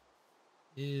mean,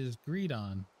 is Greed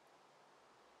on?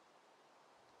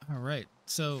 All right,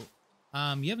 so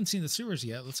you haven't seen the sewers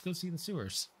yet. Let's go see the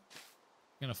sewers.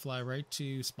 Gonna fly right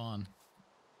to spawn.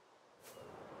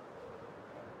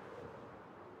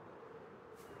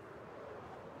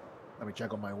 Let me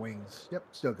check on my wings. Yep,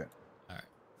 still good. All right.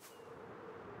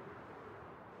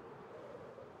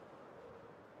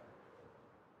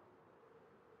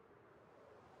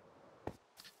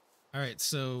 All right,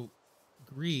 so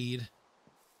Greed,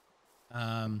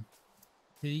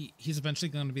 he's eventually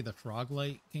going to be the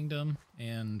Froglight Kingdom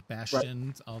and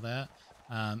Bastion, all that.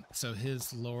 So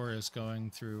his lore is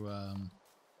going through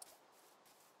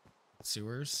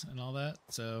sewers and all that.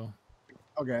 So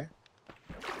Okay.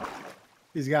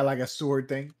 He's got like a sword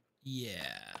thing.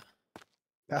 Yeah,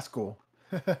 That's cool.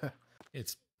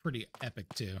 it's pretty epic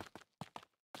too.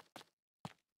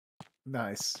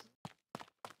 Nice.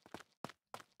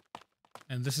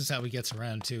 And this is how he gets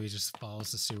around too. He just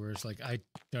follows the sewers. Like I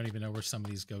don't even know where some of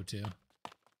these go to.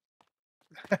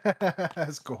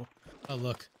 That's cool. Oh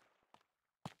look,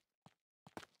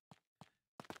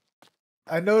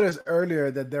 I noticed earlier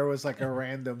that there was like a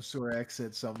random sewer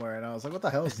exit somewhere, and I was like, "What the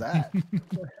hell is that?"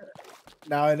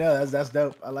 Now I know. That's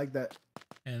dope. I like that.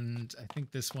 and I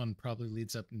think this one probably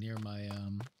leads up near my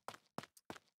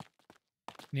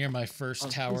first On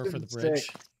tower for the season bridge.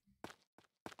 6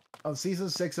 On season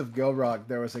 6 of Go Rock,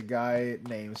 there was a guy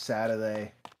named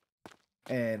Saturday,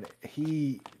 and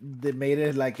they made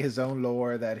it like his own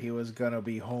lore that he was gonna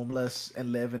be homeless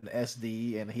and live in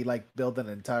SD, and he like built an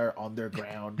entire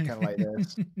underground kind of like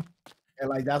this. And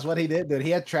like that's what he did, dude.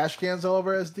 He had trash cans all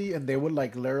over SD, and they would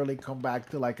like literally come back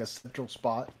to like a central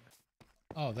spot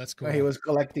Oh, that's cool. where he was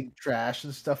collecting trash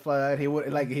and stuff like that. He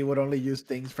would only use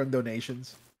things from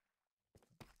donations.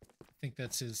 I think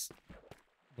that's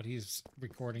what he's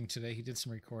recording today. He did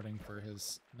some recording for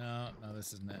his. No,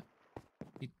 this isn't it.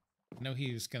 I know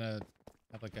he was gonna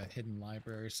have like a hidden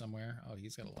library somewhere. Oh,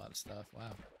 he's got a lot of stuff.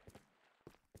 Wow.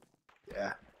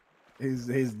 Yeah, he's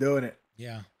doing it.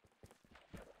 Yeah.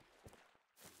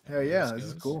 Hell yeah, This this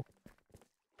is goes. cool.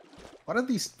 What are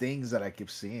these things that I keep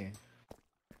seeing?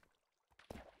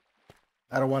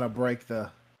 I don't want to break the.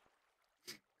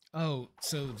 Oh,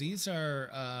 so these are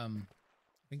I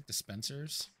think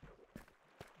dispensers.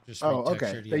 Just Oh, okay.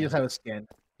 retextured, They yeah. just have a skin.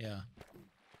 Yeah.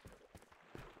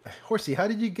 Horsey, how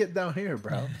did you get down here,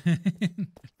 bro?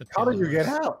 The How did you get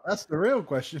pillars. out? That's the real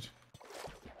question.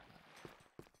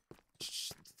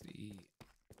 I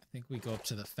think we go up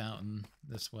to the fountain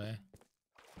this way.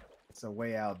 It's a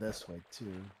way out this way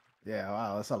too. Yeah,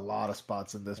 wow, that's a lot of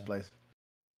spots in this Yeah. place.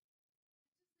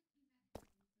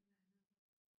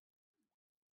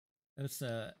 It's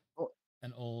Oh.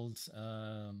 an old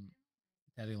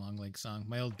Daddy Long Leg song.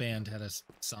 My old band had a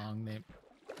song name.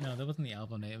 No, that wasn't the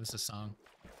album name. It was a song.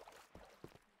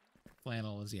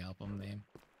 Flannel is the album name.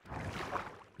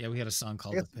 Yeah, we had a song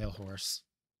called guess- The Pale Horse.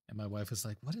 And my wife was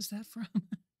like, what is that from?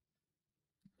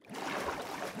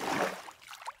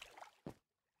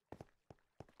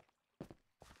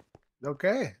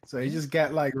 Okay, so you Yeah. just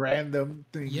got like random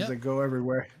things Yep. that go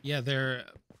everywhere. Yeah,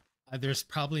 there's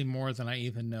probably more than I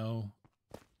even know,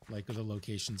 like the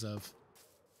locations of.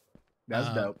 That's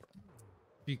Uh, dope.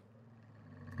 If you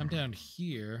come down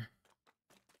here,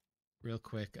 real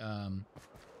quick,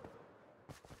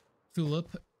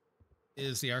 Tulip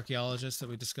is the archaeologist that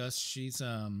we discussed. She's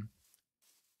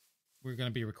we're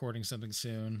gonna be recording something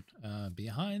soon,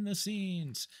 behind the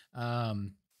scenes,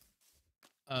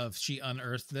 of she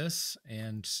unearthed this,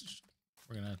 and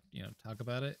we're gonna talk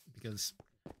about it because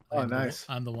Oh, I'm nice.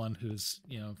 I'm the one who's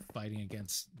fighting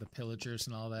against the pillagers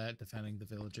and all that, defending the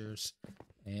villagers,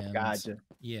 and Gotcha.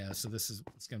 yeah, so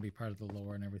it's gonna be part of the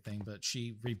lore and everything. But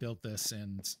she rebuilt this,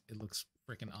 and it looks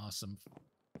freaking awesome.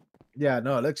 Yeah,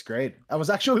 no, it looks great. I was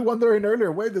actually wondering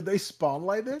earlier, where did they spawn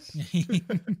like this?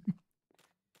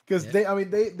 Because Yeah.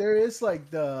 there is like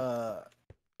the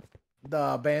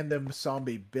abandoned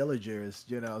zombie villagers,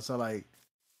 so like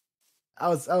I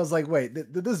was like, wait,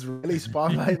 did this really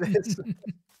spawn like this?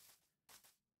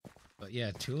 But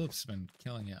yeah, Tulip's been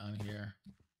killing it on here.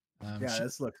 Yeah,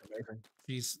 this looks amazing.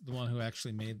 She's the one who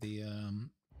actually made the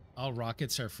all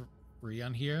rockets are free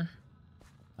on here.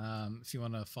 If you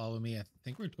want to follow me, I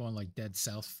think we're going like dead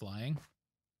south flying.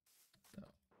 So.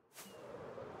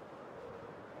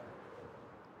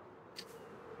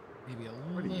 Maybe a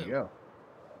little Where did you bit. go?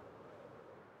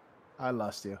 I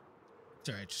lost you. It's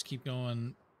all right. Just keep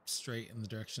going straight in the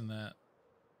direction that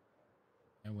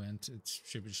I went. It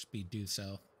should just be due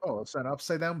south. Oh, it's an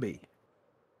upside down B.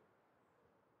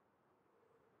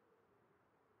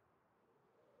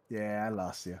 Yeah, I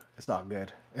lost you. It's not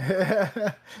good.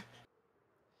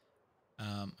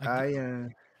 I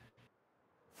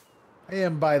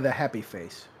am by the happy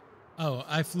face. Oh,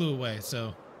 I flew away.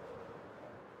 So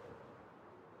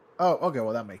Oh, okay.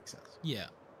 Well, that makes sense. yeah,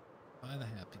 by the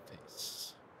happy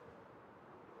face.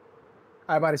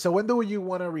 All right, buddy. So when do you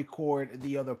want to record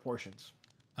the other portions?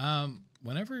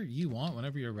 Whenever you want,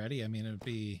 whenever you're ready. I mean, it would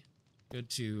be good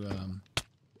to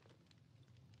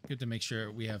make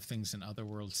sure we have things in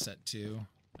Otherworld set too.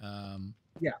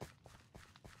 Yeah.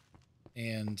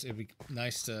 And it'd be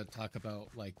nice to talk about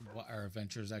like what our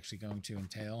adventure is actually going to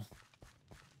entail.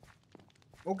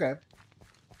 Okay.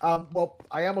 Well,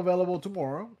 I am available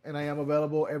tomorrow, and I am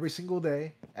available every single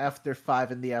day after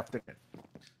 5 in the afternoon.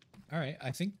 All right,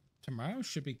 I think Tomorrow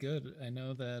should be good. I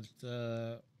know that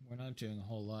we're not doing a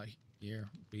whole lot here.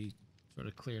 We sort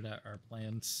of cleared out our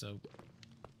plans, so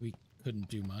we couldn't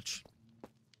do much.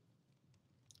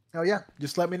 Oh yeah,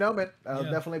 just let me know, man. I'll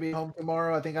Yeah. definitely be home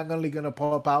tomorrow. I think I'm only gonna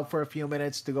pop out for a few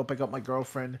minutes to go pick up my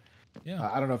girlfriend. Yeah.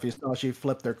 I don't know if you saw, she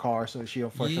flipped her car, so she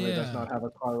unfortunately does Yeah. not have a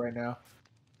car right now.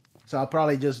 So I'll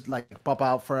probably just like pop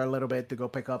out for a little bit to go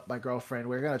pick up my girlfriend.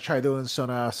 We're gonna try doing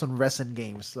some resin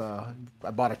games. I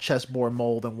bought a chessboard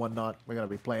mold and whatnot. We're gonna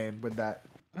be playing with that.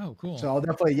 Oh, cool. So I'll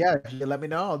definitely, yeah, if you let me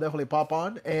know, I'll definitely pop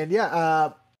on. And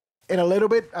yeah, in a little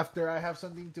bit after I have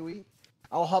something to eat,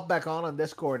 I'll hop back on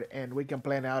Discord and we can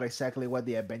plan out exactly what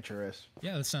the adventure is.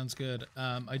 Yeah, that sounds good.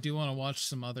 I do want to watch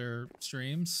some other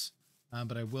streams,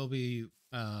 but I will be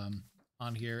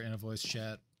on here in a voice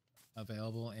chat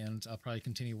available, and I'll probably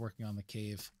continue working on the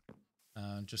cave,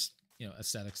 just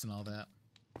aesthetics and all that.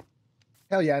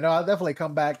 Hell yeah, no, I'll definitely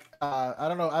come back. I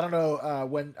don't know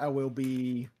when I will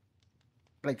be.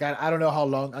 Like I don't know how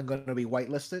long I'm gonna be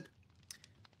whitelisted.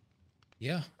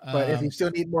 Yeah, But if you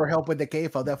still need more help with the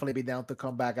cave, I'll definitely be down to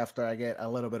come back after I get a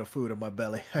little bit of food in my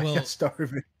belly. I Well, get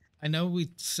starving. I know we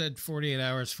said 48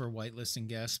 hours for whitelisting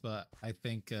guests, but I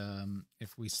think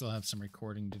if we still have some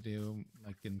recording to do,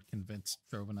 I can convince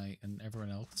Trovanite and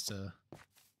everyone else to,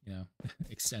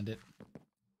 extend it.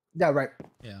 Yeah, right.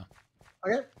 Yeah.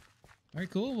 Okay. All right,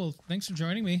 cool. Well, thanks for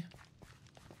joining me.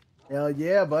 Hell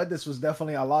yeah, bud. This was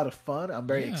definitely a lot of fun. I'm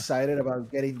very Yeah. excited about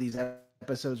getting these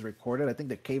episodes recorded. I think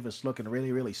the cave is looking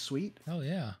really, really sweet. Hell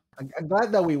yeah. I'm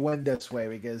glad that we went this way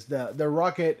because the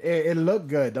rocket, it looked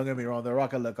good. Don't get me wrong. The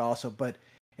rocket looked awesome, but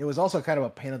it was also kind of a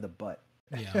pain in the butt.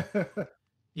 Yeah.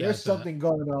 Yeah, There's but- something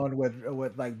going on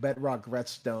with like Bedrock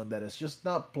Redstone that is just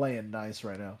not playing nice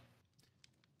right now.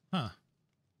 Huh.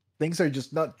 Things are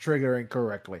just not triggering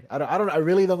correctly. I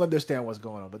really don't understand what's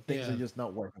going on, but things Yeah. are just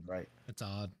not working right. That's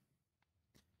odd.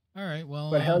 All right.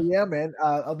 Well, But hell yeah, man.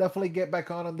 I'll definitely get back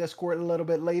on Discord a little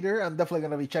bit later. I'm definitely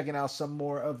going to be checking out some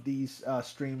more of these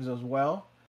streams as well.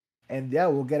 And yeah,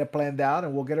 we'll get it planned out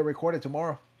and we'll get it recorded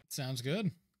tomorrow. sounds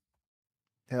good.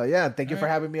 Hell yeah. Thank you All for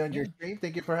right. having me on your Yeah. stream.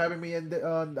 Thank you for having me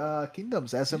on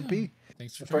Kingdoms SMP.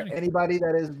 Thanks for For joining. anybody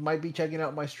that might be checking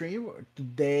out my stream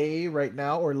today, right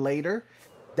now, or later,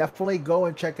 definitely go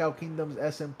and check out Kingdoms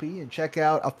SMP and check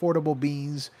out Affordable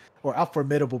Beans or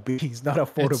Formidable Beans, not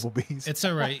Affordable Beans. It's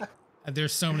all right.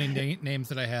 There's so many names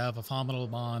that I have of Homital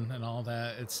Bon and all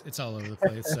that. It's all over the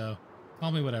place. So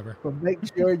call me whatever. But make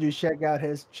sure you check out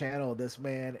his channel. This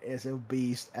man is a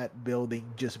beast at building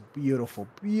just beautiful,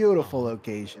 beautiful Aw.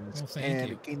 locations. Well, thank And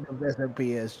you. Kingdoms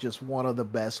SMP is just one of the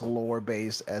best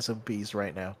lore-based SMPs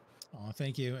right now. Oh,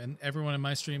 thank you. And everyone in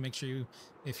my stream, make sure you,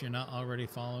 if you're not already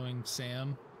following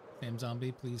Sam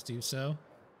Zombie, please do so.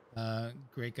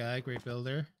 Great guy, great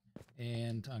builder,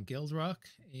 and on Guild Rock,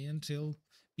 and he'll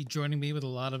be joining me with a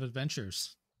lot of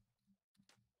adventures.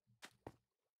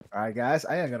 All right, guys,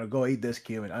 I am gonna go eat this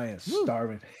cumin. I am Woo.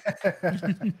 starving.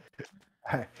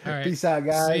 All right. Peace out,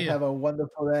 guys. See ya. Have a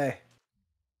wonderful day.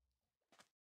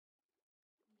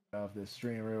 Off this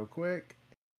stream real quick.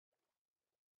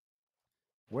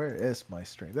 Where is my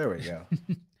stream? There we go.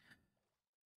 All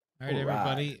right,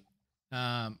 Alright.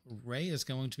 everybody. Ray is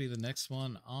going to be the next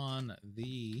one on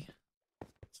the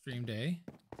stream day.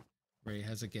 Ray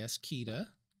has a guest, Kita.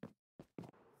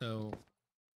 So,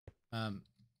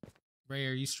 Ray,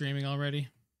 are you streaming already?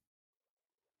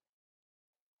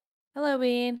 Hello,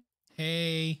 Bean.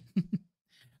 Hey,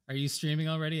 are you streaming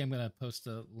already? I'm gonna post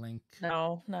a link.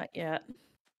 No, not yet.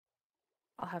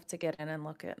 I'll have to get in and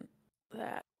look at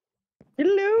that.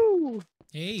 Hello.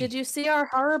 Hey, Did you see our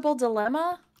horrible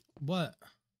dilemma what?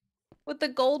 with the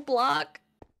gold block?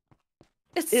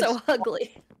 It's so It's-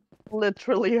 ugly.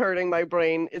 Literally hurting my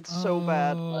brain. It's so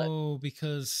bad. But Oh,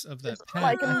 because of that it's pack.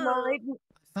 like Ah. right.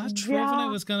 I thought yeah.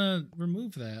 Trovanite was gonna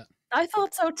remove that. I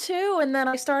thought so too, and then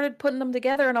I started putting them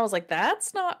together, and I was like,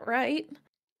 "That's not right."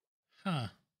 Huh.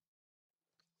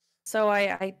 So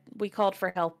we called for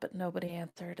help, but nobody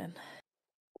answered, and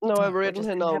No, I've We're written just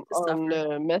him gonna on, have to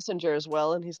suffer. Messenger as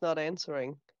well, and he's not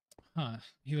answering. Huh.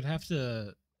 He would have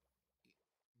to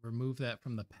remove that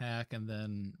from the pack and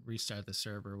then restart the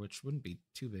server, which wouldn't be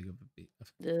too big of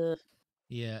a ugh.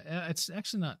 Yeah, it's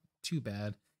actually not too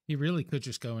bad. He really could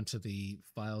just go into the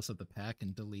files of the pack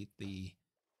and delete the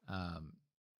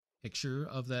picture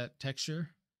of that texture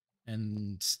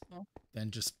and Oh. then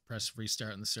just press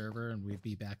restart in the server and we'd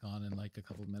be back on in like a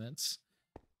couple of minutes.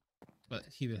 But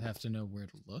he would have to know where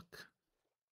to look.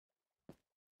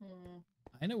 Hmm.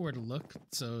 I know where to look,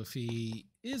 so if he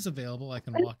is available, I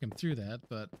can walk him through that.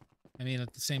 But I mean,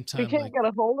 at the same We time, can't like, get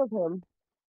a hold of him.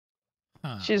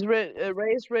 Huh.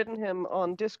 Ray's written him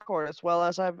on Discord as well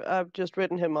as I've just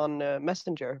written him on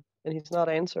Messenger, and he's not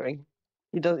answering.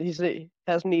 He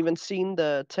hasn't even seen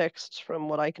the texts from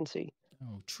what I can see.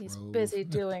 Oh, He's Trove. busy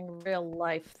doing real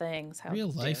life things. How Real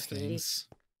dare life he. things.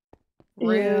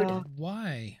 Rude. Yeah.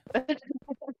 Why?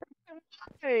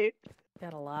 Hey,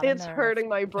 Got a lot of it's nerve. hurting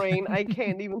my brain. I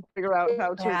can't even figure out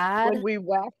how to Bad? when we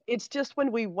wax. It's just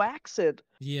when we wax it,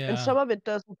 Yeah. and some of it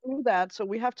doesn't do that. So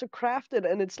we have to craft it,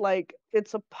 and it's like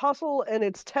it's a puzzle, and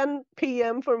it's 10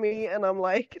 p.m. for me, and I'm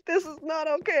like, this is not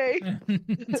okay.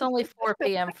 It's only 4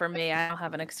 p.m. for me. I don't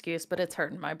have an excuse, but it's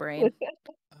hurting my brain.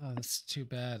 Oh, that's too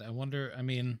bad. I wonder, I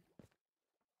mean,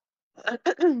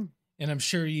 and I'm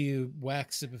sure you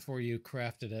waxed it before you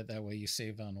crafted it. That way you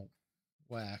save on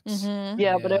wax. Mhm.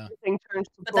 Yeah, but everything turns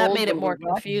to But that gold made it when more we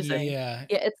wax. confusing. Yeah.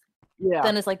 Yeah,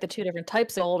 then it's like the two different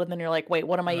types of gold, and then you're like, wait,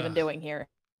 what am I even Ugh. doing here?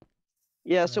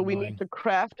 Yeah, So so we annoying. need to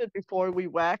craft it before we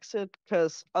wax it,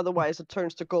 because otherwise it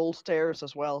turns to gold stairs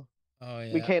as well. Oh,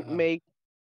 yeah. We can't make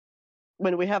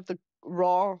when we have the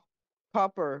raw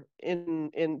copper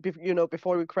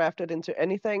before we craft it into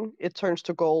anything, it turns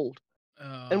to gold.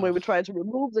 And when we try to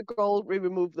remove the gold, we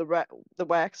remove the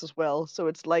wax as well. So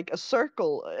it's like a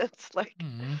circle. It's like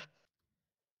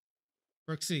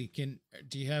Brooksy,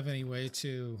 do you have any way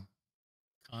to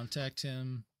contact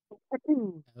him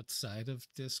outside of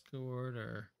Discord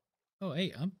or? Oh,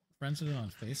 hey, I'm friends with him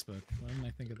on Facebook. Why didn't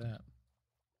I think of that?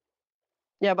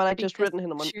 Yeah, but I just Because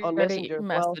written him she on already Messenger as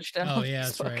well. messaged him Oh, on yeah,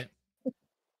 that's Facebook. right.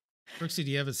 Brooksy,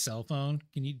 do you have his cell phone?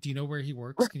 Do you know where he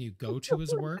works? Can you go to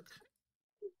his work?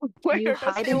 Where You does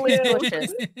hide he in his live?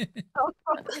 bushes. How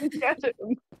do we get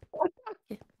him?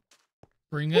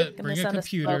 Bring Gonna a send a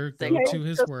computer, smoke go signal. to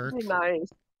his Just work. be nice.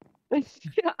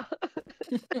 Yeah.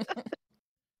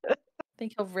 I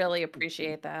think he'll really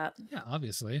appreciate that. Yeah,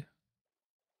 obviously.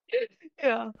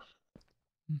 Yeah.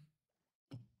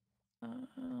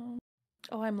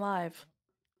 Oh, I'm live.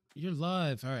 You're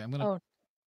live. All right, I'm gonna Oh,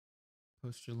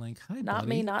 post your link. Hi, not buddy.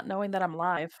 me not knowing that I'm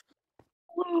live.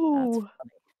 That's Woo.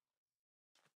 funny.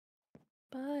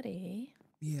 Buddy.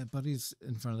 Yeah, buddy's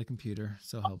in front of the computer.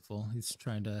 So helpful. He's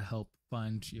trying to help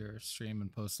find your stream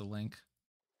and post a link.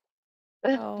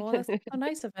 Oh, well, that's so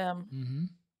nice of him. Mm-hmm.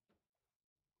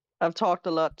 I've talked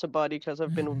a lot to Buddy because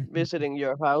I've been visiting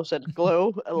your house at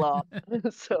Glow a lot.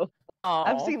 So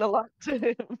I've Oh, seen a lot to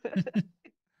him.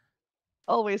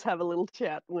 Always have a little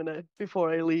chat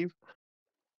before I leave.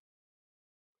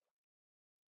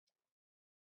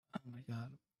 Oh my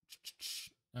god.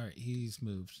 All right, he's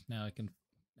moved. Now I can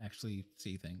actually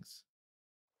see things.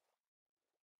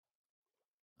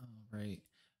 All right.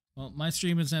 Well, my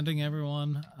stream is ending,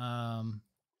 everyone.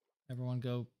 Everyone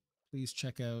go please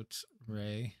check out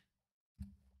Ray.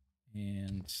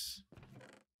 And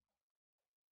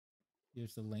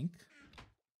here's the link.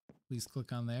 Please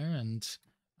click on there, and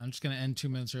I'm just gonna end 2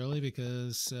 minutes early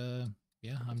because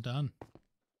yeah, I'm done.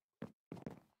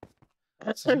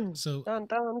 So Dun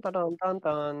dun dun dun dun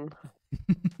dun.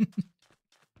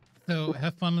 so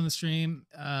have fun on the stream.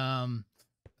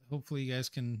 Hopefully you guys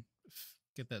can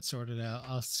get that sorted out.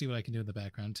 I'll see what I can do in the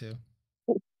background too.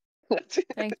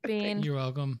 thanks, Bean. You're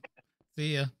welcome.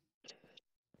 See ya.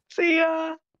 See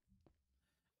ya.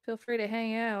 Feel free to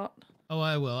hang out Oh,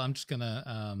 I will. I'm just gonna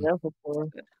Yeah, for sure.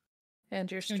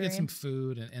 and your gonna get some stream.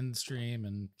 food and end the stream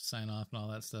and sign off and all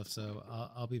that stuff. So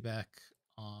I'll be back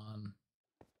on.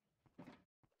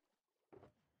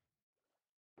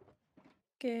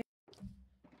 Okay.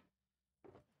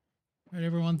 All right,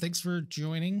 everyone. Thanks for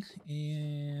joining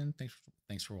and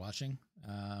thanks for watching.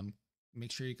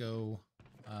 Make sure you go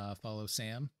follow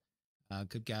Sam.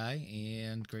 Good guy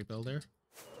and great builder.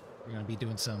 We're gonna be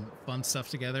doing some fun stuff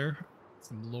together.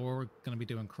 Some lore. We're gonna be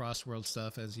doing cross-world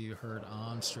stuff as you heard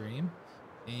on stream.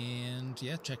 And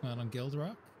yeah, check him out on Guild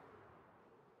Rock.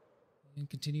 And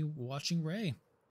continue watching Ray.